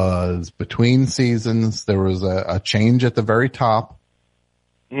was between seasons. There was a change at the very top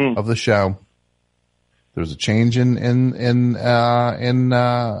of the show. There was a change in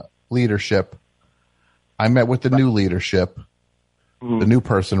leadership. I met with the new leadership. The new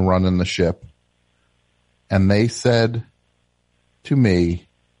person running the ship, and they said to me,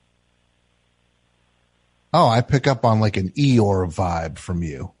 "Oh, I pick up on like an Eeyore vibe from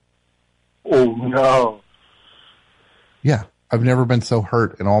you." Oh no! Yeah, I've never been so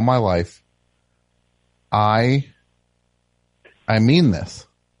hurt in all my life. I mean this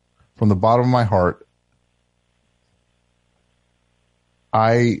from the bottom of my heart.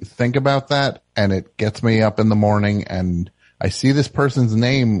 I think about that, and it gets me up in the morning, and I see this person's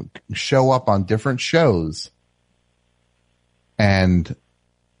name show up on different shows, and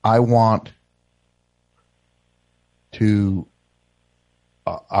I want to,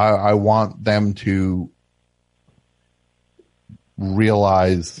 I want them to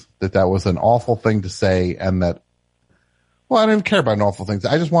realize that was an awful thing to say, and that, well, I don't even care about awful things.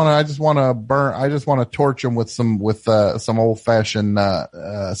 I just want to torch them with some old fashioned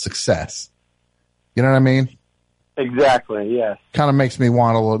success. You know what I mean? Exactly. Yes. Kind of makes me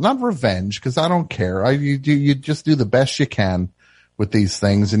want a little, not revenge, because I don't care. You just do the best you can with these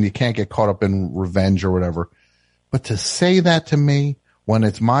things, and you can't get caught up in revenge or whatever. But to say that to me when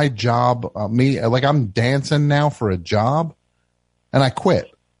it's my job, I'm dancing now for a job, and I quit.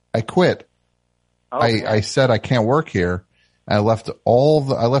 Okay. I said I can't work here. I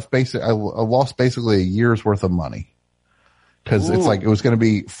lost basically a year's worth of money, because it's like it was going to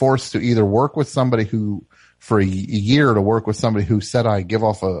be forced to either work with somebody who. For a year to work with somebody who said I give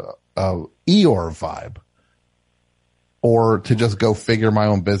off a Eeyore vibe, or to just go figure my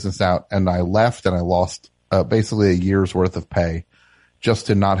own business out. And I left, and I lost basically a year's worth of pay just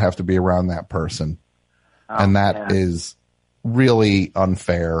to not have to be around that person. And that is really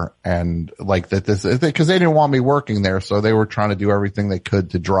unfair. And like that because they didn't want me working there. So they were trying to do everything they could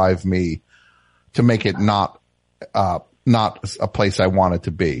to drive me to make it not a place I wanted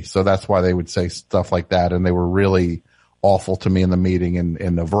to be. So that's why they would say stuff like that. And they were really awful to me in the meeting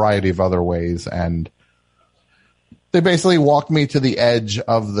in a variety of other ways. And they basically walked me to the edge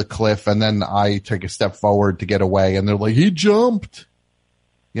of the cliff, and then I took a step forward to get away, and they're like, he jumped.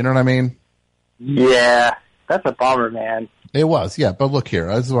 You know what I mean? Yeah. That's a bummer, man. It was. Yeah. But look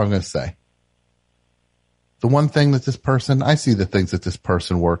here. This is what I'm going to say. The one thing that I see the things that this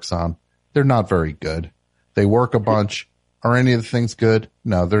person works on. They're not very good. They work a bunch. Are any of the things good?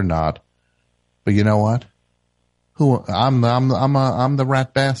 No, they're not. But you know what? I'm the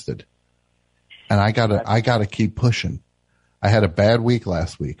rat bastard. And I gotta keep pushing. I had a bad week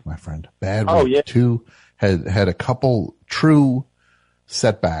last week, my friend. Bad week. Yeah. Had a couple true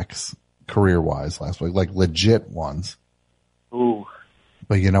setbacks career-wise last week, like legit ones. Ooh.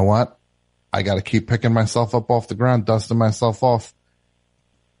 But you know what? I gotta keep picking myself up off the ground, dusting myself off.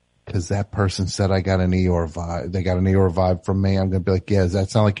 Because that person said I got an Eeyore vibe. They got an Eeyore vibe from me. I'm going to be like, yeah, does that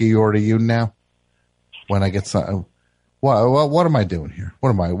sound like Eeyore to you now? When I get What am I doing here?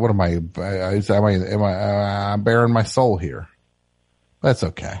 Am I bearing my soul here? That's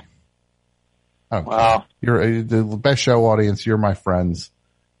okay. I don't care. You're the best show audience. You're my friends.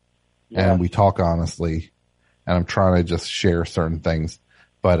 And we talk honestly, and I'm trying to just share certain things,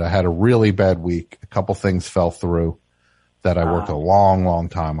 but I had a really bad week. A couple things fell through that I worked a long, long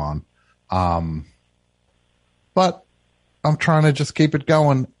time on. But I'm trying to just keep it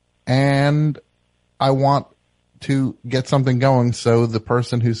going, and I want to get something going so the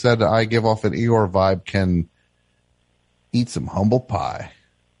person who said I give off an Eeyore vibe can eat some humble pie.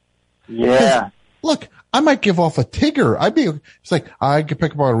 Yeah. Look, I might give off a Tigger. It's like, I could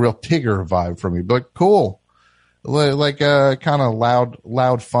pick up a real Tigger vibe from you. But cool. Like a kind of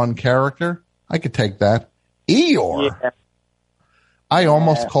loud, fun character. I could take that. Eeyore. Yeah. I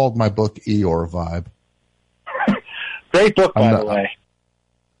almost called my book Eeyore Vibe. Great book, by the way.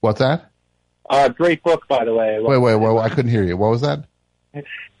 What's that? Great book, by the way. Wait, I couldn't hear you. What was that?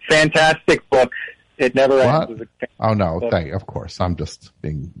 Fantastic book. It never ends. Oh, no. Of course. I'm just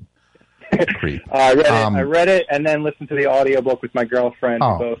being creep. I read it and then listened to the audiobook with my girlfriend.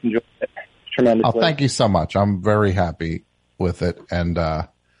 We both enjoyed it tremendously. Oh, thank you so much. I'm very happy with it. And,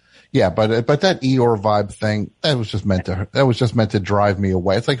 but that Eeyore vibe thing, that was just meant to drive me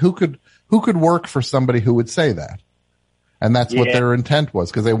away. It's like, who could work for somebody who would say that? And that's what their intent was,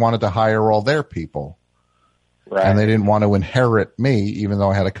 because they wanted to hire all their people. Right. And they didn't want to inherit me, even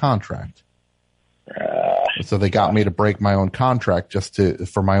though I had a contract. So they got me to break my own contract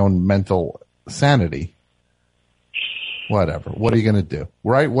for my own mental sanity. Whatever. What are you going to do?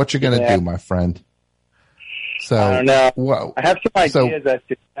 Right? What you going to do, my friend? So I don't know. I have some ideas as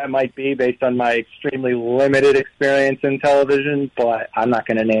to that might be based on my extremely limited experience in television, but I'm not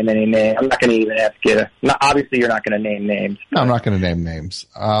going to name any names. I'm not going to even ask you. Obviously, you're not going to name names. No, I'm not going to name names.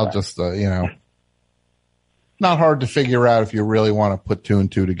 I'll just, not hard to figure out if you really want to put two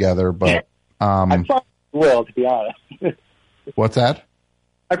and two together, but I probably will, to be honest. What's that?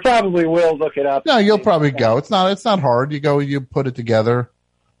 I probably will look it up. No, you'll probably go. It's not hard. You put it together.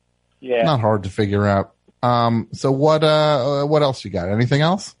 Yeah. Not hard to figure out. So what else you got? Anything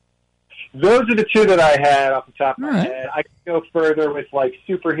else? Those are the two that I had off the top of my head. I could go further with like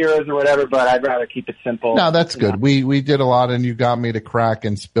superheroes or whatever, but I'd rather keep it simple. No, that's good. We did a lot, and you got me to crack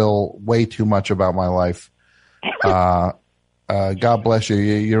and spill way too much about my life. God bless you.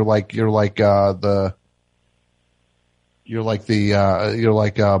 You're like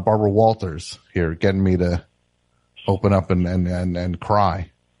Barbara Walters here, getting me to open up and cry.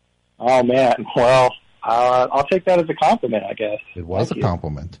 Oh man. Well, I'll take that as a compliment, I guess. It was a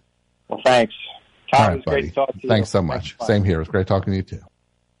compliment. Well, thanks. Tom, it was buddy. great to talk to you. Thanks so much. Same here. It was great talking to you too.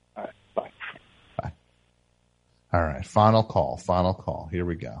 All right. Bye. Bye. All right. Final call. Here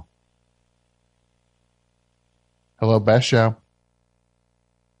we go. Hello, Best Show.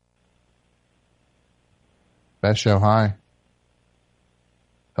 Best Show, hi.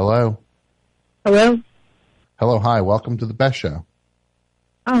 Hello. Hello. Hello, hi. Welcome to the Best Show.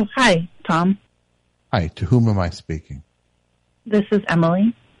 Oh, hi, Tom. Hi. To whom am I speaking? This is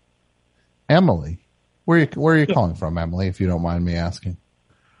Emily. Emily? Where are you calling from, Emily, if you don't mind me asking?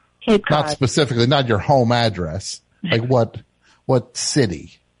 Cape Cod. Not specifically, not your home address. Like what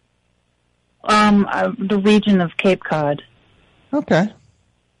city? The region of Cape Cod. Okay.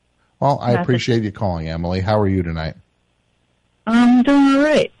 Well, I appreciate you calling, Emily. How are you tonight? I'm doing all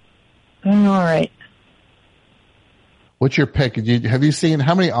right. What's your pick? Have you seen,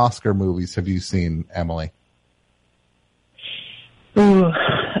 how many Oscar movies have you seen, Emily? Ooh,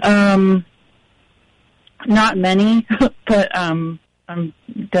 not many, but I'm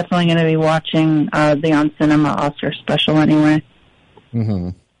definitely going to be watching the On Cinema Oscar special anyway. Mm-hmm.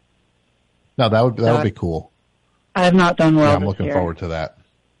 No, that would be cool. I have not done well. Yeah, I'm looking forward to that.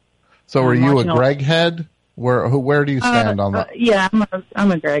 So, are you a Greg head? Where do you stand on that? Yeah,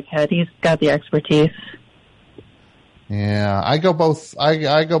 I'm a Greg head. He's got the expertise. Yeah, I go both.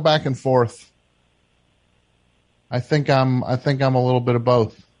 I go back and forth. I think I'm a little bit of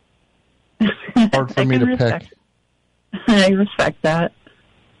both. Hard for me to pick. I respect that.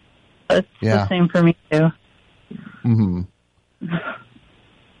 It's the same for me too. Mm-hmm.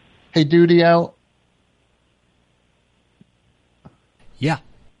 Hey, Duty out. Yeah.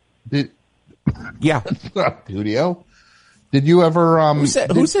 Yeah. Dudio. Did you ever who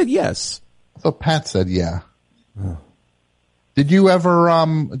said yes? I thought Pat said yeah. Oh. Did you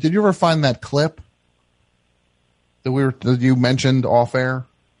ever find that clip that you mentioned off air?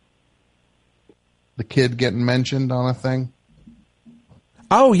 The kid getting mentioned on a thing?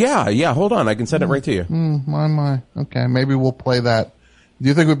 Oh yeah. Hold on, I can send it right to you. My. Okay, maybe we'll play that Do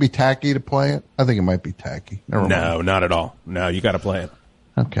you think it would be tacky to play it? I think it might be tacky. Never mind. No, not at all. No, you got to play it.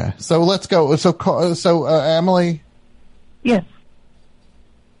 Okay, so let's go. So Emily. Yes.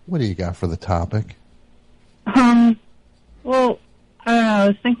 What do you got for the topic? Well, I don't know. I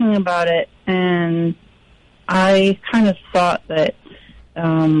was thinking about it, and I kind of thought that,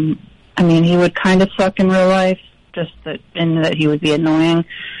 he would kind of suck in real life, just that he would be annoying.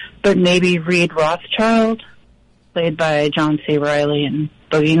 But maybe Reed Rothschild, played by John C. Reilly in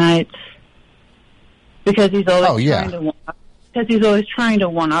Boogie Nights, because he's always trying to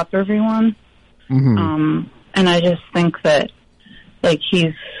one up everyone. Mm-hmm. And I just think that, like,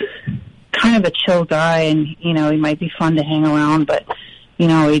 he's kind of a chill guy, and he might be fun to hang around, but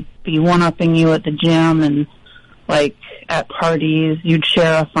he'd be one-upping you at the gym, and like at parties you'd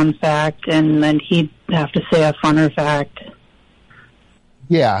share a fun fact, and then he'd have to say a funner fact.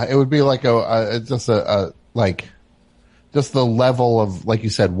 Yeah, it would be like just the level of, like you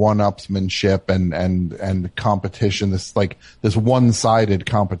said, one-upsmanship and competition. This one-sided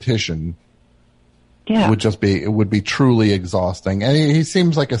competition. Yeah. Would be truly exhausting. And he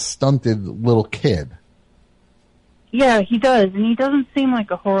seems like a stunted little kid. Yeah, he does. And he doesn't seem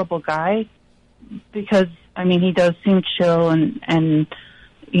like a horrible guy, because, he does seem chill, and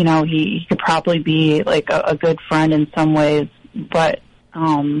he could probably be like a good friend in some ways, but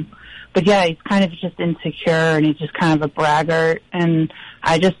yeah, he's kind of just insecure, and he's just kind of a braggart, and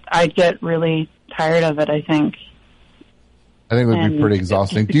I'd get really tired of it, I think. I think it would be pretty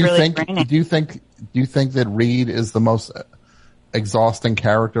exhausting. Do you think that Reed is the most exhausting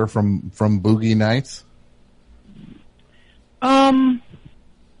character from Boogie Nights?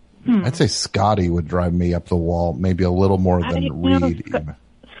 I'd say Scotty would drive me up the wall, maybe a little more than Reed.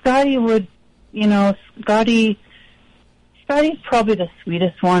 Scotty would, Scotty's probably the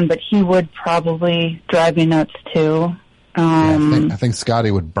sweetest one, but he would probably drive me nuts too. I think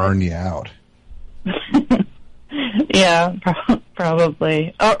Scotty would burn you out. Yeah,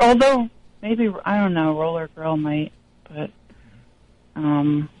 probably. Although maybe, I don't know, Roller Girl might, but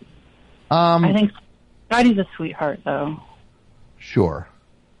I think Scotty's a sweetheart, though. Sure.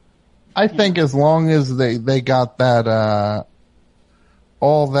 I think as long as they got that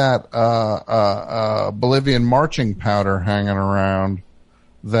all that Bolivian marching powder hanging around,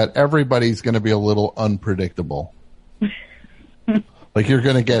 that everybody's going to be a little unpredictable. Like you're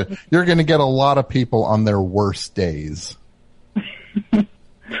going to get a lot of people on their worst days.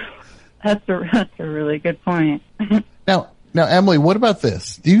 That's a really good point. Now, Emily, what about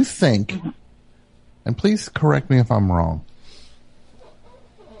this? Do you think, and please correct me if I'm wrong,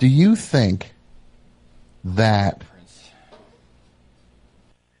 do you think that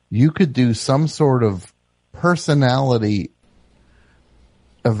you could do some sort of personality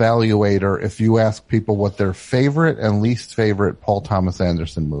evaluator if you ask people what their favorite and least favorite Paul Thomas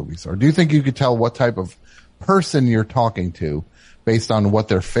Anderson movies are? Do you think you could tell what type of person you're talking to based on what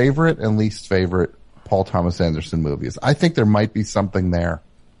their favorite and least favorite Paul Thomas Anderson movie is? I think there might be something there.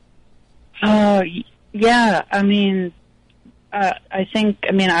 Yeah. I think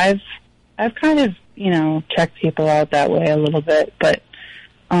I've kind of, checked people out that way a little bit, but,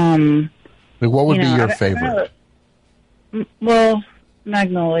 what would be your favorite? Well,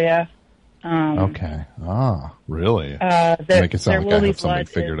 Magnolia. Okay. Really? Make it sound like I have something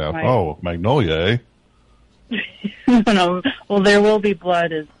figured out. Magnolia, eh? No. Well, There Will Be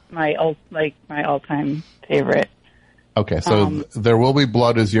Blood is my all-time favorite. Okay, so There Will Be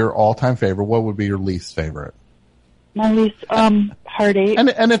Blood is your all-time favorite. What would be your least favorite? My least, Heartache.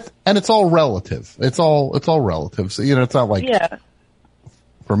 And it's all relative. It's all relative. So, it's not like, yeah.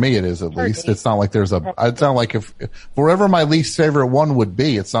 For me, it is at least. It's not like it's not like if wherever my least favorite one would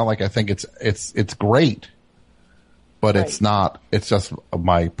be, it's not like I think it's great, but right. It's not, it's just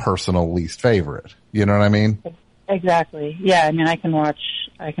my personal least favorite. You know what I mean? Exactly. Yeah. I can watch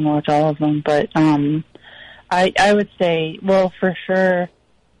all of them, but, I would say, well, for sure,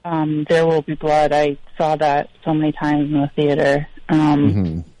 There Will Be Blood. I saw that so many times in the theater.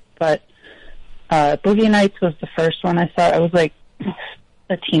 But, Boogie Nights was the first one I saw. I was like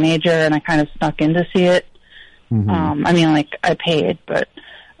a teenager, and I kind of snuck in to see it. I paid, but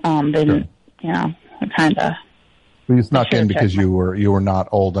then I kind of. Well, you snuck in because you were not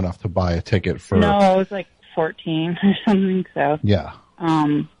old enough to buy a ticket for. No, I was like 14 or something. So yeah.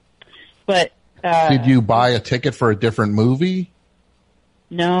 But did you buy a ticket for a different movie?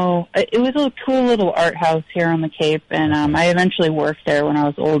 No, it was a cool little art house here on the Cape, and I eventually worked there when I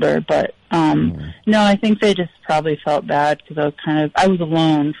was older. But no, I think they just probably felt bad because I was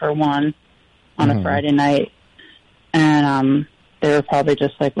alone for one on a Friday night, and they were probably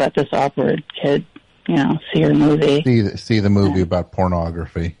just like, let this awkward kid see her movie. See the movie about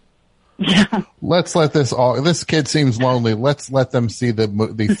pornography. Yeah. Let's let this kid seems lonely. Let's let them see the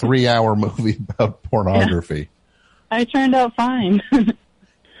 3-hour movie about pornography. Yeah. I turned out fine.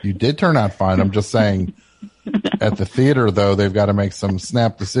 You did turn out fine. I'm just saying, at the theater, though, they've got to make some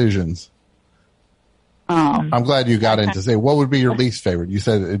snap decisions. I'm glad you got in to say, what would be your least favorite?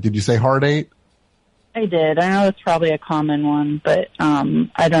 Did you say Hard 8? I did. I know it's probably a common one, but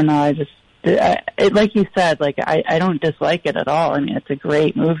I don't know. I just, like you said, like I don't dislike it at all. I mean, it's a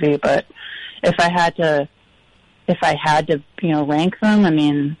great movie, but if I had to, rank them, I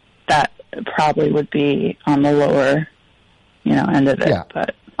mean, that probably would be on the lower, end of it. Yeah.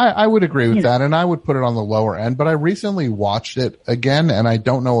 But I would agree with that, and I would put it on the lower end, but I recently watched it again, and I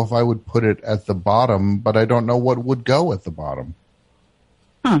don't know if I would put it at the bottom, but I don't know what would go at the bottom.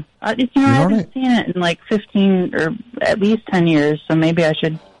 Huh. I haven't seen it in like 15 or at least 10 years, so maybe I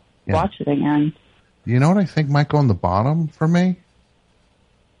should watch it again. You know what I think might go on the bottom for me?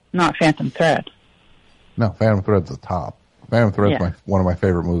 Not Phantom Thread. No, Phantom Thread's the top. Phantom Thread's one of my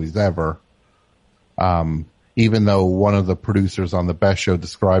favorite movies ever. Even though one of the producers on The Best Show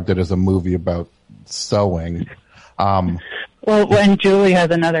described it as a movie about sewing. When Julie has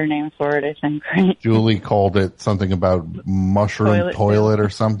another name for it, I think, right? Julie called it something about mushroom toilet or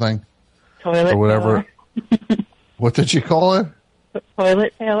something. Toilet or whatever. What did she call it?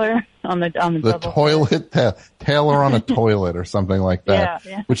 Toilet Taylor on the toilet Taylor on a toilet or something like that.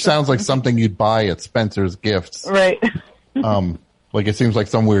 Yeah. Which sounds like something you'd buy at Spencer's Gifts. Right. Like it seems like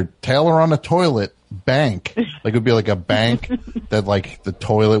some weird Taylor on a toilet bank. Like it would be like a bank that like the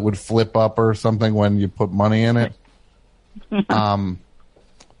toilet would flip up or something when you put money in it.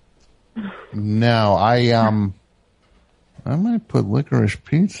 No, I might put Licorice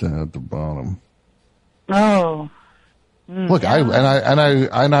Pizza at the bottom. Oh. Look, I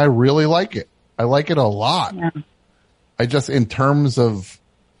really like it. I like it a lot. Yeah. I just, in terms of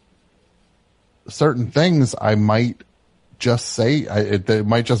certain things, I might just say it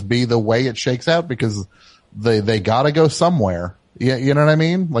might just be the way it shakes out because they got to go somewhere. Yeah, you know what I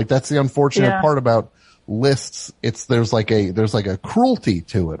mean? Like that's the unfortunate part about lists. There's like a cruelty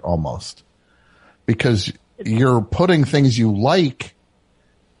to it almost because you're putting things you like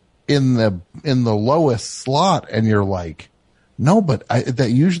in the lowest slot and you're like, no, but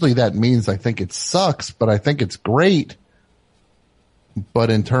that means I think it sucks, but I think it's great.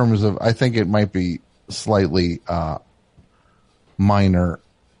 But in terms of, I think it might be slightly, minor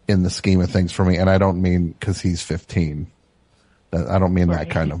in the scheme of things for me. And I don't mean cause he's 15. I don't mean that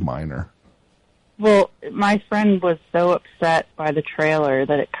kind of minor. Well, my friend was so upset by the trailer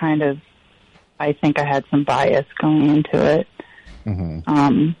that it kind of, I think I had some bias going into it.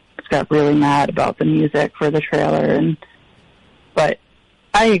 Mm-hmm. Got really mad about the music for the trailer, but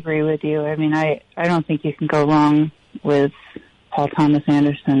I agree with you. I mean, I don't think you can go wrong with Paul Thomas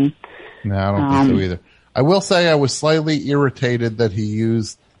Anderson. No, I don't think so either. I will say I was slightly irritated that he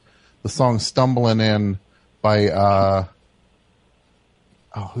used the song Stumbling In by,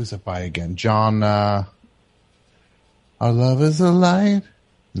 who's it by again? John, Our love is a light,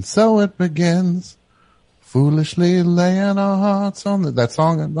 and so it begins. Foolishly laying our hearts on that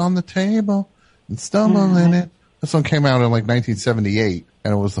song on the table and stumbling it. This song came out in like 1978,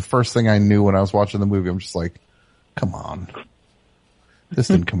 and it was the first thing I knew when I was watching the movie. I'm just like, come on. This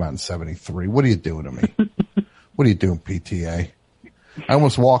didn't come out in 73. What are you doing to me? What are you doing, PTA? I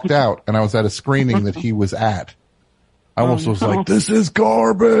almost walked out, and I was at a screening that he was at. I almost was like, this is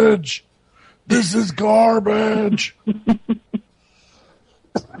garbage. This is garbage.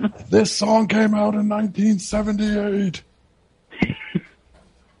 This song came out in 1978.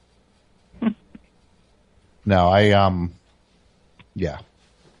 No, yeah.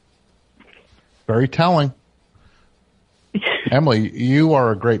 Very telling. Emily, you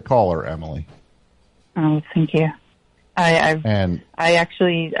are a great caller, Emily. Oh, thank you. I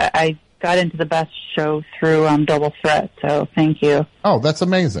got into the best show through Double Threat, so thank you. Oh, that's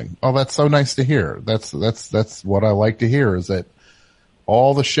amazing. Oh, that's so nice to hear. That's what I like to hear is that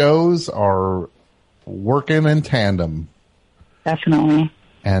all the shows are working in tandem. Definitely.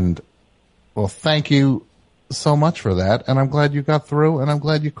 And, well, thank you so much for that. And I'm glad you got through, and I'm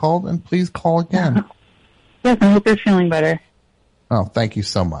glad you called, and please call again. Yes, I hope you're feeling better. Oh, thank you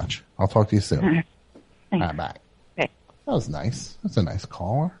so much. I'll talk to you soon. All right. Thanks. Bye. Okay. That was nice. That's a nice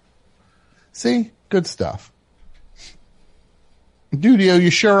caller. See? Good stuff. Dudio, you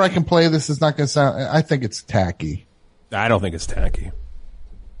sure I can play this? It's not going to sound... I think it's tacky. I don't think it's tacky.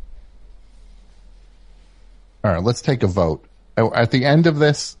 All right, let's take a vote. At the end of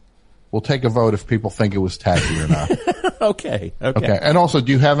this, We'll take a vote if people think it was tacky or not. Okay. And also,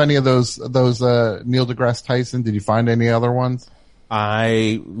 do you have any of those Neil deGrasse Tyson? Did you find any other ones?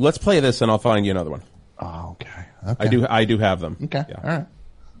 Let's play this and I'll find you another one. Oh, okay. I do have them. Okay. Yeah. All right.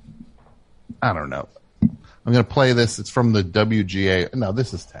 I don't know. I'm going to play this. It's from the WGA. No,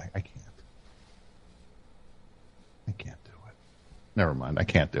 this is tag. I can't do it. Never mind. I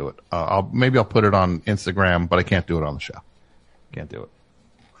can't do it. Maybe I'll put it on Instagram, but I can't do it on the show. Can't do it.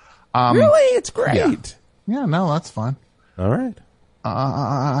 Really? It's great. Yeah, no, that's fine. All right.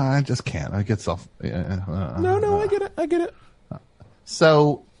 I just can't. I get self. No, I get it.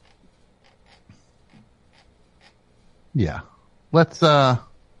 So, yeah, let's.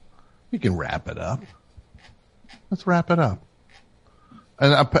 We can wrap it up. Let's wrap it up.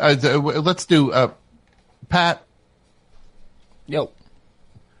 And let's do Pat. Yo.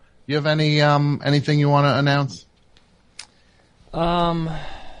 You have anything you want to announce?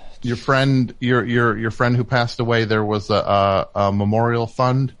 Your friend, your friend who passed away. There was a memorial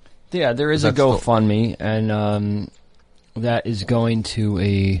fund. Yeah, there is a GoFundMe, and that is going to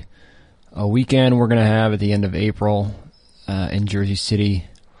a weekend we're going to have at the end of April in Jersey City.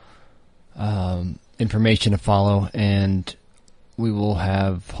 Information to follow, and we will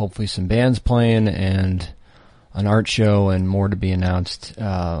have hopefully some bands playing and an art show and more to be announced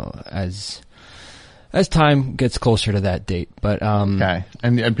as time gets closer to that date. But okay,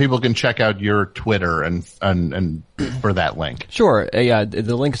 and people can check out your Twitter and for that link. Sure, yeah,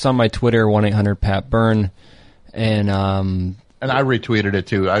 the link is on my Twitter, 1-800-PAT-BURN, and I retweeted it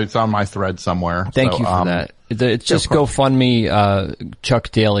too. It's on my thread somewhere. Thank you for that. It's just GoFundMe,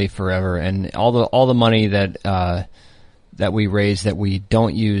 Chuck Daly forever, and all the money that we raise that we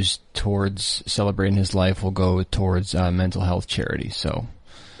don't use towards celebrating his life will go towards mental health charity. So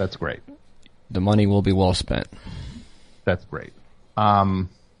that's great. The money will be well spent. That's great.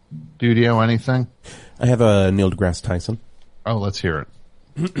 Dudio, anything? I have a Neil deGrasse Tyson. Oh, let's hear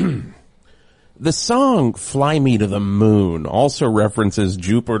it. The song Fly Me to the Moon also references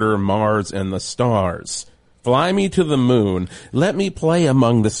Jupiter, Mars, and the stars. Fly me to the moon, let me play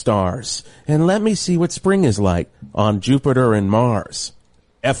among the stars, and let me see what spring is like on Jupiter and Mars.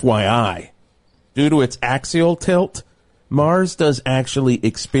 FYI, due to its axial tilt, Mars does actually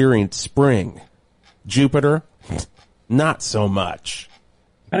experience spring. Jupiter, not so much.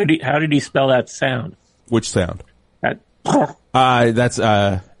 How did he spell that sound? Which sound? That's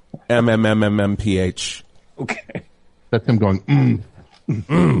MMMMPH. Okay. That's him going,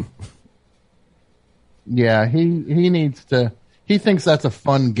 Yeah, he needs to. He thinks that's a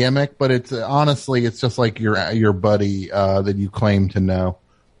fun gimmick, but it's honestly, it's just like your buddy that you claim to know,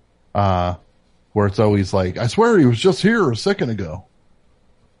 where it's always like, I swear he was just here a second ago.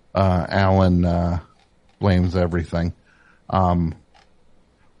 Alan blames everything,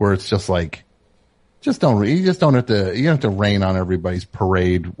 where it's just like, you don't have to rain on everybody's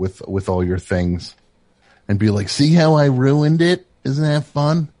parade with all your things, and be like, see how I ruined it? Isn't that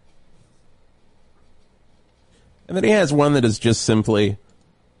fun? And then he has one that is just simply,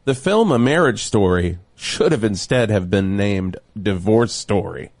 the film A Marriage Story should have instead have been named Divorce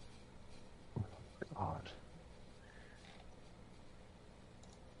Story. God.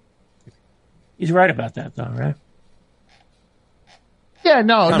 He's right about that, though, right? Yeah,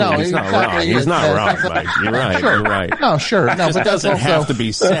 no, he's not wrong. He's not wrong, Mike. You're right. Sure. You're right. No, sure. No, It but that's doesn't also have to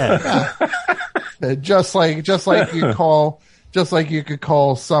be said. just like you could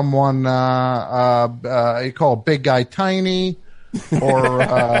call someone you call a big guy tiny, or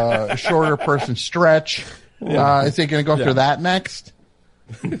a shorter person stretch. Is he going to go through that next?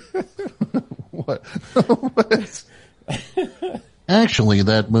 What? Actually,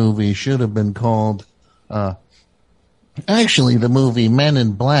 that movie should have been called. Actually, the movie Men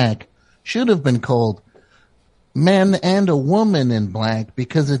in Black should have been called Men and a Woman in Black,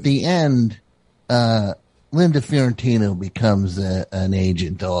 because at the end, Linda Fiorentino becomes an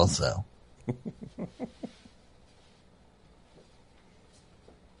agent also.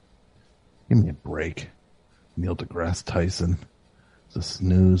 Give me a break. Neil deGrasse Tyson. It's a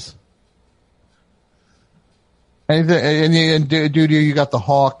snooze. And dude, you got The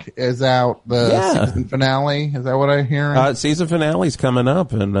Hawk is out, the season finale. Is that what I'm hearing? Season finale's coming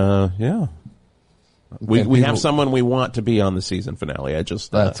up, and yeah. We have someone we want to be on the season finale.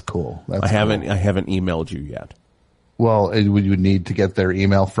 That's cool. I haven't emailed you yet. Well, would you need to get their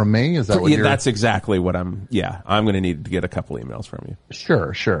email from me? Is that what you're... That's exactly what I'm going to need to get a couple emails from you.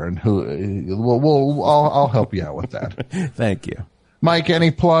 Sure. And I'll help you out with that. Thank you. Mike,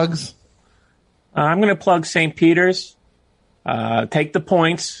 any plugs? I'm going to plug St. Peter's. Take the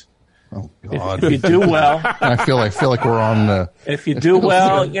points. Oh God! If you do well, I feel like we're on the. If you do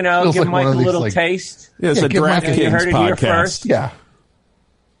well, give like Mike a little like, taste. Yeah, it's a DraftKings You heard it here podcast. first. Yeah.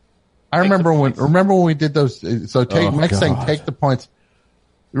 I remember when we did those. So Mike's saying take the points.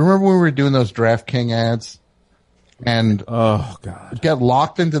 Remember when we were doing those DraftKings ads, and get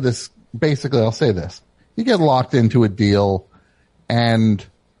locked into this. Basically, I'll say this: you get locked into a deal, and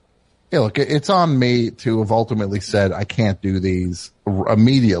look, it's on me to have ultimately said I can't do these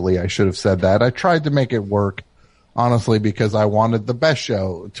immediately. I should have said that. I tried to make it work, honestly, because I wanted the best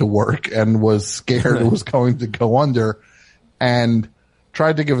show to work and was scared it was going to go under, and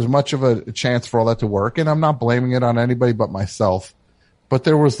tried to give as much of a chance for all that to work. And I'm not blaming it on anybody but myself. But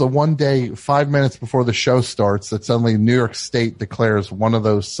there was the one day, 5 minutes before the show starts, that suddenly New York State declares one of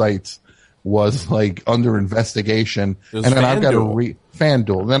those sites was like under investigation. And then I've got to read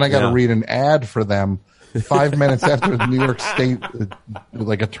FanDuel. Then I got to read an ad for them 5 minutes after the New York State,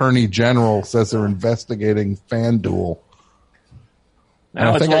 like Attorney General says they're investigating FanDuel.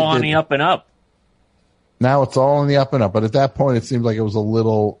 Now it's all on the up and up. Now it's all on the up and up. But at that point, it seemed like it was a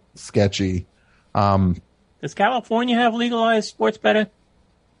little sketchy. Does California have legalized sports betting?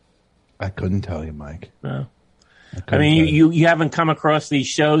 I couldn't tell you, Mike. No. I mean, you haven't come across these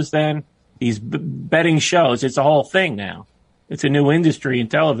shows then? These betting shows. It's a whole thing now. It's a new industry in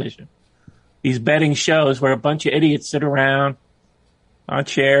television. These betting shows where a bunch of idiots sit around on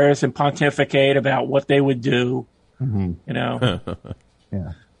chairs and pontificate about what they would do. Mm-hmm. You know?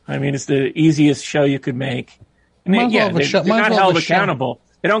 Yeah. I mean, it's the easiest show you could make. And they're not held accountable.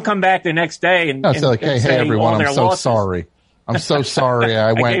 They don't come back the next day and say like, hey, everyone, I'm so sorry. I'm so sorry.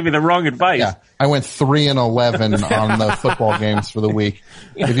 I gave you the wrong advice. Yeah, I went 3-11 on the football games for the week.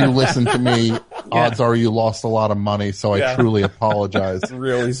 If you listen to me, odds are you lost a lot of money. So I truly apologize.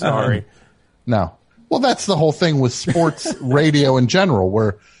 Really sorry. No. Well, that's the whole thing with sports radio in general,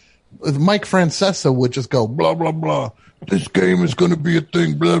 where Mike Francesa would just go blah blah blah. This game is going to be a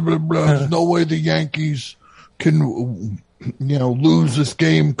thing. Blah blah blah. There's no way the Yankees can, lose this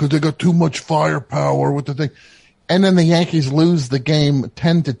game because they got too much firepower with the thing. And then the Yankees lose the game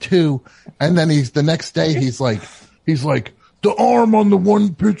 10-2. And then the next day he's like, the arm on the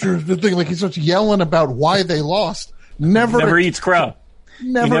one pitcher is the thing. Like he starts yelling about why they lost. Never eats crow.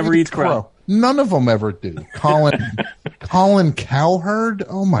 Never eats crow. None of them ever do. Colin Cowherd.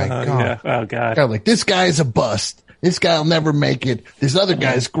 Oh my God. Yeah. Oh God. God, like this guy's a bust. This guy'll never make it. This other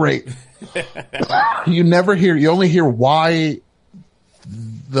guy's great. You only hear why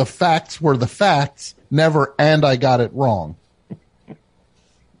the facts were the facts, never, and I got it wrong.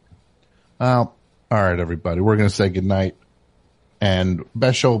 All right, everybody. We're going to say goodnight. And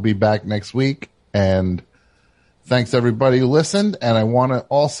Best Show will be back next week. And thanks, everybody who listened. And I want to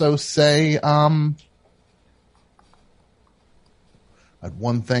also say I had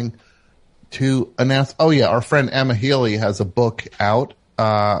one thing to announce. Oh, yeah. Our friend Emma Healy has a book out.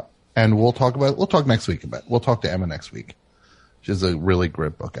 And we'll talk next week about it. We'll talk to Emma next week. She has a really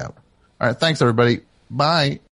great book out. All right. Thanks, everybody. Bye.